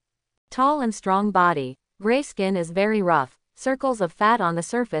 Tall and strong body, gray skin is very rough, circles of fat on the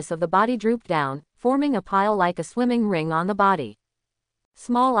surface of the body drooped down, forming a pile like a swimming ring on the body.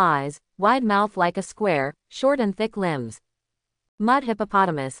 Small eyes, wide mouth like a square, short and thick limbs. Mud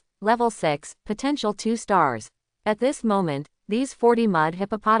hippopotamus, level 6, potential 2 stars. At this moment, these 40 mud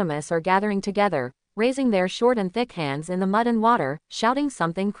hippopotamus are gathering together, raising their short and thick hands in the mud and water, shouting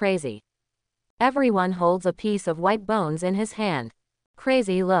something crazy. Everyone holds a piece of white bones in his hand.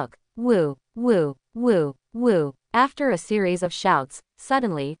 Crazy look. Woo, woo, woo, woo. After a series of shouts,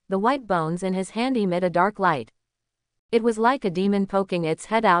 suddenly, the white bones in his hand emit a dark light. It was like a demon poking its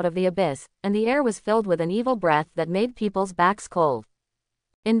head out of the abyss, and the air was filled with an evil breath that made people's backs cold,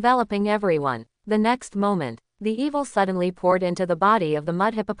 enveloping everyone. The next moment, the evil suddenly poured into the body of the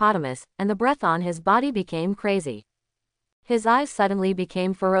mud hippopotamus, and the breath on his body became crazy. His eyes suddenly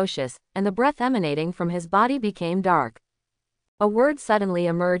became ferocious, and the breath emanating from his body became dark. A word suddenly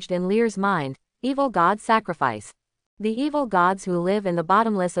emerged in Lear's mind: evil god sacrifice. The evil gods who live in the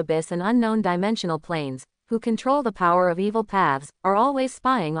bottomless abyss and unknown dimensional planes, who control the power of evil paths, are always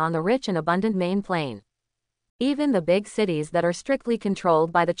spying on the rich and abundant main plane. Even the big cities that are strictly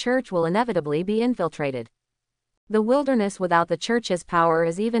controlled by the church will inevitably be infiltrated. The wilderness without the church's power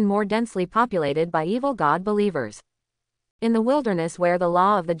is even more densely populated by evil god believers. In the wilderness where the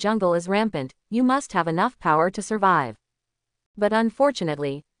law of the jungle is rampant, you must have enough power to survive. But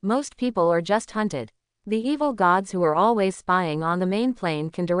unfortunately, most people are just hunted. The evil gods who are always spying on the main plane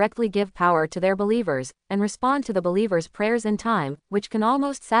can directly give power to their believers, and respond to the believers' prayers in time, which can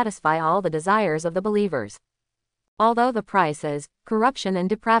almost satisfy all the desires of the believers. Although the price is corruption and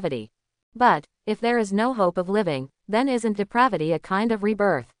depravity. But, if there is no hope of living, then isn't depravity a kind of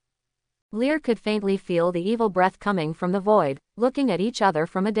rebirth? Lear could faintly feel the evil breath coming from the void, looking at each other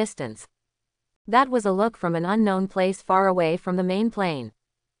from a distance. That was a look from an unknown place far away from the main plane.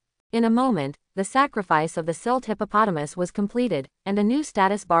 In a moment, the sacrifice of the silt hippopotamus was completed, and a new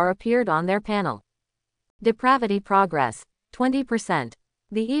status bar appeared on their panel. Depravity progress, 20%.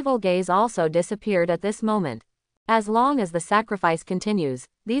 The evil gaze also disappeared at this moment. As long as the sacrifice continues,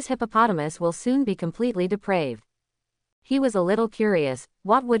 these hippopotamus will soon be completely depraved. He was a little curious,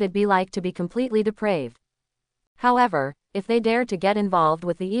 what would it be like to be completely depraved? However, if they dare to get involved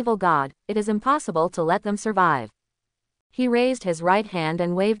with the evil god, it is impossible to let them survive. He raised his right hand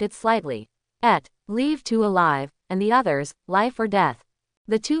and waved it slightly. Leave two alive, and the others, life or death.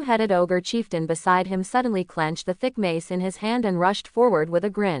 The two-headed ogre chieftain beside him suddenly clenched the thick mace in his hand and rushed forward with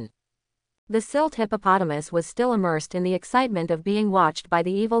a grin. The silt hippopotamus was still immersed in the excitement of being watched by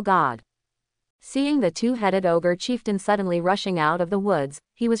the evil god. Seeing the two-headed ogre chieftain suddenly rushing out of the woods,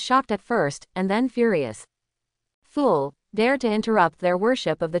 he was shocked at first, and then furious. Fool, dare to interrupt their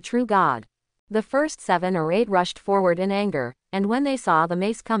worship of the true god. The first 7 or 8 rushed forward in anger, and when they saw the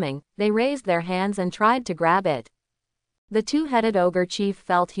mace coming, they raised their hands and tried to grab it. The two-headed ogre chief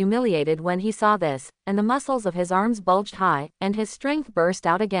felt humiliated when he saw this, and the muscles of his arms bulged high, and his strength burst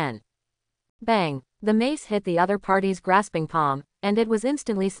out again. Bang! The mace hit the other party's grasping palm, and it was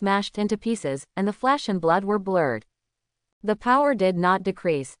instantly smashed into pieces, and the flesh and blood were blurred. The power did not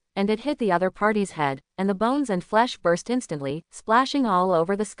decrease, and it hit the other party's head, and the bones and flesh burst instantly, splashing all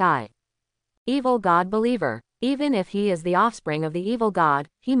over the sky. Evil god believer. Even if he is the offspring of the evil god,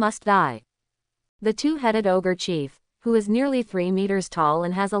 he must die. The two-headed ogre chief, who is nearly 3 meters tall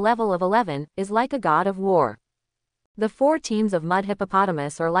and has a level of 11, is like a god of war. The 4 teams of mud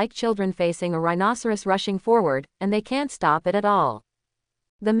hippopotamus are like children facing a rhinoceros rushing forward, and they can't stop it at all.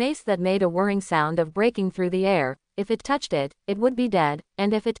 The mace that made a whirring sound of breaking through the air, if it touched it, it would be dead,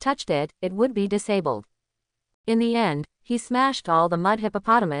 and if it touched it, it would be disabled. In the end, he smashed all the mud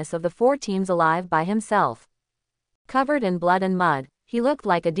hippopotamus of the 4 teams alive by himself. Covered in blood and mud, he looked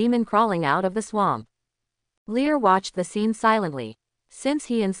like a demon crawling out of the swamp. Lear watched the scene silently. Since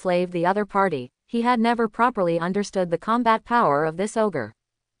he enslaved the other party, he had never properly understood the combat power of this ogre.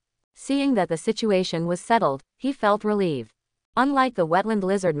 Seeing that the situation was settled, he felt relieved. Unlike the wetland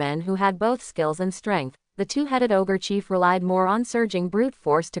lizardmen who had both skills and strength, the two-headed ogre chief relied more on surging brute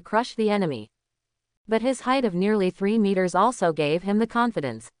force to crush the enemy. But his height of nearly 3 meters also gave him the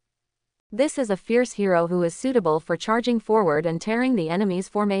confidence. This is a fierce hero who is suitable for charging forward and tearing the enemy's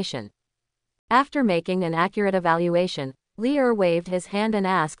formation. After making an accurate evaluation, Lear waved his hand and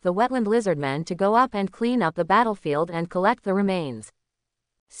asked the wetland lizardmen to go up and clean up the battlefield and collect the remains.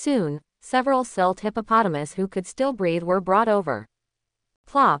 Soon, several silt hippopotamus who could still breathe were brought over.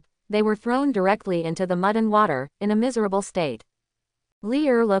 Plop, they were thrown directly into the mud and water, in a miserable state.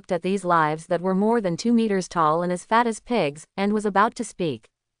 Lear looked at these lives that were more than 2 meters tall and as fat as pigs, and was about to speak.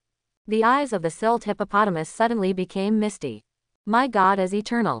 The eyes of the silt hippopotamus suddenly became misty. My God is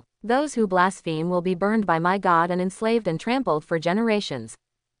eternal. Those who blaspheme will be burned by my God and enslaved and trampled for generations.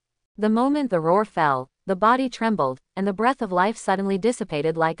 The moment the roar fell, the body trembled, and the breath of life suddenly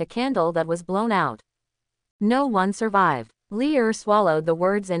dissipated like a candle that was blown out. No one survived. Lear swallowed the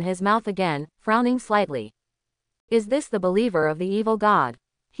words in his mouth again, frowning slightly. Is this the believer of the evil god?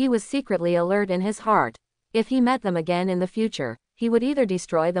 He was secretly alert in his heart. If he met them again in the future, he would either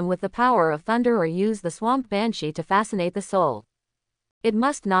destroy them with the power of thunder or use the swamp banshee to fascinate the soul. It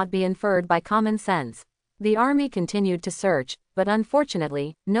must not be inferred by common sense. The army continued to search, but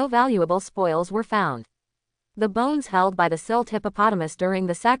unfortunately, no valuable spoils were found. The bones held by the silt hippopotamus during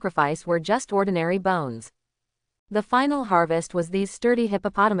the sacrifice were just ordinary bones. The final harvest was these sturdy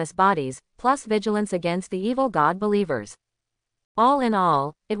hippopotamus bodies, plus vigilance against the evil god believers. All in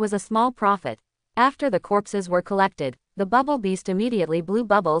all, it was a small profit. After the corpses were collected, the bubble beast immediately blew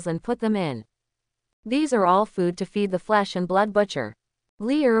bubbles and put them in. These are all food to feed the flesh and blood butcher.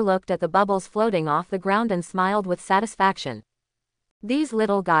 Lear looked at the bubbles floating off the ground and smiled with satisfaction. These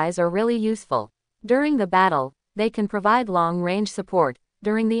little guys are really useful. During the battle, they can provide long-range support.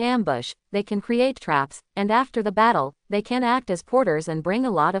 During the ambush, they can create traps, and after the battle, they can act as porters and bring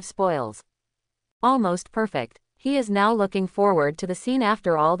a lot of spoils. Almost perfect. He is now looking forward to the scene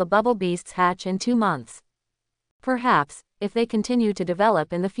after all the bubble beasts hatch in 2 months. Perhaps, if they continue to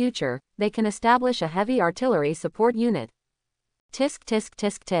develop in the future, they can establish a heavy artillery support unit. Tisk tisk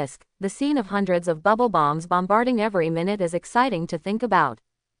tisk tisk, the scene of hundreds of bubble bombs bombarding every minute is exciting to think about.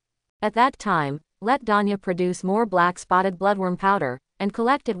 At that time, let Danya produce more black spotted bloodworm powder, and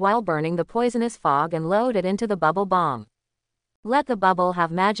collect it while burning the poisonous fog and load it into the bubble bomb. Let the bubble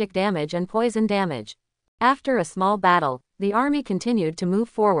have magic damage and poison damage. After a small battle, the army continued to move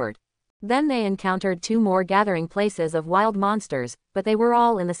forward. Then they encountered 2 more gathering places of wild monsters, but they were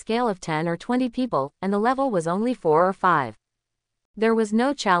all in the scale of 10 or 20 people, and the level was only 4 or 5. There was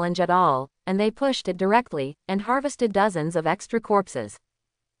no challenge at all, and they pushed it directly, and harvested dozens of extra corpses.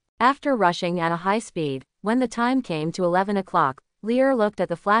 After rushing at a high speed, when the time came to 11 o'clock, Lear looked at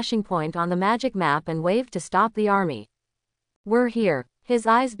the flashing point on the magic map and waved to stop the army. "We're here." His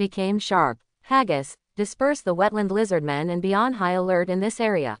eyes became sharp. "Haggis, disperse the wetland lizardmen and be on high alert in this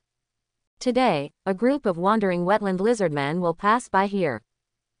area. Today, a group of wandering wetland lizardmen will pass by here.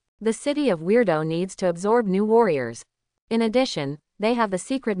 The city of Weirdo needs to absorb new warriors. In addition, they have the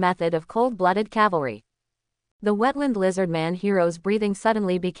secret method of cold-blooded cavalry." The wetland lizardman hero's breathing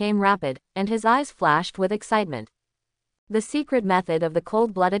suddenly became rapid, and his eyes flashed with excitement. The secret method of the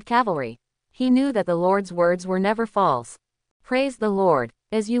cold-blooded cavalry. He knew that the Lord's words were never false. "Praise the Lord.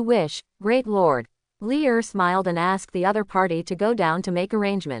 As you wish, great Lord." Lear smiled and asked the other party to go down to make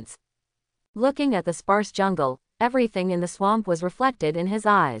arrangements. Looking at the sparse jungle, everything in the swamp was reflected in his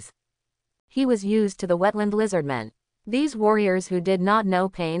eyes. He was used to the wetland lizardmen. These warriors who did not know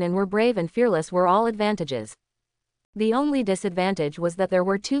pain and were brave and fearless were all advantages. The only disadvantage was that there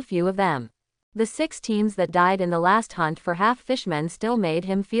were too few of them. The 6 teams that died in the last hunt for half-fishmen still made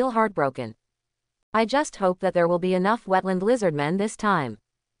him feel heartbroken. "I just hope that there will be enough wetland lizardmen this time."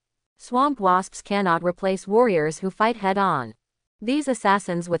 Swamp wasps cannot replace warriors who fight head-on. These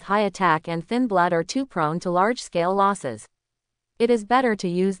assassins with high attack and thin blood are too prone to large-scale losses. It is better to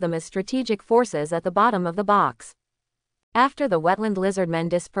use them as strategic forces at the bottom of the box. After the wetland lizardmen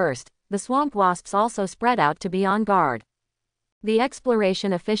dispersed, the swamp wasps also spread out to be on guard. The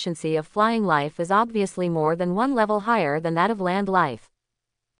exploration efficiency of flying life is obviously more than 1 level higher than that of land life.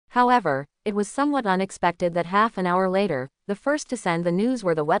 However, it was somewhat unexpected that half an hour later, the first to send the news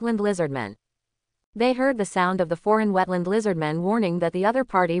were the wetland lizardmen. They heard the sound of the foreign wetland lizardmen warning that the other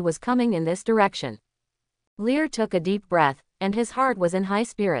party was coming in this direction. Lear took a deep breath, and his heart was in high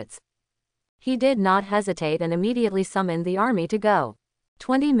spirits. He did not hesitate and immediately summoned the army to go.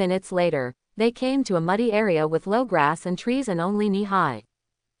 20 minutes later, they came to a muddy area with low grass and trees and only knee-high.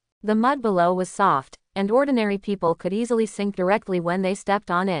 The mud below was soft, and ordinary people could easily sink directly when they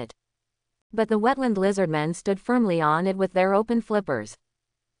stepped on it. But the wetland lizardmen stood firmly on it with their open flippers.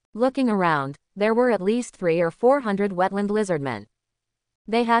 Looking around, there were at least 300 or 400 wetland lizardmen.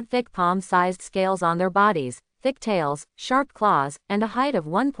 They had thick palm-sized scales on their bodies, thick tails, sharp claws, and a height of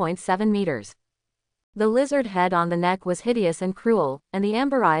 1.7 meters. The lizard head on the neck was hideous and cruel, and the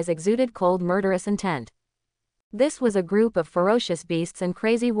amber eyes exuded cold, murderous intent. This was a group of ferocious beasts and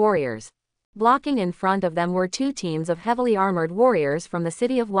crazy warriors. Blocking in front of them were 2 teams of heavily armored warriors from the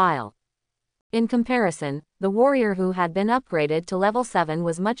city of Weil. In comparison, the warrior who had been upgraded to level 7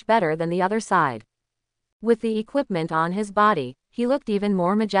 was much better than the other side. With the equipment on his body, he looked even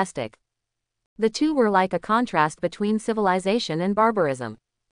more majestic. The 2 were like a contrast between civilization and barbarism.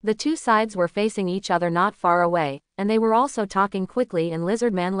 The 2 sides were facing each other not far away, and they were also talking quickly in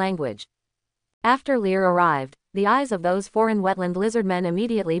lizardman language. After Lear arrived, the eyes of those foreign wetland lizardmen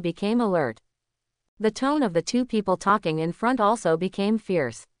immediately became alert. The tone of the 2 people talking in front also became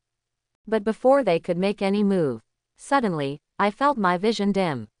fierce. But before they could make any move, suddenly, I felt my vision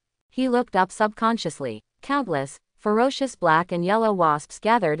dim. He looked up subconsciously. Countless, ferocious black and yellow wasps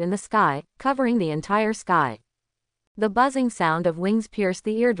gathered in the sky, covering the entire sky. The buzzing sound of wings pierced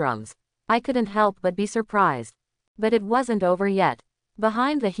the eardrums. I couldn't help but be surprised. But it wasn't over yet.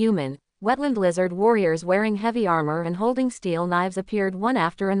 Behind the human, wetland lizard warriors wearing heavy armor and holding steel knives appeared one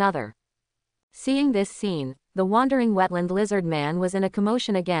after another. Seeing this scene, the wandering wetland lizard man was in a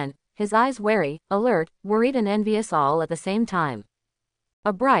commotion again, his eyes wary, alert, worried and envious all at the same time.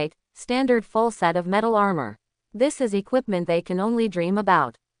 A bright, standard full set of metal armor. This is equipment they can only dream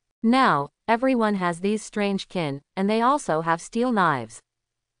about. Now, everyone has these strange kin, and they also have steel knives.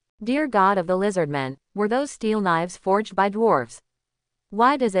 Dear God of the lizardmen, were those steel knives forged by dwarves?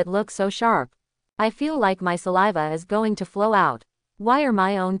 Why does it look so sharp? I feel like my saliva is going to flow out. Why are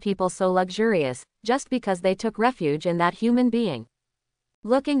my own people so luxurious, just because they took refuge in that human being?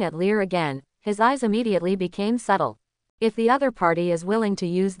 Looking at Lear again, his eyes immediately became subtle. If the other party is willing to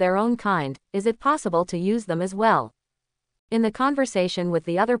use their own kind, is it possible to use them as well? In the conversation with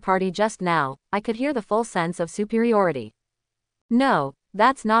the other party just now, I could hear the full sense of superiority. No,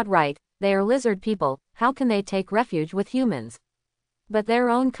 that's not right, they are lizard people, how can they take refuge with humans? But their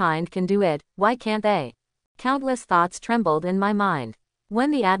own kind can do it, why can't they? Countless thoughts trembled in my mind.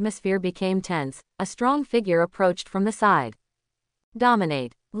 When the atmosphere became tense, a strong figure approached from the side.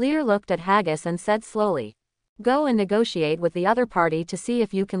 Dominate. Lear looked at Haggis and said slowly. Go and negotiate with the other party to see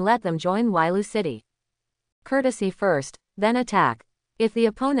if you can let them join Wailu City. Courtesy first, then attack. If the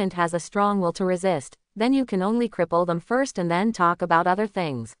opponent has a strong will to resist, then you can only cripple them first and then talk about other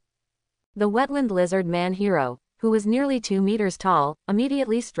things. The wetland lizard man hero, who was nearly 2 meters tall,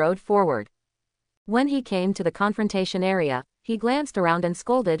 immediately strode forward. When he came to the confrontation area, he glanced around and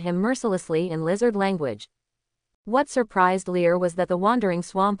scolded him mercilessly in lizard language. What surprised Lear was that the wandering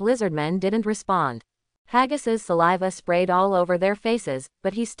swamp lizardmen didn't respond. Haggis's saliva sprayed all over their faces,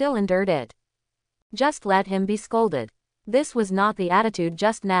 but he still endured it. Just let him be scolded. This was not the attitude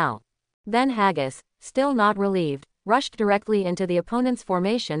just now. Then Haggis, still not relieved, rushed directly into the opponent's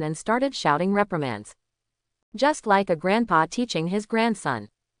formation and started shouting reprimands. Just like a grandpa teaching his grandson.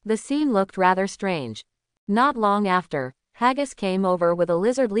 The scene looked rather strange. Not long after, Haggis came over with a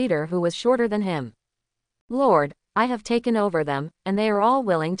lizard leader who was shorter than him. Lord, I have taken over them, and they are all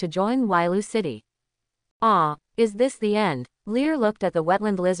willing to join Wailu City. Ah, is this the end? Lear looked at the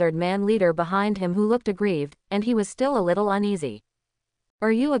wetland lizard man leader behind him who looked aggrieved, and he was still a little uneasy.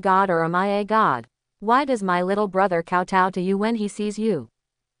 Are you a god or am I a god? Why does my little brother kowtow to you when he sees you?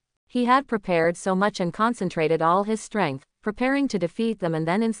 He had prepared so much and concentrated all his strength, preparing to defeat them and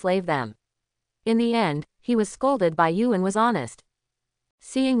then enslave them. In the end, he was scolded by you and was honest.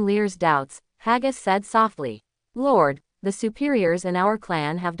 Seeing Lear's doubts, Haggis said softly, Lord, the superiors in our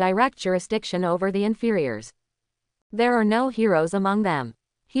clan have direct jurisdiction over the inferiors. There are no heroes among them.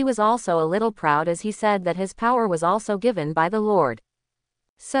 He was also a little proud as he said that his power was also given by the Lord.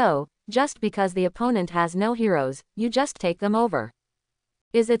 So, just because the opponent has no heroes, you just take them over.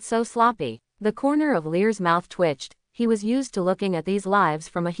 Is it so sloppy? The corner of Lear's mouth twitched. He was used to looking at these lives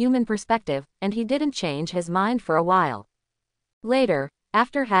from a human perspective, and he didn't change his mind for a while. Later,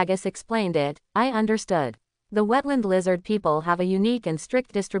 after Haggis explained it, I understood. The wetland lizard people have a unique and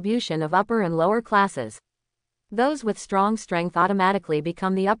strict distribution of upper and lower classes. Those with strong strength automatically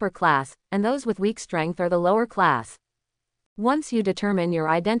become the upper class, and those with weak strength are the lower class. Once you determine your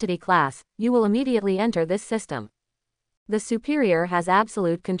identity class, you will immediately enter this system. The superior has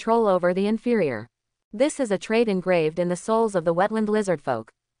absolute control over the inferior. This is a trait engraved in the souls of the wetland lizard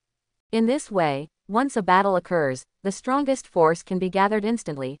folk. In this way, once a battle occurs, the strongest force can be gathered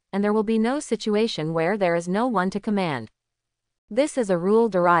instantly, and there will be no situation where there is no one to command. This is a rule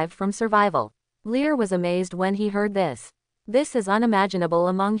derived from survival. Lear was amazed when he heard this. This is unimaginable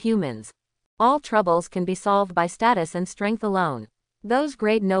among humans. All troubles can be solved by status and strength alone. Those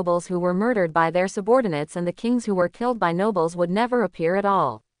great nobles who were murdered by their subordinates and the kings who were killed by nobles would never appear at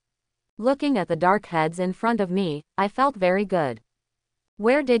all. Looking at the dark heads in front of me, I felt very good.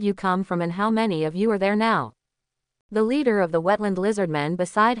 Where did you come from and how many of you are there now? The leader of the wetland lizardmen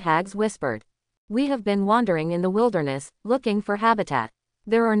beside Hags whispered. We have been wandering in the wilderness, looking for habitat.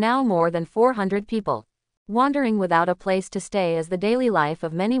 There are now more than 400 people. Wandering without a place to stay is the daily life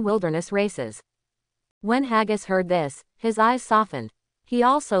of many wilderness races. When Haggis heard this, his eyes softened. He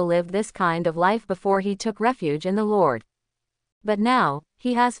also lived this kind of life before he took refuge in the Lord. But now,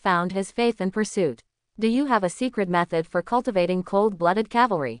 he has found his faith and pursuit. Do you have a secret method for cultivating cold-blooded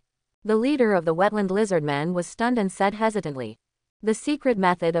cavalry? The leader of the wetland lizardmen was stunned and said hesitantly. The secret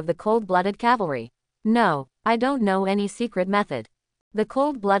method of the cold-blooded cavalry? No, I don't know any secret method. The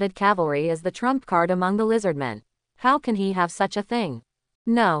cold-blooded cavalry is the trump card among the lizardmen. How can he have such a thing?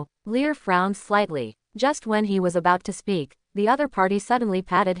 No, Lear frowned slightly. Just when he was about to speak, the other party suddenly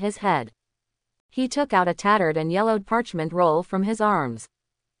patted his head. He took out a tattered and yellowed parchment roll from his arms.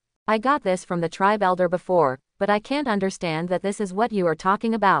 I got this from the tribe elder before, but I can't understand that this is what you are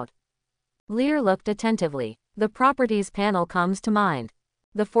talking about. Lear looked attentively. The properties panel comes to mind.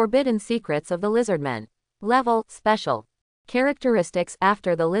 The forbidden secrets of the lizardmen. Level, special. Characteristics.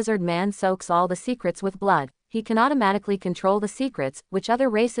 After the lizard man soaks all the secrets with blood, he can automatically control the secrets, which other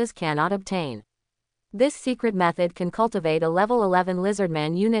races cannot obtain. This secret method can cultivate a level 11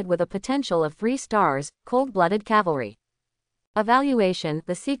 lizardman unit with a potential of 3 stars, cold-blooded cavalry. Evaluation.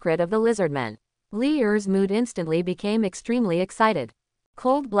 The secret of the lizardmen. Lear's mood instantly became extremely excited.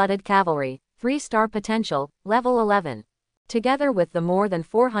 Cold-blooded cavalry, 3-star potential, level 11. Together with the more than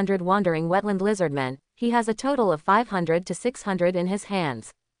 400 wandering wetland lizardmen, he has a total of 500 to 600 in his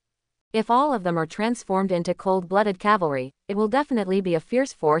hands. If all of them are transformed into cold-blooded cavalry, it will definitely be a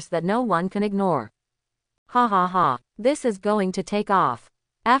fierce force that no one can ignore. Ha ha ha, this is going to take off.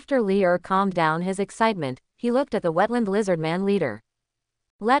 After Lear calmed down his excitement, he looked at the wetland lizardman leader.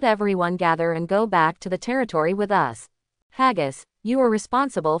 Let everyone gather and go back to the territory with us. Haggis, you are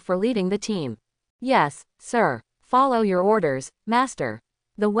responsible for leading the team. Yes, sir. Follow your orders, master.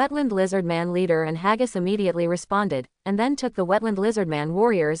 The wetland lizardman leader and Haggis immediately responded, and then took the wetland lizardman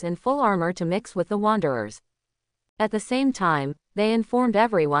warriors in full armor to mix with the wanderers. At the same time, they informed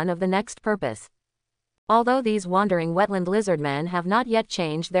everyone of the next purpose. Although these wandering wetland lizardmen have not yet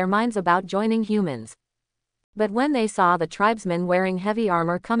changed their minds about joining humans. But when they saw the tribesmen wearing heavy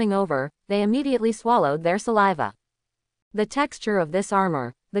armor coming over, they immediately swallowed their saliva. The texture of this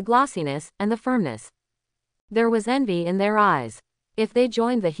armor, the glossiness, and the firmness. There was envy in their eyes. If they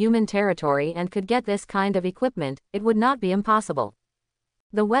joined the human territory and could get this kind of equipment, it would not be impossible.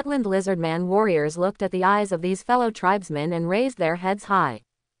 The wetland lizardman warriors looked at the eyes of these fellow tribesmen and raised their heads high.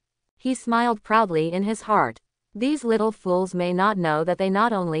 He smiled proudly in his heart. These little fools may not know that they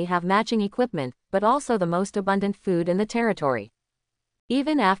not only have matching equipment, but also the most abundant food in the territory.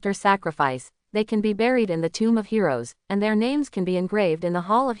 Even after sacrifice, they can be buried in the tomb of heroes, and their names can be engraved in the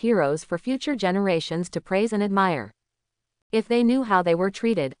Hall of Heroes for future generations to praise and admire. If they knew how they were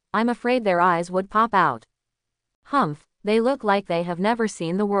treated, I'm afraid their eyes would pop out. Humph, they look like they have never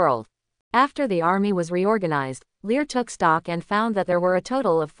seen the world. After the army was reorganized, Lear took stock and found that there were a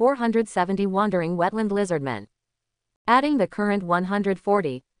total of 470 wandering wetland lizardmen. Adding the current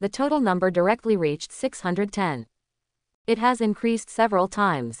 140, the total number directly reached 610. It has increased several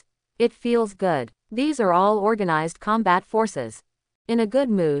times. It feels good. These are all organized combat forces. In a good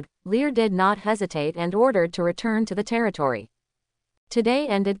mood, Lear did not hesitate and ordered to return to the territory. Today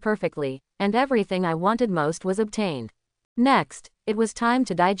ended perfectly, and everything I wanted most was obtained. Next, it was time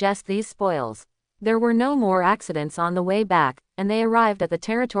to digest these spoils. There were no more accidents on the way back, and they arrived at the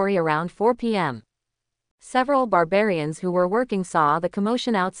territory around 4 p.m. Several barbarians who were working saw the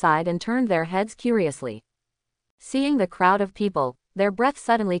commotion outside and turned their heads curiously. Seeing the crowd of people, their breath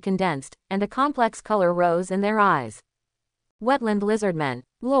suddenly condensed, and a complex color rose in their eyes. Wetland lizardmen.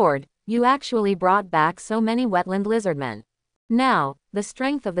 Lord, you actually brought back so many wetland lizardmen. Now, the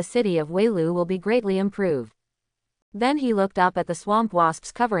strength of the city of Welu will be greatly improved. Then he looked up at the swamp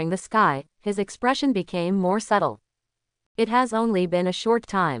wasps covering the sky, his expression became more subtle. It has only been a short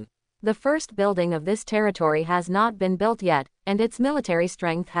time. The first building of this territory has not been built yet, and its military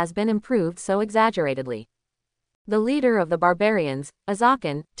strength has been improved so exaggeratedly. The leader of the barbarians,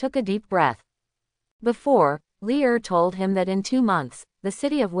 Azakan, took a deep breath. Before, Lear told him that in 2 months, the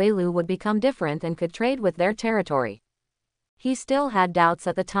city of Welu would become different and could trade with their territory. He still had doubts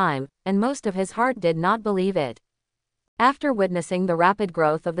at the time, and most of his heart did not believe it. After witnessing the rapid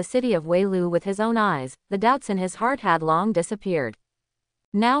growth of the city of Welu with his own eyes, the doubts in his heart had long disappeared.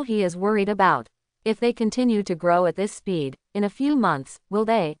 Now he is worried about, if they continue to grow at this speed, in a few months, will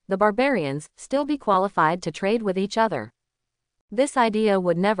they, the barbarians, still be qualified to trade with each other? This idea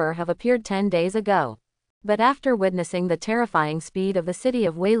would never have appeared 10 days ago. But after witnessing the terrifying speed of the city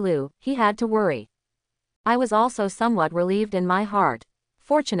of Welu, he had to worry. I was also somewhat relieved in my heart.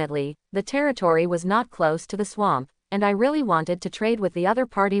 Fortunately, the territory was not close to the swamp, and I really wanted to trade with the other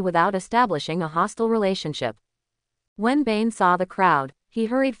party without establishing a hostile relationship. When Bane saw the crowd, he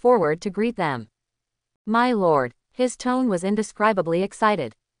hurried forward to greet them. My lord, his tone was indescribably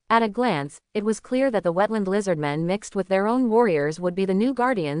excited. At a glance, it was clear that the wetland lizardmen mixed with their own warriors would be the new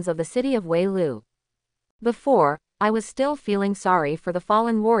guardians of the city of Welu. Before, I was still feeling sorry for the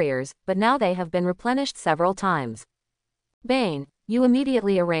fallen warriors, but now they have been replenished several times. Bane, you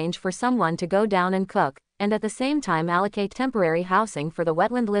immediately arrange for someone to go down and cook, and at the same time allocate temporary housing for the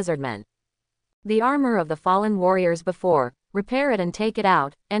wetland lizardmen. The armor of the fallen warriors before, repair it and take it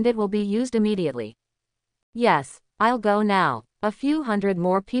out, and it will be used immediately. Yes, I'll go now. A few hundred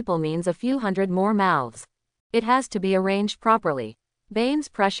more people means a few hundred more mouths. It has to be arranged properly. Bane's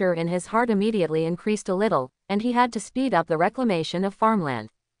pressure in his heart immediately increased a little, and he had to speed up the reclamation of farmland.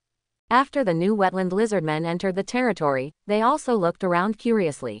 After the new wetland lizardmen entered the territory, they also looked around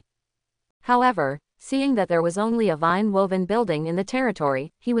curiously. However, seeing that there was only a vine-woven building in the territory,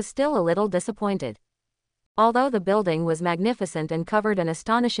 he was still a little disappointed. Although the building was magnificent and covered an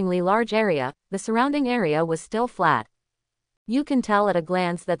astonishingly large area, the surrounding area was still flat. You can tell at a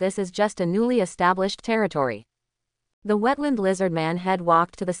glance that this is just a newly established territory. The wetland lizardman had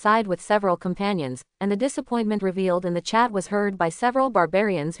walked to the side with several companions, and the disappointment revealed in the chat was heard by several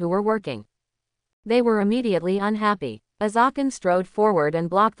barbarians who were working. They were immediately unhappy. Azakan strode forward and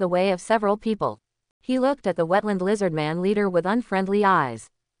blocked the way of several people. He looked at the wetland lizardman leader with unfriendly eyes.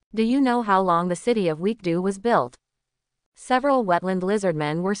 Do you know how long the city of Weekdew was built? Several wetland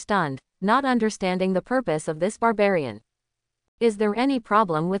lizardmen were stunned, not understanding the purpose of this barbarian. Is there any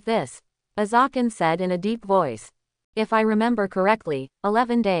problem with this? Azakan said in a deep voice. If I remember correctly,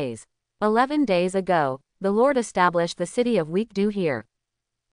 11 days. 11 days ago, the Lord established the city of Weekdew here.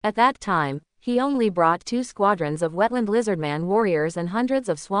 At that time, he only brought 2 squadrons of wetland lizardman warriors and hundreds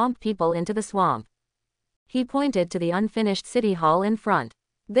of swamp people into the swamp. He pointed to the unfinished city hall in front.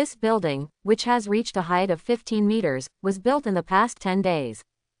 This building, which has reached a height of 15 meters, was built in the past 10 days.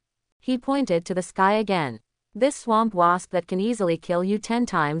 He pointed to the sky again. This swamp wasp that can easily kill you 10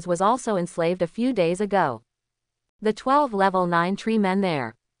 times was also enslaved a few days ago. The 12 level 9 tree men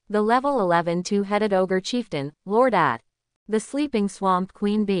there. The level 11 two-headed ogre chieftain, Lord At. The sleeping swamp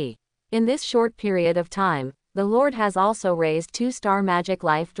queen bee. In this short period of time, the Lord has also raised 2-star magic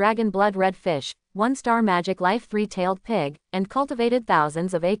life dragon blood red fish, 1-star magic life 3-tailed pig, and cultivated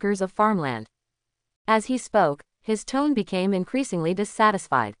thousands of acres of farmland. As he spoke, his tone became increasingly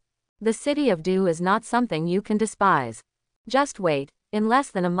dissatisfied. The city of Dew is not something you can despise. Just wait, in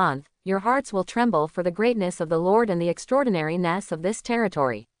less than a month, your hearts will tremble for the greatness of the Lord and the extraordinariness of this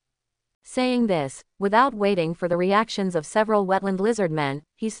territory. Saying this, without waiting for the reactions of several wetland lizard men,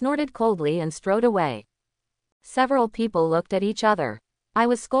 he snorted coldly and strode away. Several people looked at each other. I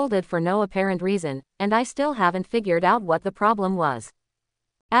was scolded for no apparent reason, and I still haven't figured out what the problem was.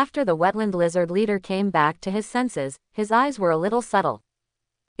 After the wetland lizard leader came back to his senses, his eyes were a little subtle.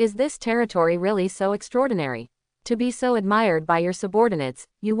 Is this territory really so extraordinary? To be so admired by your subordinates,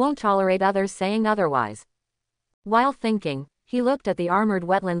 you won't tolerate others saying otherwise. While thinking, he looked at the armored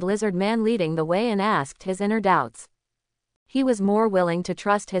wetland lizard man leading the way and asked his inner doubts. He was more willing to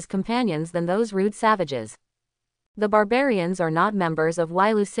trust his companions than those rude savages. The barbarians are not members of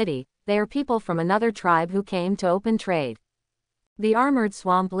Wailu City, they are people from another tribe who came to open trade. The armored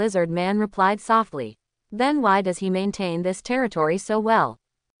swamp lizard man replied softly. Then why does he maintain this territory so well?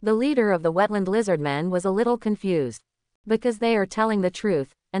 The leader of the wetland lizardmen was a little confused. Because they are telling the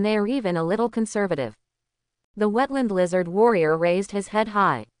truth, and they are even a little conservative. The wetland lizard warrior raised his head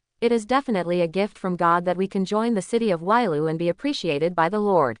high. It is definitely a gift from God that we can join the city of Wailu and be appreciated by the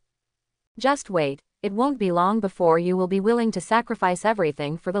Lord. Just wait, it won't be long before you will be willing to sacrifice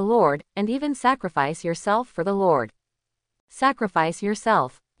everything for the Lord, and even sacrifice yourself for the Lord. Sacrifice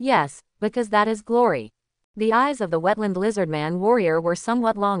yourself, yes, because that is glory. The eyes of the wetland lizardman warrior were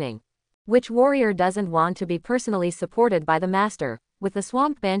somewhat longing. Which warrior doesn't want to be personally supported by the master, with the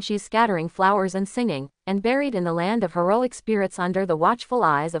swamp banshees scattering flowers and singing, and buried in the land of heroic spirits under the watchful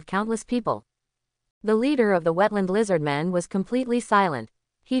eyes of countless people? The leader of the wetland lizardmen was completely silent.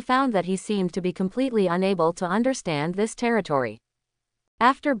 He found that he seemed to be completely unable to understand this territory.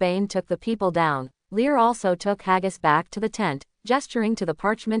 After Bane took the people down, Lear also took Haggis back to the tent, gesturing to the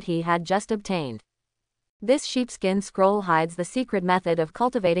parchment he had just obtained. This sheepskin scroll hides the secret method of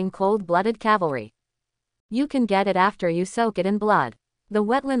cultivating cold-blooded cavalry. You can get it after you soak it in blood. The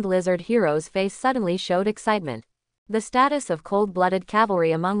wetland lizard hero's face suddenly showed excitement. The status of cold-blooded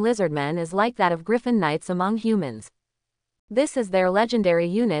cavalry among lizardmen is like that of griffin knights among humans. This is their legendary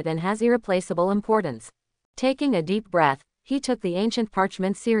unit and has irreplaceable importance. Taking a deep breath, he took the ancient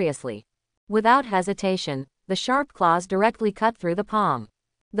parchment seriously. Without hesitation, the sharp claws directly cut through the palm.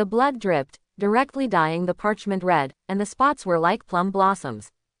 The blood dripped, directly dyeing the parchment red, and the spots were like plum blossoms.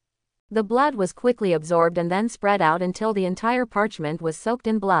 The blood was quickly absorbed and then spread out until the entire parchment was soaked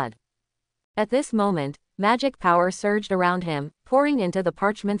in blood. At this moment, magic power surged around him, pouring into the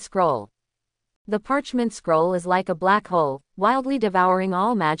parchment scroll. The parchment scroll is like a black hole, wildly devouring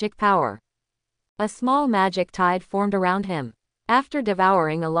all magic power. A small magic tide formed around him. After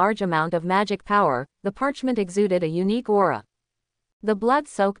devouring a large amount of magic power, the parchment exuded a unique aura. The blood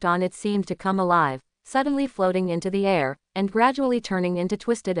soaked on it seemed to come alive, suddenly floating into the air, and gradually turning into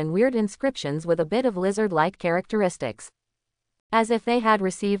twisted and weird inscriptions with a bit of lizard-like characteristics. As if they had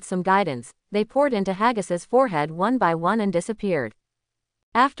received some guidance, they poured into Haggis's forehead one by one and disappeared.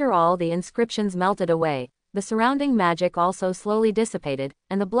 After all the inscriptions melted away, the surrounding magic also slowly dissipated,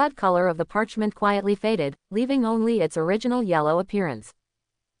 and the blood color of the parchment quietly faded, leaving only its original yellow appearance.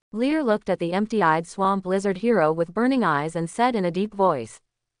 Lear looked at the empty-eyed swamp lizard hero with burning eyes and said in a deep voice.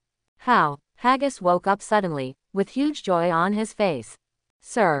 How? Haggis woke up suddenly, with huge joy on his face.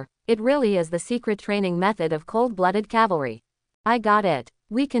 Sir, it really is the secret training method of cold-blooded cavalry. I got it.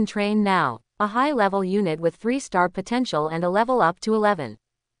 We can train now. A high-level unit with 3-star potential and a level up to 11.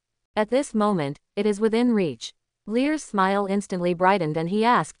 At this moment, it is within reach. Lear's smile instantly brightened and he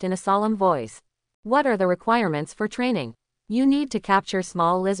asked in a solemn voice. What are the requirements for training? You need to capture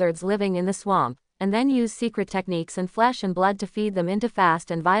small lizards living in the swamp, and then use secret techniques and flesh and blood to feed them into fast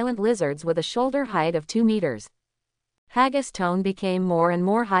and violent lizards with a shoulder height of 2 meters. Haggis' tone became more and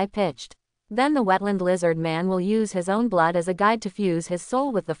more high-pitched. Then the wetland lizard man will use his own blood as a guide to fuse his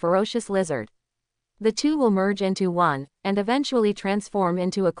soul with the ferocious lizard. The two will merge into one, and eventually transform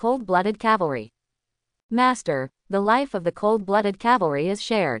into a cold-blooded cavalry. Master, the life of the cold-blooded cavalry is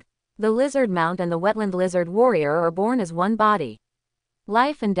shared. The lizard mount and the wetland lizard warrior are born as one body.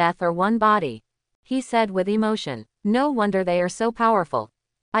 Life and death are one body. He said with emotion. No wonder they are so powerful.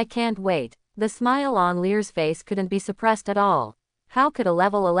 I can't wait. The smile on Lear's face couldn't be suppressed at all. How could a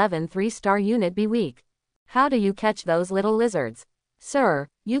level 11 3-star unit be weak? How do you catch those little lizards? Sir,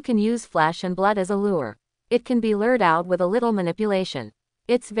 you can use flesh and blood as a lure. It can be lured out with a little manipulation.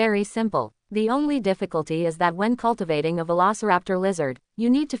 It's very simple. The only difficulty is that when cultivating a velociraptor lizard, you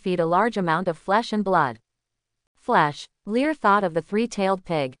need to feed a large amount of flesh and blood. Flesh. Lear thought of the 3-tailed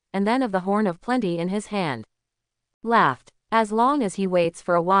pig, and then of the horn of plenty in his hand. Laughed. As long as he waits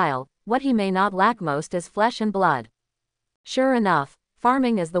for a while, what he may not lack most is flesh and blood. Sure enough,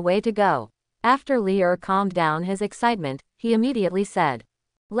 farming is the way to go. After Lear calmed down his excitement, he immediately said.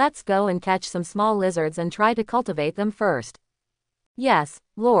 Let's go and catch some small lizards and try to cultivate them first. Yes,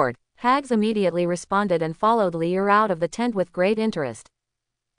 Lord. Hags immediately responded and followed Lear out of the tent with great interest.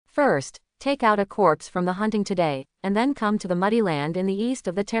 First, take out a corpse from the hunting today, and then come to the muddy land in the east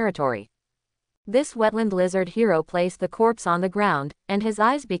of the territory. This wetland lizard hero placed the corpse on the ground, and his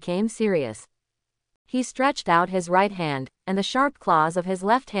eyes became serious. He stretched out his right hand, and the sharp claws of his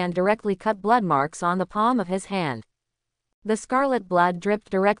left hand directly cut blood marks on the palm of his hand. The scarlet blood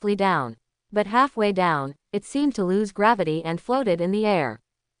dripped directly down, but halfway down, it seemed to lose gravity and floated in the air.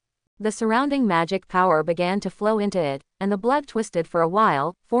 The surrounding magic power began to flow into it, and the blood twisted for a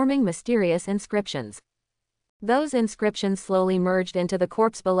while, forming mysterious inscriptions. Those inscriptions slowly merged into the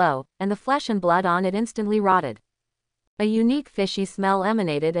corpse below, and the flesh and blood on it instantly rotted. A unique fishy smell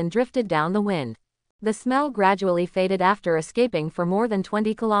emanated and drifted down the wind. The smell gradually faded after escaping for more than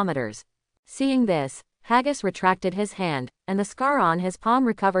 20 kilometers. Seeing this, Haggis retracted his hand, and the scar on his palm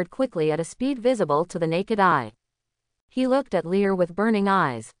recovered quickly at a speed visible to the naked eye. He looked at Lear with burning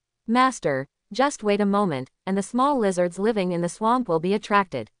eyes. Master, just wait a moment, and the small lizards living in the swamp will be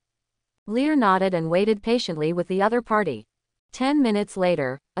attracted. Lear nodded and waited patiently with the other party. 10 minutes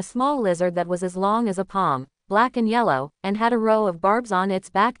later, a small lizard that was as long as a palm, black and yellow, and had a row of barbs on its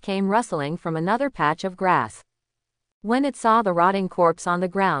back came rustling from another patch of grass. When it saw the rotting corpse on the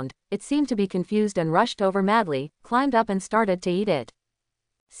ground, it seemed to be confused and rushed over madly, climbed up and started to eat it.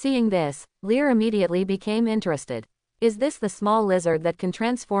 Seeing this, Lear immediately became interested. Is this the small lizard that can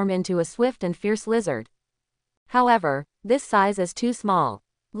transform into a swift and fierce lizard? However, this size is too small.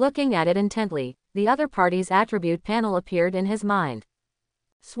 Looking at it intently, the other party's attribute panel appeared in his mind.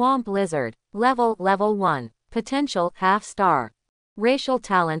 Swamp lizard. Level 1. Potential, half-star. Racial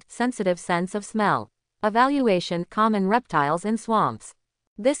talent, sensitive sense of smell. Evaluation, common reptiles in swamps.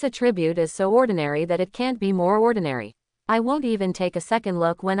 This attribute is so ordinary that it can't be more ordinary. I won't even take a second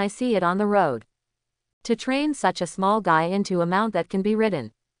look when I see it on the road. To train such a small guy into a mount that can be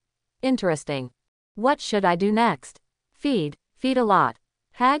ridden. Interesting. What should I do next? Feed a lot.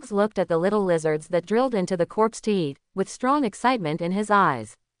 Hags looked at the little lizards that drilled into the corpse to eat, with strong excitement in his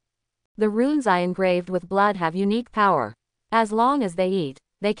eyes. The runes I engraved with blood have unique power. As long as they eat,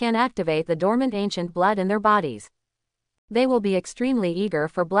 they can activate the dormant ancient blood in their bodies. They will be extremely eager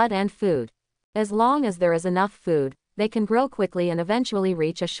for blood and food. As long as there is enough food, they can grow quickly and eventually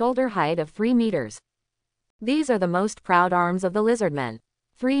reach a shoulder height of 3 meters. These are the most proud arms of the lizardmen.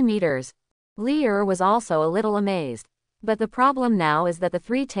 3 meters. Lear was also a little amazed. But the problem now is that the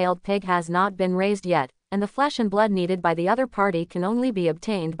 3-tailed pig has not been raised yet, and the flesh and blood needed by the other party can only be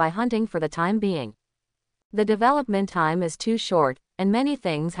obtained by hunting for the time being. The development time is too short, and many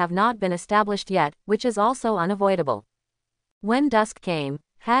things have not been established yet, which is also unavoidable. When dusk came,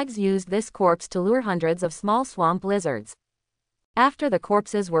 Hags used this corpse to lure hundreds of small swamp lizards. After the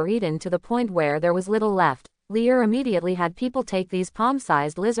corpses were eaten to the point where there was little left, Lear immediately had people take these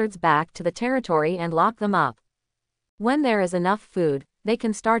palm-sized lizards back to the territory and lock them up. When there is enough food, they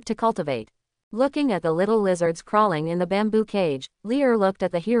can start to cultivate. Looking at the little lizards crawling in the bamboo cage, Lear looked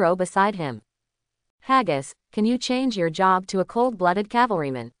at the hero beside him. Haggis, can you change your job to a cold-blooded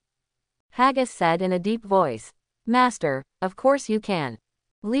cavalryman? Haggis said in a deep voice. Master, of course you can.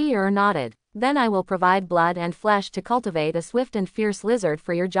 Lear nodded. Then I will provide blood and flesh to cultivate a swift and fierce lizard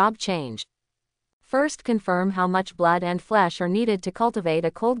for your job change. First confirm how much blood and flesh are needed to cultivate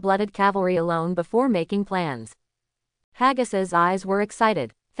a cold-blooded cavalry alone before making plans. Haggis's eyes were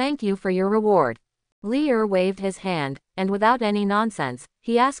excited. Thank you for your reward. Lear waved his hand, and without any nonsense,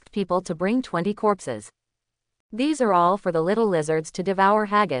 he asked people to bring 20 corpses. These are all for the little lizards to devour.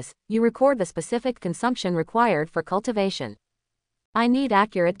 Haggis, you record the specific consumption required for cultivation. I need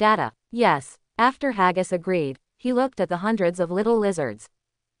accurate data. Yes. After Haggis agreed, he looked at the hundreds of little lizards.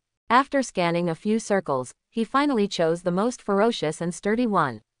 After scanning a few circles, he finally chose the most ferocious and sturdy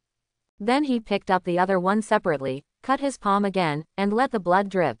one. Then he picked up the other one separately, cut his palm again, and let the blood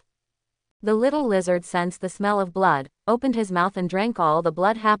drip. The little lizard sensed the smell of blood, opened his mouth and drank all the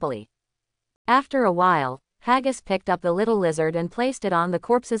blood happily. After a while, Haggis picked up the little lizard and placed it on the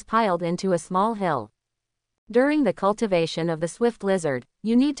corpses piled into a small hill. During the cultivation of the swift lizard,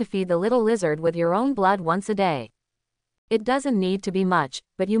 you need to feed the little lizard with your own blood once a day. It doesn't need to be much,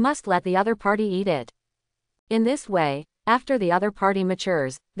 but you must let the other party eat it. In this way, after the other party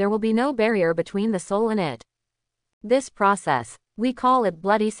matures, there will be no barrier between the soul and it. This process, we call it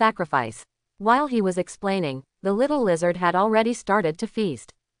bloody sacrifice. While he was explaining, the little lizard had already started to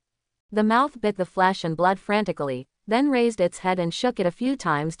feast. The mouth bit the flesh and blood frantically, then raised its head and shook it a few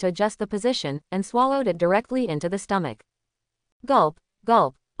times to adjust the position, and swallowed it directly into the stomach. Gulp,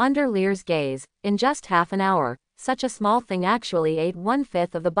 gulp, under Lear's gaze, in just half an hour, such a small thing actually ate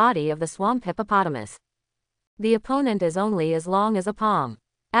 1/5 of the body of the swamp hippopotamus. The opponent is only as long as a palm.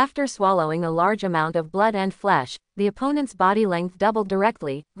 After swallowing a large amount of blood and flesh, the opponent's body length doubled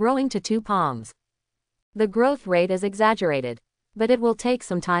directly, growing to 2 palms. The growth rate is exaggerated, but it will take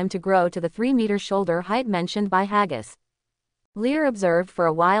some time to grow to the 3-meter shoulder height mentioned by Haggis. Lear observed for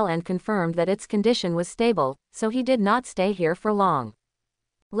a while and confirmed that its condition was stable, so he did not stay here for long.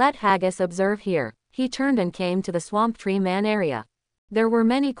 Let Haggis observe here. He turned and came to the swamp tree man area. There were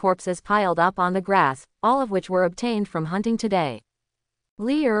many corpses piled up on the grass, all of which were obtained from hunting today.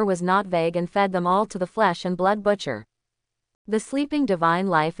 Lear was not vague and fed them all to the flesh and blood butcher. The sleeping divine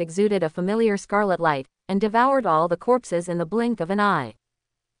life exuded a familiar scarlet light, and devoured all the corpses in the blink of an eye.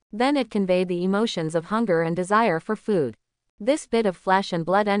 Then it conveyed the emotions of hunger and desire for food. This bit of flesh and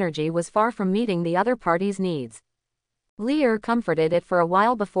blood energy was far from meeting the other party's needs. Lear comforted it for a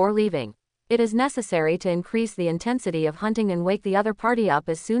while before leaving. It is necessary to increase the intensity of hunting and wake the other party up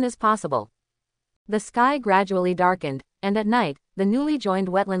as soon as possible. The sky gradually darkened, and at night, the newly joined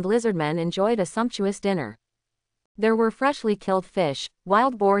wetland lizardmen enjoyed a sumptuous dinner. There were freshly killed fish,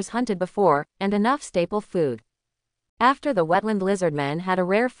 wild boars hunted before, and enough staple food. After the wetland lizardmen had a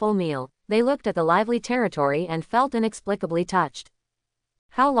rare full meal, they looked at the lively territory and felt inexplicably touched.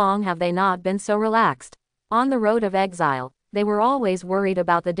 How long have they not been so relaxed? On the road of exile, they were always worried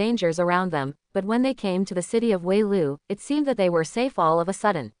about the dangers around them, but when they came to the city of Wei-Lu, it seemed that they were safe all of a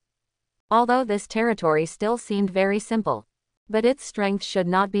sudden. Although this territory still seemed very simple, but its strength should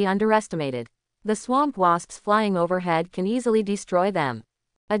not be underestimated. The swamp wasps flying overhead can easily destroy them.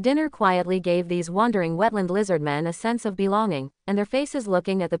 A dinner quietly gave these wandering wetland lizardmen a sense of belonging, and their faces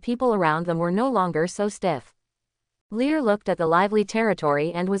looking at the people around them were no longer so stiff. Lear looked at the lively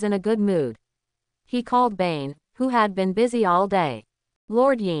territory and was in a good mood. He called Bane, who had been busy all day.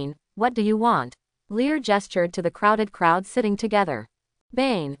 Lord Yin, what do you want? Lear gestured to the crowded crowd sitting together.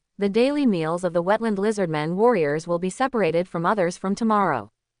 Bane, the daily meals of the wetland lizardmen warriors will be separated from others from tomorrow.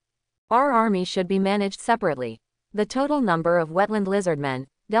 Our army should be managed separately. The total number of wetland lizardmen,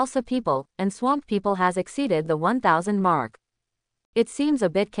 Delsa people, and swamp people has exceeded the 1,000 mark. It seems a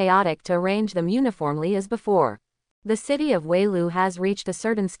bit chaotic to arrange them uniformly as before. The city of Wei-Lu has reached a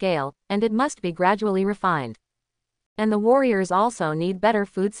certain scale, and it must be gradually refined. And the warriors also need better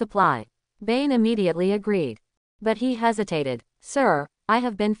food supply. Bane immediately agreed. But he hesitated. Sir, I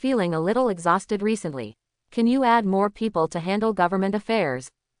have been feeling a little exhausted recently. Can you add more people to handle government affairs?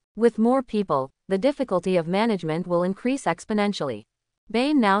 With more people, the difficulty of management will increase exponentially.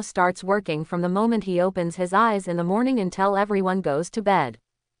 Bane now starts working from the moment he opens his eyes in the morning until everyone goes to bed.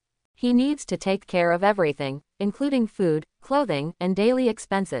 He needs to take care of everything, including food, clothing, and daily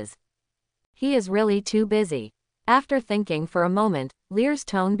expenses. He is really too busy. After thinking for a moment, Lear's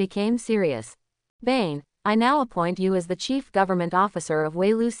tone became serious. Bane, I now appoint you as the Chief Government Officer of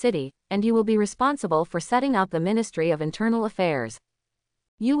Welu City, and you will be responsible for setting up the Ministry of Internal Affairs.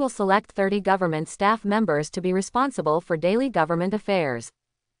 You will select 30 government staff members to be responsible for daily government affairs.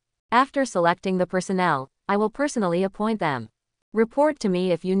 After selecting the personnel, I will personally appoint them. Report to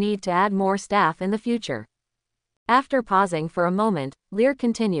me if you need to add more staff in the future. After pausing for a moment, Lear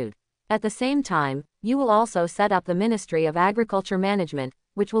continued. At the same time, you will also set up the Ministry of Agriculture Management,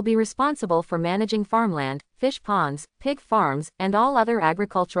 which will be responsible for managing farmland, fish ponds, pig farms, and all other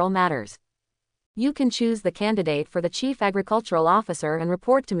agricultural matters. You can choose the candidate for the Chief Agricultural Officer and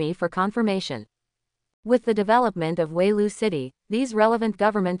report to me for confirmation. With the development of Welu City, these relevant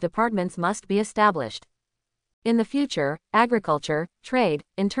government departments must be established. In the future, agriculture, trade,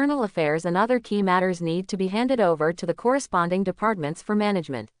 internal affairs and other key matters need to be handed over to the corresponding departments for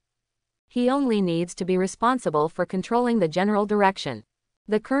management. He only needs to be responsible for controlling the general direction.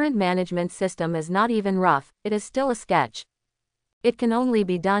 The current management system is not even rough, it is still a sketch. It can only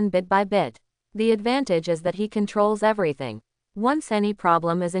be done bit by bit. The advantage is that he controls everything. Once any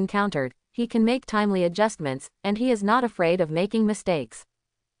problem is encountered, he can make timely adjustments, and he is not afraid of making mistakes.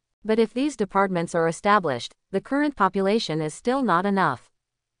 But if these departments are established, the current population is still not enough.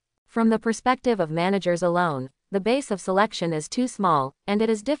 From the perspective of managers alone, the base of selection is too small, and it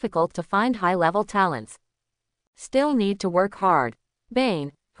is difficult to find high-level talents. Still need to work hard.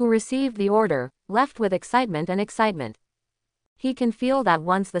 Bain, who received the order, left with excitement. He can feel that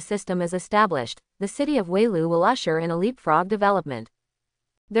once the system is established, the city of Welu will usher in a leapfrog development.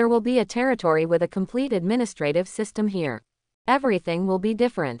 There will be a territory with a complete administrative system here. Everything will be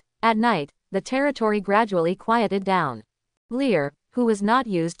different. At night, the territory gradually quieted down. Lear, who was not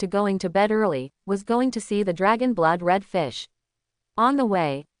used to going to bed early, was going to see the dragon blood red fish. On the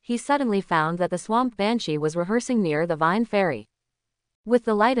way, he suddenly found that the swamp banshee was rehearsing near the vine fairy. With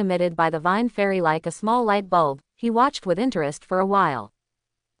the light emitted by the vine fairy like a small light bulb, he watched with interest for a while.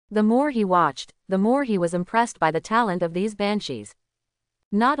 The more he watched, the more he was impressed by the talent of these banshees.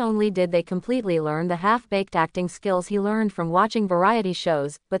 Not only did they completely learn the half-baked acting skills he learned from watching variety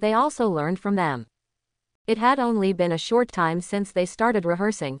shows, but they also learned from them. It had only been a short time since they started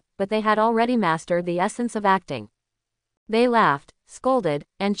rehearsing, but they had already mastered the essence of acting. They laughed, scolded,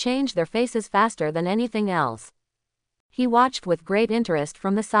 and changed their faces faster than anything else. He watched with great interest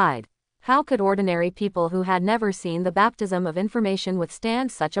from the side. How could ordinary people who had never seen the baptism of information withstand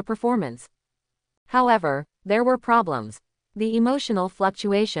such a performance? However, there were problems. The emotional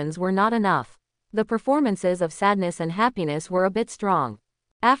fluctuations were not enough. The performances of sadness and happiness were a bit strong.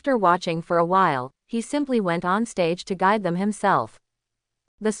 After watching for a while, he simply went on stage to guide them himself.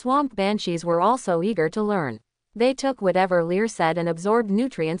 The swamp banshees were also eager to learn. They took whatever Lear said and absorbed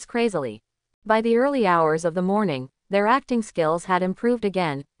nutrients crazily. By the early hours of the morning, their acting skills had improved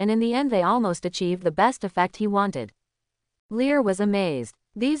again, and in the end they almost achieved the best effect he wanted. Lear was amazed.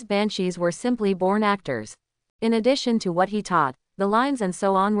 These banshees were simply born actors. In addition to what he taught, the lines and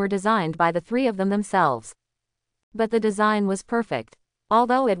so on were designed by the three of them themselves. But the design was perfect.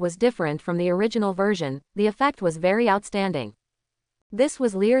 Although it was different from the original version, the effect was very outstanding. This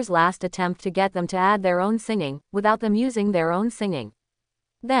was Lear's last attempt to get them to add their own singing, without them using their own singing.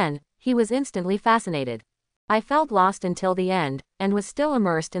 Then, he was instantly fascinated. I felt lost until the end, and was still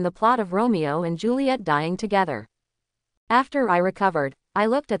immersed in the plot of Romeo and Juliet dying together. After I recovered, I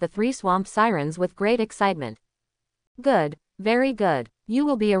looked at the three swamp sirens with great excitement. Good, very good. You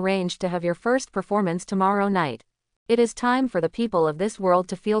will be arranged to have your first performance tomorrow night. It is time for the people of this world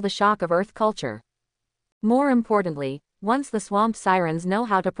to feel the shock of Earth culture. More importantly, once the swamp sirens know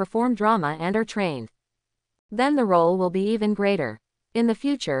how to perform drama and are trained, then the role will be even greater. In the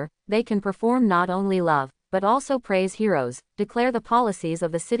future, they can perform not only love, but also praise heroes, declare the policies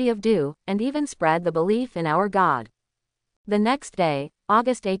of the City of Dew, and even spread the belief in our God. The next day,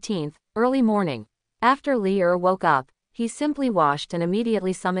 August 18th, early morning. After Lear woke up, he simply washed and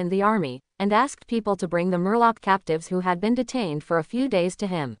immediately summoned the army, and asked people to bring the Murloc captives who had been detained for a few days to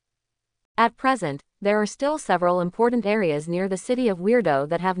him. At present, there are still several important areas near the city of Weirdo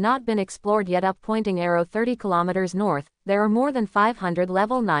that have not been explored yet. Up pointing arrow 30 kilometers north, there are more than 500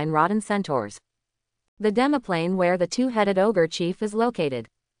 level 9 rotten centaurs. The Demiplane where the two-headed ogre chief is located.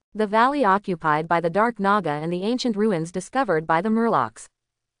 The valley occupied by the Dark Naga and the ancient ruins discovered by the Murlocs.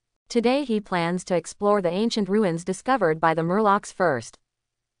 Today he plans to explore the ancient ruins discovered by the Murlocs first.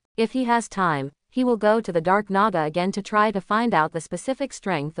 If he has time, he will go to the Dark Naga again to try to find out the specific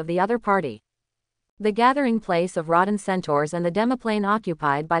strength of the other party. The gathering place of rotten centaurs and the Demiplane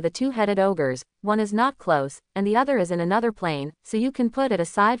occupied by the two-headed ogres, one is not close, and the other is in another plane, so you can put it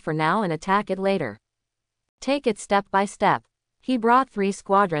aside for now and attack it later. Take it step by step. He brought 3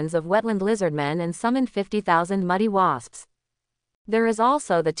 squadrons of wetland lizardmen and summoned 50,000 muddy wasps. There is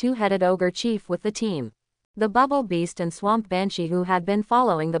also the 2-headed ogre chief with the team. The bubble beast and swamp banshee who had been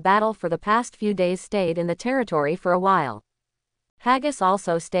following the battle for the past few days stayed in the territory for a while. Haggis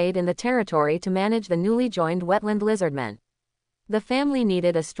also stayed in the territory to manage the newly joined wetland lizardmen. The family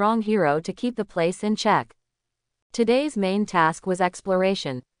needed a strong hero to keep the place in check. Today's main task was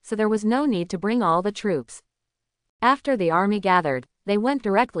exploration, so there was no need to bring all the troops. After the army gathered, they went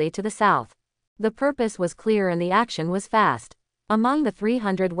directly to the south. The purpose was clear and the action was fast. Among the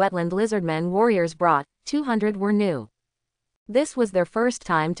 300 wetland lizardmen warriors brought, 200 were new. This was their first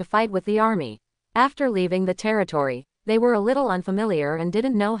time to fight with the army. After leaving the territory, they were a little unfamiliar and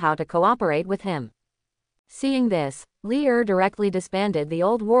didn't know how to cooperate with him. Seeing this, Li directly disbanded the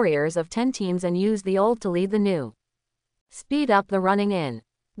old warriors of 10 teams and used the old to lead the new. Speed up the running in.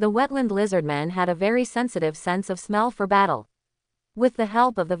 The wetland lizardmen had a very sensitive sense of smell for battle. With the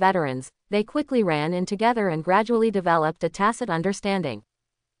help of the veterans, they quickly ran in together and gradually developed a tacit understanding.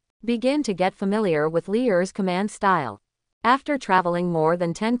 Begin to get familiar with Li's command style. After traveling more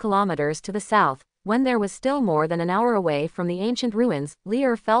than 10 kilometers to the south, when there was still more than an hour away from the ancient ruins,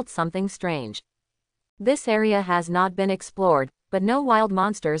 Li felt something strange. This area has not been explored, but no wild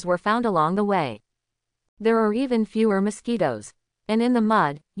monsters were found along the way. There are even fewer mosquitoes. And in the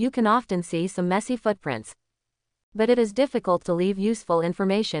mud, you can often see some messy footprints. But it is difficult to leave useful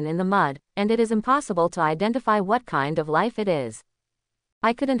information in the mud, and it is impossible to identify what kind of life it is.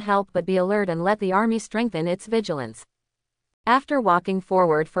 I couldn't help but be alert and let the army strengthen its vigilance. After walking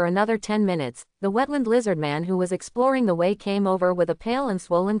forward for another 10 minutes, the wetland lizardman who was exploring the way came over with a pale and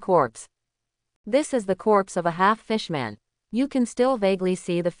swollen corpse. This is the corpse of a half-fishman. You can still vaguely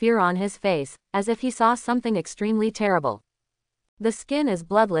see the fear on his face, as if he saw something extremely terrible. The skin is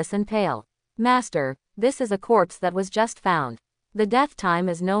bloodless and pale. Master, this is a corpse that was just found. The death time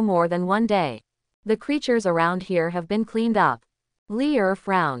is no more than 1 day. The creatures around here have been cleaned up. Li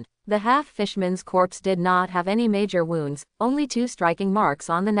frowned. The half-fishman's corpse did not have any major wounds, only 2 striking marks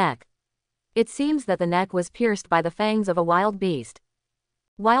on the neck. It seems that the neck was pierced by the fangs of a wild beast.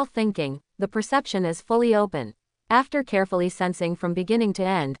 While thinking, the perception is fully open. After carefully sensing from beginning to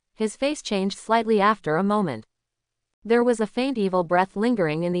end, his face changed slightly after a moment. There was a faint evil breath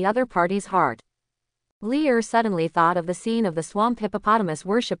lingering in the other party's heart. Li suddenly thought of the scene of the swamp hippopotamus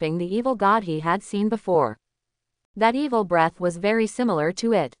worshipping the evil god he had seen before. That evil breath was very similar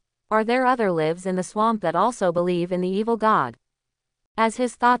to it. Are there other lives in the swamp that also believe in the evil god? As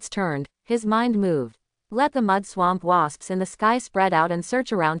his thoughts turned, his mind moved. Let the mud swamp wasps in the sky spread out and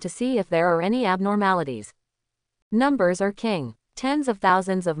search around to see if there are any abnormalities. Numbers are king. Tens of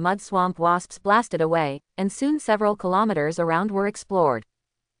thousands of mud swamp wasps blasted away, and soon several kilometers around were explored.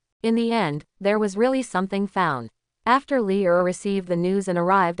 In the end, there was really something found. After Li received the news and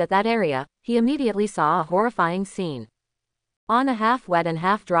arrived at that area, he immediately saw a horrifying scene. On a half-wet and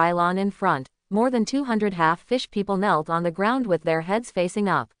half-dry lawn in front, more than 200 half-fish people knelt on the ground with their heads facing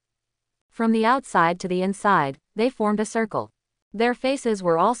up. From the outside to the inside, they formed a circle. Their faces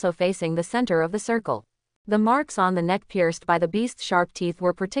were also facing the center of the circle. The marks on the neck pierced by the beast's sharp teeth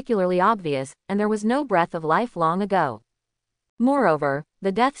were particularly obvious, and there was no breath of life long ago. Moreover,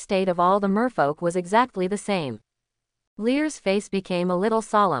 the death state of all the merfolk was exactly the same. Li's face became a little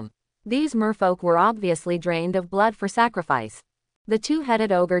solemn. These merfolk were obviously drained of blood for sacrifice. The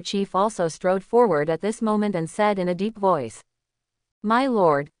 2-headed ogre chief also strode forward at this moment and said in a deep voice, "My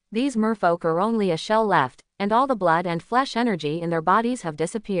lord, these merfolk are only a shell left, and all the blood and flesh energy in their bodies have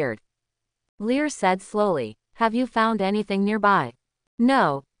disappeared." Lear said slowly, "Have you found anything nearby?"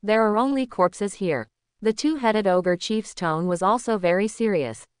 "No, there are only corpses here." The 2-headed ogre chief's tone was also very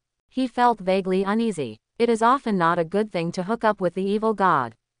serious. He felt vaguely uneasy. It is often not a good thing to hook up with the evil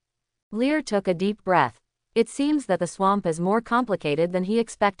god. Lear took a deep breath. It seems that the swamp is more complicated than he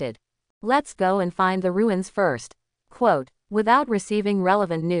expected. Let's go and find the ruins first. Quote, without receiving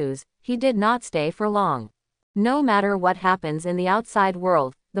relevant news, he did not stay for long. No matter what happens in the outside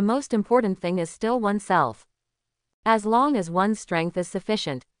world, the most important thing is still oneself. As long as one's strength is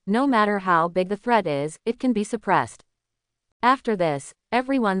sufficient, no matter how big the threat is, it can be suppressed. After this,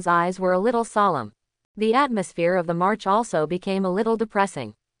 everyone's eyes were a little solemn. The atmosphere of the march also became a little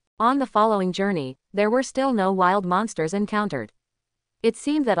depressing. On the following journey, there were still no wild monsters encountered. It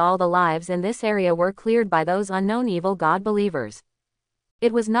seemed that all the lives in this area were cleared by those unknown evil god believers.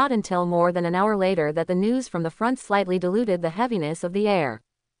 It was not until more than an hour later that the news from the front slightly diluted the heaviness of the air.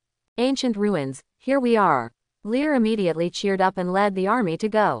 Ancient ruins, here we are. Lear immediately cheered up and led the army to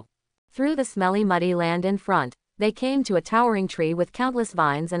go. Through the smelly muddy land in front, they came to a towering tree with countless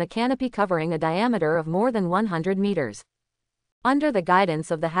vines and a canopy covering a diameter of more than 100 meters. Under the guidance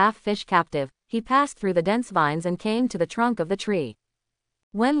of the half-fish captive, he passed through the dense vines and came to the trunk of the tree.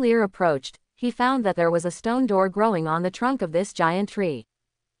 When Lear approached, he found that there was a stone door growing on the trunk of this giant tree.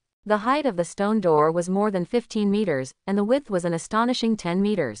 The height of the stone door was more than 15 meters, and the width was an astonishing 10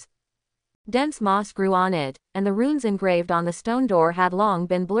 meters. Dense moss grew on it, and the runes engraved on the stone door had long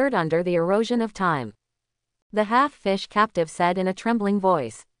been blurred under the erosion of time. The half-fish captive said in a trembling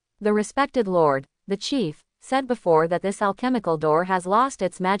voice, "The respected lord, the chief, said before that this alchemical door has lost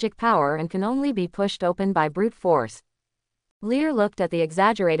its magic power and can only be pushed open by brute force." Lear looked at the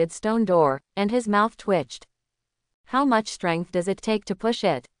exaggerated stone door, and his mouth twitched. How much strength does it take to push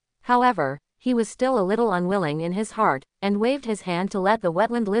it? However, he was still a little unwilling in his heart, and waved his hand to let the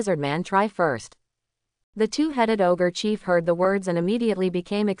wetland lizardman try first. The two-headed ogre chief heard the words and immediately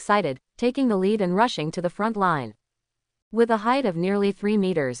became excited, taking the lead and rushing to the front line. With a height of nearly 3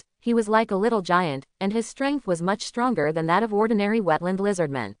 meters, he was like a little giant, and his strength was much stronger than that of ordinary wetland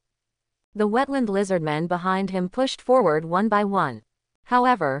lizardmen. The wetland lizardmen behind him pushed forward one by one.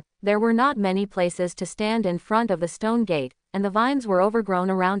 However, there were not many places to stand in front of the stone gate, and the vines were overgrown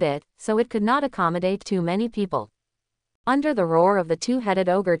around it, so it could not accommodate too many people. Under the roar of the two-headed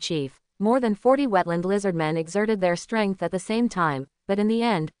ogre chief, more than 40 wetland lizardmen exerted their strength at the same time, but in the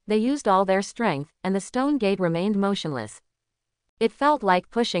end, they used all their strength, and the stone gate remained motionless. It felt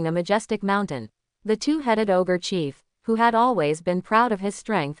like pushing a majestic mountain. The two-headed ogre chief, who had always been proud of his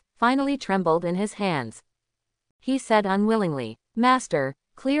strength, finally trembled in his hands. He said unwillingly, "Master,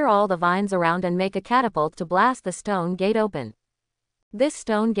 clear all the vines around and make a catapult to blast the stone gate open." "This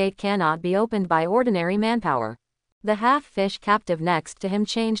stone gate cannot be opened by ordinary manpower." The half-fish captive next to him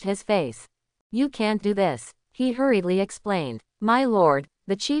changed his face. "You can't do this," he hurriedly explained. "My lord,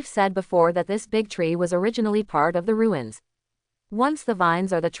 the chief said before that this big tree was originally part of the ruins. Once the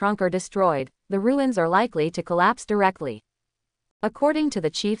vines or the trunk are destroyed, the ruins are likely to collapse directly. According to the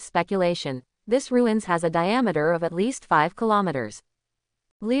chief's speculation, this ruins has a diameter of at least 5 kilometers.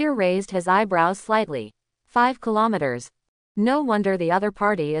 Lear raised his eyebrows slightly. 5 kilometers. No wonder the other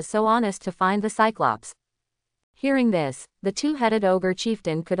party is so honest to find the Cyclops. Hearing this, the two-headed ogre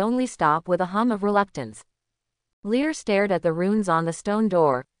chieftain could only stop with a hum of reluctance. Lear stared at the runes on the stone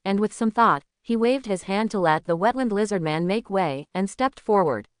door, and with some thought, he waved his hand to let the wetland lizardman make way, and stepped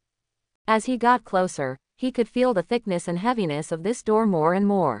forward. As he got closer, he could feel the thickness and heaviness of this door more and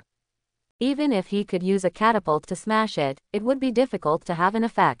more. Even if he could use a catapult to smash it, it would be difficult to have an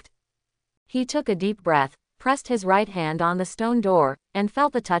effect. He took a deep breath, pressed his right hand on the stone door, and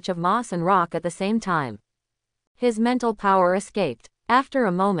felt the touch of moss and rock at the same time. His mental power escaped. After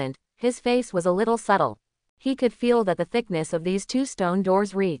a moment, his face was a little subtle. He could feel that the thickness of these two stone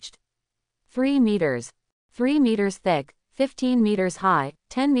doors reached 3 meters. 3 meters thick, 15 meters high,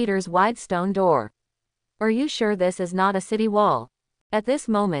 10 meters wide stone door. Are you sure this is not a city wall? At this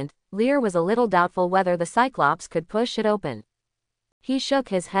moment, Lear was a little doubtful whether the Cyclops could push it open. He shook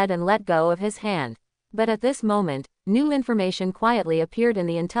his head and let go of his hand. But at this moment, new information quietly appeared in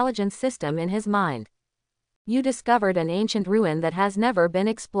the intelligence system in his mind. You discovered an ancient ruin that has never been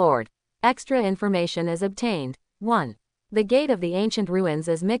explored. Extra information is obtained. 1. The gate of the ancient ruins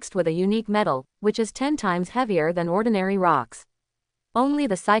is mixed with a unique metal, which is 10 times heavier than ordinary rocks. Only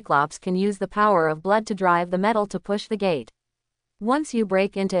the Cyclops can use the power of blood to drive the metal to push the gate. Once you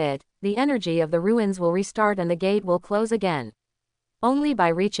break into it, the energy of the ruins will restart and the gate will close again. Only by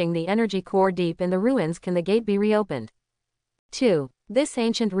reaching the energy core deep in the ruins can the gate be reopened. 2. This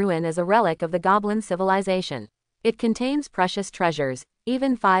ancient ruin is a relic of the goblin civilization. It contains precious treasures,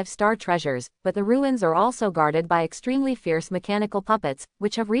 even 5-star treasures, but the ruins are also guarded by extremely fierce mechanical puppets,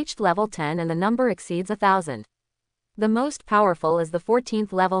 which have reached level 10 and the number exceeds 1,000. The most powerful is the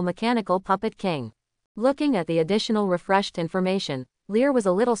 14th level mechanical puppet king. Looking at the additional refreshed information, Lear was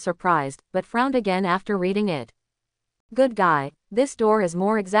a little surprised, but frowned again after reading it. Good guy, this door is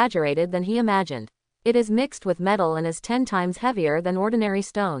more exaggerated than he imagined. It is mixed with metal and is 10 times heavier than ordinary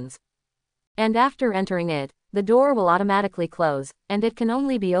stones. And after entering it, the door will automatically close, and it can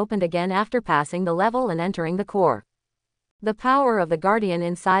only be opened again after passing the level and entering the core. The power of the guardian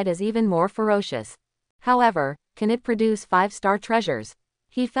inside is even more ferocious. However, can it produce 5-star treasures?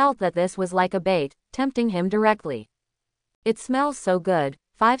 He felt that this was like a bait, tempting him directly. It smells so good,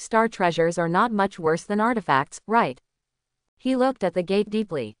 5-star treasures are not much worse than artifacts, right? He looked at the gate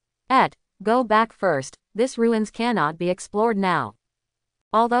deeply. Go back first, this ruins cannot be explored now.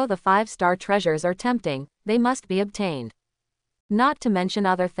 Although the 5-star treasures are tempting, they must be obtained. Not to mention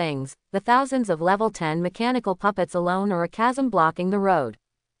other things, the thousands of level 10 mechanical puppets alone are a chasm blocking the road.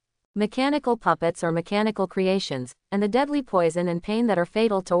 Mechanical puppets are mechanical creations, and the deadly poison and pain that are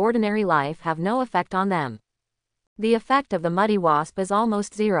fatal to ordinary life have no effect on them. The effect of the muddy wasp is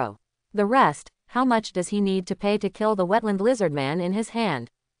almost zero. The rest, how much does he need to pay to kill the wetland lizard man in his hand?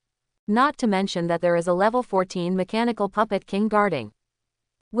 Not to mention that there is a level 14 mechanical puppet king guarding.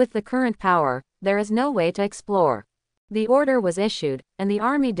 With the current power, there is no way to explore. The order was issued, and the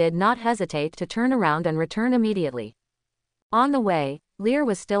army did not hesitate to turn around and return immediately. On the way, Lear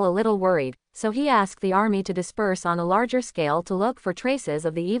was still a little worried, so he asked the army to disperse on a larger scale to look for traces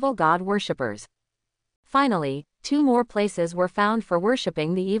of the evil god worshippers. Finally, 2 more places were found for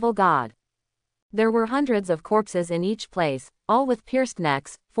worshipping the evil god. There were hundreds of corpses in each place, all with pierced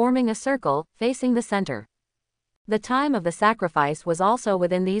necks, forming a circle, facing the center. The time of the sacrifice was also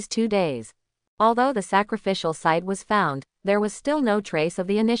within these 2 days. Although the sacrificial site was found, there was still no trace of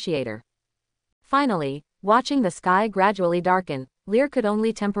the initiator. Finally, watching the sky gradually darken, Lear could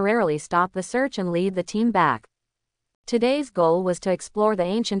only temporarily stop the search and lead the team back. Today's goal was to explore the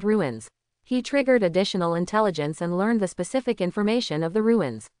ancient ruins. He triggered additional intelligence and learned the specific information of the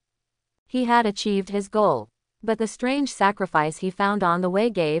ruins. He had achieved his goal. But the strange sacrifice he found on the way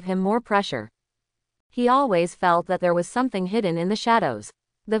gave him more pressure. He always felt that there was something hidden in the shadows.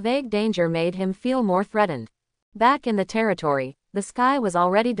 The vague danger made him feel more threatened. Back in the territory, the sky was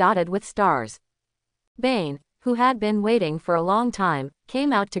already dotted with stars. Bane, who had been waiting for a long time,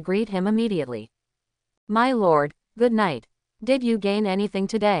 came out to greet him immediately. "My lord, good night. Did you gain anything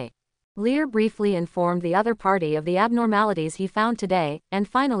today?" Lear briefly informed the other party of the abnormalities he found today, and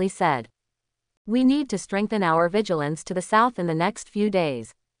finally said, "We need to strengthen our vigilance to the south in the next few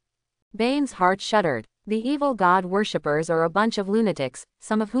days." Bane's heart shuddered. The evil god worshippers are a bunch of lunatics,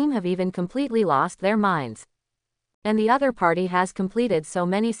 some of whom have even completely lost their minds. And the other party has completed so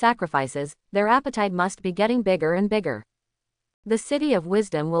many sacrifices, their appetite must be getting bigger and bigger. The City of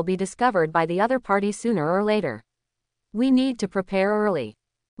Wisdom will be discovered by the other party sooner or later. We need to prepare early.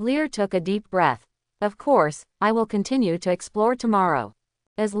 Lear took a deep breath. Of course, I will continue to explore tomorrow.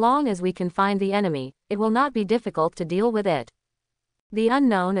 As long as we can find the enemy, it will not be difficult to deal with it. The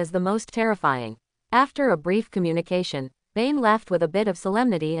unknown is the most terrifying. After a brief communication, Bane left with a bit of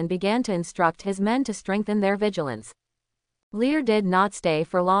solemnity and began to instruct his men to strengthen their vigilance. Lear did not stay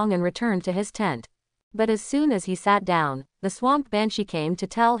for long and returned to his tent. But as soon as he sat down, the swamp banshee came to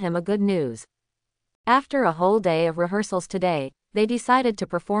tell him a good news. After a whole day of rehearsals today, they decided to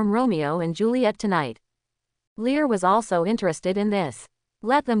perform Romeo and Juliet tonight. Lear was also interested in this.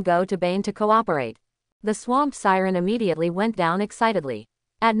 Let them go to Bane to cooperate. The swamp siren immediately went down excitedly.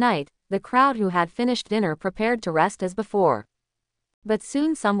 At night, the crowd who had finished dinner prepared to rest as before. But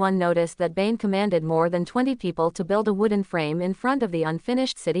soon someone noticed that Bane commanded more than 20 people to build a wooden frame in front of the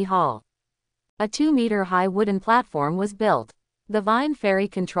unfinished city hall. A 2-meter-high wooden platform was built. The vine fairy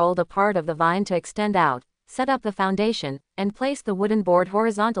controlled a part of the vine to extend out, set up the foundation, and placed the wooden board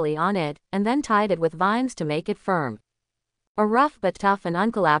horizontally on it, and then tied it with vines to make it firm. A rough but tough and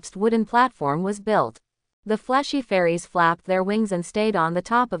uncollapsed wooden platform was built. The fleshy fairies flapped their wings and stayed on the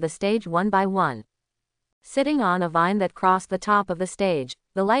top of the stage one by one. Sitting on a vine that crossed the top of the stage,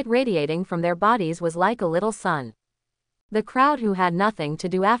 the light radiating from their bodies was like a little sun. The crowd who had nothing to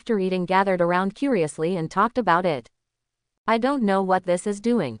do after eating gathered around curiously and talked about it. "I don't know what this is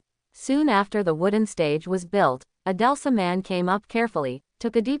doing." Soon after the wooden stage was built, a Delsa man came up carefully,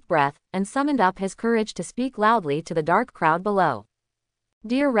 took a deep breath, and summoned up his courage to speak loudly to the dark crowd below.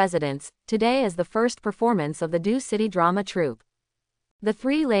 "Dear residents, today is the first performance of the Dew City Drama Troupe. The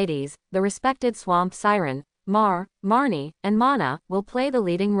 3 ladies, the respected swamp siren, Marnie, and Mana, will play the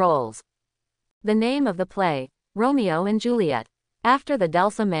leading roles. The name of the play, Romeo and Juliet." After the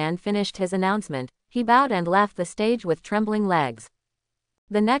Delsa man finished his announcement, he bowed and left the stage with trembling legs.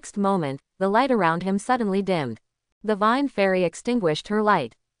 The next moment, the light around him suddenly dimmed. The vine fairy extinguished her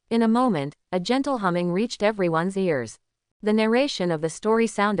light. In a moment, a gentle humming reached everyone's ears. The narration of the story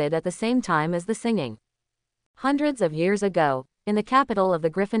sounded at the same time as the singing. Hundreds of years ago, in the capital of the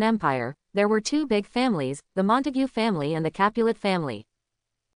Griffin Empire, there were 2 big families, the Montague family and the Capulet family.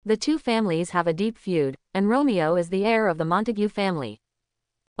 The 2 families have a deep feud, and Romeo is the heir of the Montague family.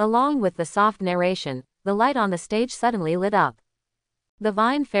 Along with the soft narration, the light on the stage suddenly lit up. The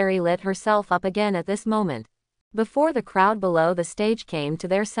vine fairy lit herself up again at this moment. Before the crowd below the stage came to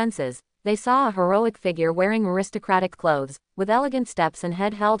their senses, they saw a heroic figure wearing aristocratic clothes, with elegant steps and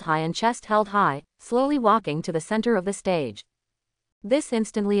head held high and chest held high, slowly walking to the center of the stage. This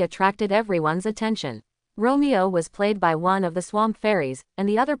instantly attracted everyone's attention. Romeo was played by one of the swamp fairies, and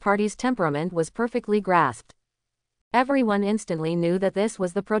the other party's temperament was perfectly grasped. Everyone instantly knew that this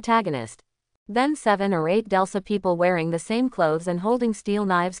was the protagonist. Then 7 or 8 Delsa people wearing the same clothes and holding steel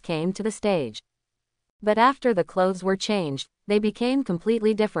knives came to the stage. But after the clothes were changed, they became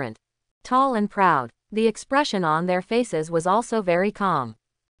completely different. Tall and proud, The expression on their faces was also very calm.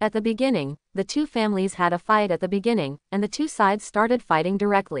 At the beginning, the two families had a fight at the beginning, and the two sides started fighting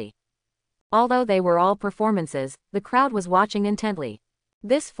directly. Although they were all performances, the crowd was watching intently.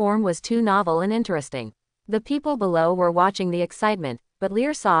 This form was too novel and interesting. The people below were watching the excitement, but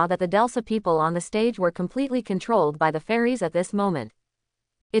Lear saw that the Delsa people on the stage were completely controlled by the fairies at this moment.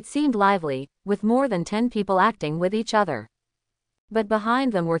 It seemed lively, with more than 10 people acting with each other. But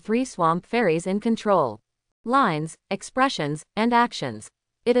behind them were 3 swamp fairies in control. Lines, expressions, and actions.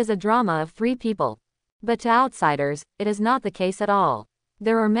 It is a drama of 3 people. But to outsiders, it is not the case at all.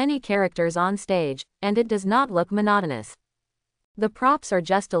 There are many characters on stage, and it does not look monotonous. The props are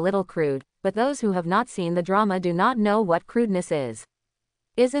just a little crude, but those who have not seen the drama do not know what crudeness is.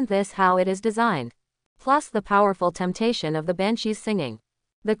 Isn't this how it is designed? Plus the powerful temptation of the banshees singing.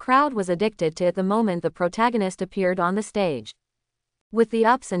 The crowd was addicted to it the moment the protagonist appeared on the stage. With the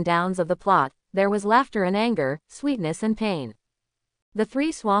ups and downs of the plot, there was laughter and anger, sweetness and pain. The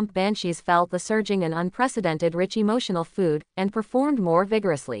 3 swamp banshees felt the surging and unprecedented rich emotional food, and performed more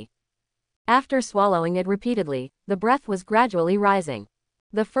vigorously. After swallowing it repeatedly, the breath was gradually rising.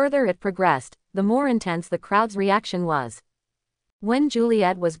 The further it progressed, the more intense the crowd's reaction was. When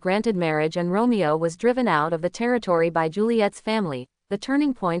Juliet was granted marriage and Romeo was driven out of the territory by Juliet's family, the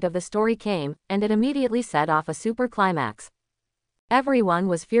turning point of the story came, and it immediately set off a super climax. Everyone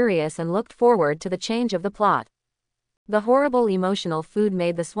was furious and looked forward to the change of the plot. The horrible emotional food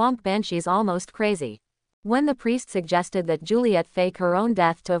made the swamp banshees almost crazy. When the priest suggested that Juliet fake her own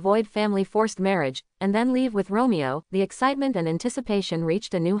death to avoid family forced marriage, and then leave with Romeo, the excitement and anticipation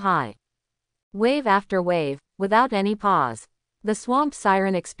reached a new high. Wave after wave, without any pause. The swamp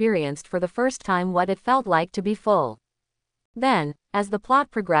siren experienced for the first time what it felt like to be full. Then, as the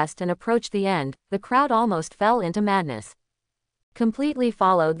plot progressed and approached the end, the crowd almost fell into madness. Completely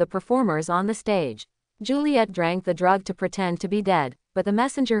followed the performers on the stage. Juliet drank the drug to pretend to be dead, but the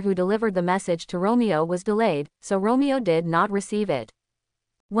messenger who delivered the message to Romeo was delayed, so Romeo did not receive it.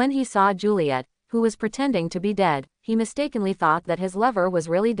 When he saw Juliet, who was pretending to be dead, he mistakenly thought that his lover was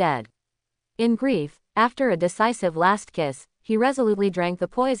really dead. In grief, after a decisive last kiss, he resolutely drank the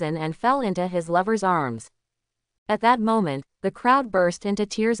poison and fell into his lover's arms. At that moment, the crowd burst into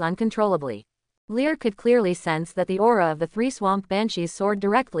tears uncontrollably. Lear could clearly sense that the aura of the 3 swamp banshees soared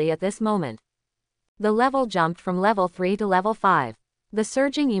directly at this moment. The level jumped from level 3 to level 5. The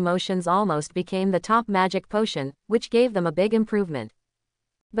surging emotions almost became the top magic potion, which gave them a big improvement.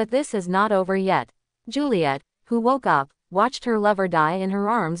 But this is not over yet. Juliet, who woke up, watched her lover die in her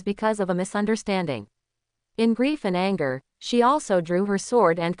arms because of a misunderstanding. In grief and anger, she also drew her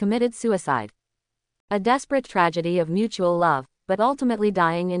sword and committed suicide. A desperate tragedy of mutual love, but ultimately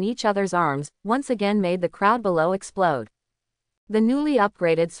dying in each other's arms, once again made the crowd below explode. The newly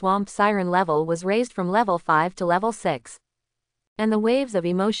upgraded swamp siren level was raised from level 5 to level 6. And the waves of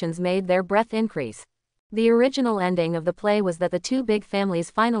emotions made their breath increase. The original ending of the play was that the 2 big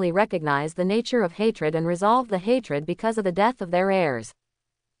families finally recognized the nature of hatred and resolved the hatred because of the death of their heirs.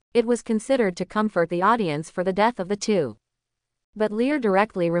 It was considered to comfort the audience for the death of the 2. But Lear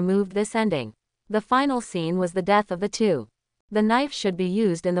directly removed this ending. The final scene was the death of the 2. The knife should be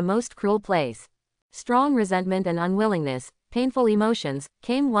used in the most cruel place. Strong resentment and unwillingness, painful emotions,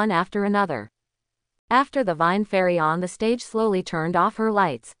 came one after another. After the vine fairy on the stage slowly turned off her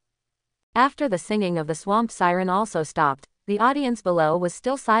lights. After the singing of the swamp siren also stopped, the audience below was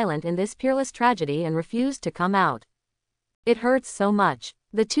still silent in this peerless tragedy and refused to come out. It hurts so much.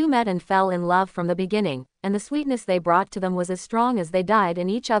 The 2 met and fell in love from the beginning, and the sweetness they brought to them was as strong as they died in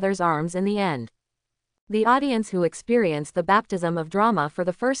each other's arms in the end. The audience who experienced the baptism of drama for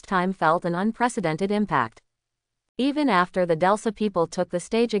the first time felt an unprecedented impact. Even after the Delsa people took the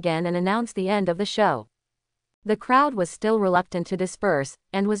stage again and announced the end of the show, the crowd was still reluctant to disperse,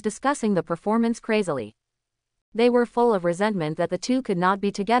 and was discussing the performance crazily. They were full of resentment that the 2 could not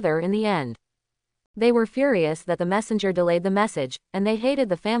be together in the end. They were furious that the messenger delayed the message, and they hated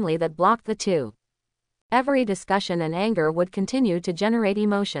the family that blocked the 2. Every discussion and anger would continue to generate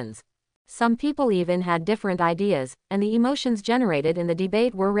emotions. Some people even had different ideas, and the emotions generated in the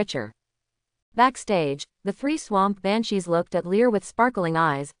debate were richer. Backstage, the 3 swamp banshees looked at Lear with sparkling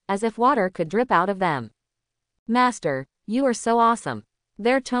eyes, as if water could drip out of them. "Master, you are so awesome."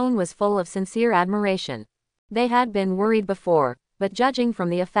 Their tone was full of sincere admiration. They had been worried before, but judging from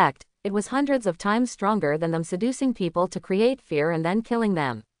the effect, it was hundreds of times stronger than them seducing people to create fear and then killing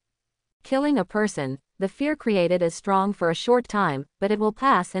them. Killing a person, the fear created is strong for a short time, but it will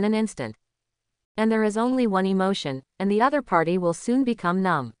pass in an instant. And there is only one emotion, and the other party will soon become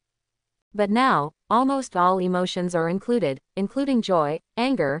numb. But now, almost all emotions are included, including joy,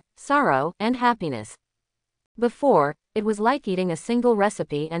 anger, sorrow, and happiness. Before, it was like eating a single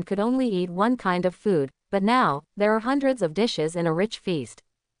recipe and could only eat one kind of food, but now, there are hundreds of dishes in a rich feast.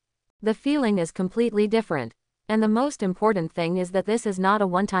 The feeling is completely different. And the most important thing is that this is not a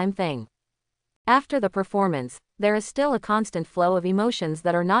one-time thing. After the performance, there is still a constant flow of emotions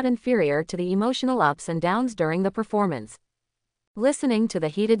that are not inferior to the emotional ups and downs during the performance. Listening to the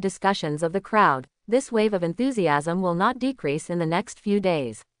heated discussions of the crowd, this wave of enthusiasm will not decrease in the next few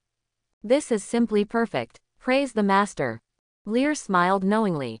days. This is simply perfect. Praise the master. Lear smiled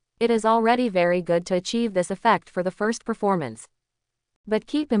knowingly. It is already very good to achieve this effect for the first performance. But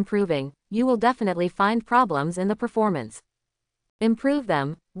keep improving, you will definitely find problems in the performance. Improve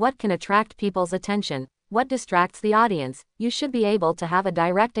them. What can attract people's attention? What distracts the audience? You should be able to have a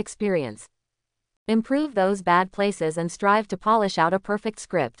direct experience. Improve those bad places and strive to polish out a perfect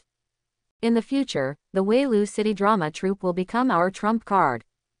script. In the future, the Welu City Drama Troupe will become our trump card.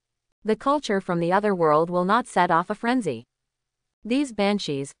 The culture from the other world will not set off a frenzy. These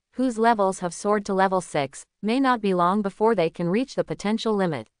banshees, whose levels have soared to level 6, may not be long before they can reach the potential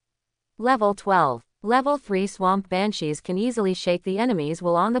limit. Level 12. Level 3 swamp banshees can easily shake the enemies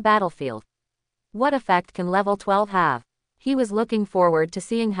while on the battlefield. What effect can level 12 have? He was looking forward to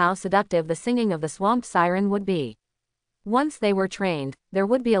seeing how seductive the singing of the swamp siren would be. Once they were trained, there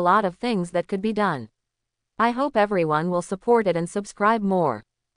would be a lot of things that could be done. I hope everyone will support it and subscribe more.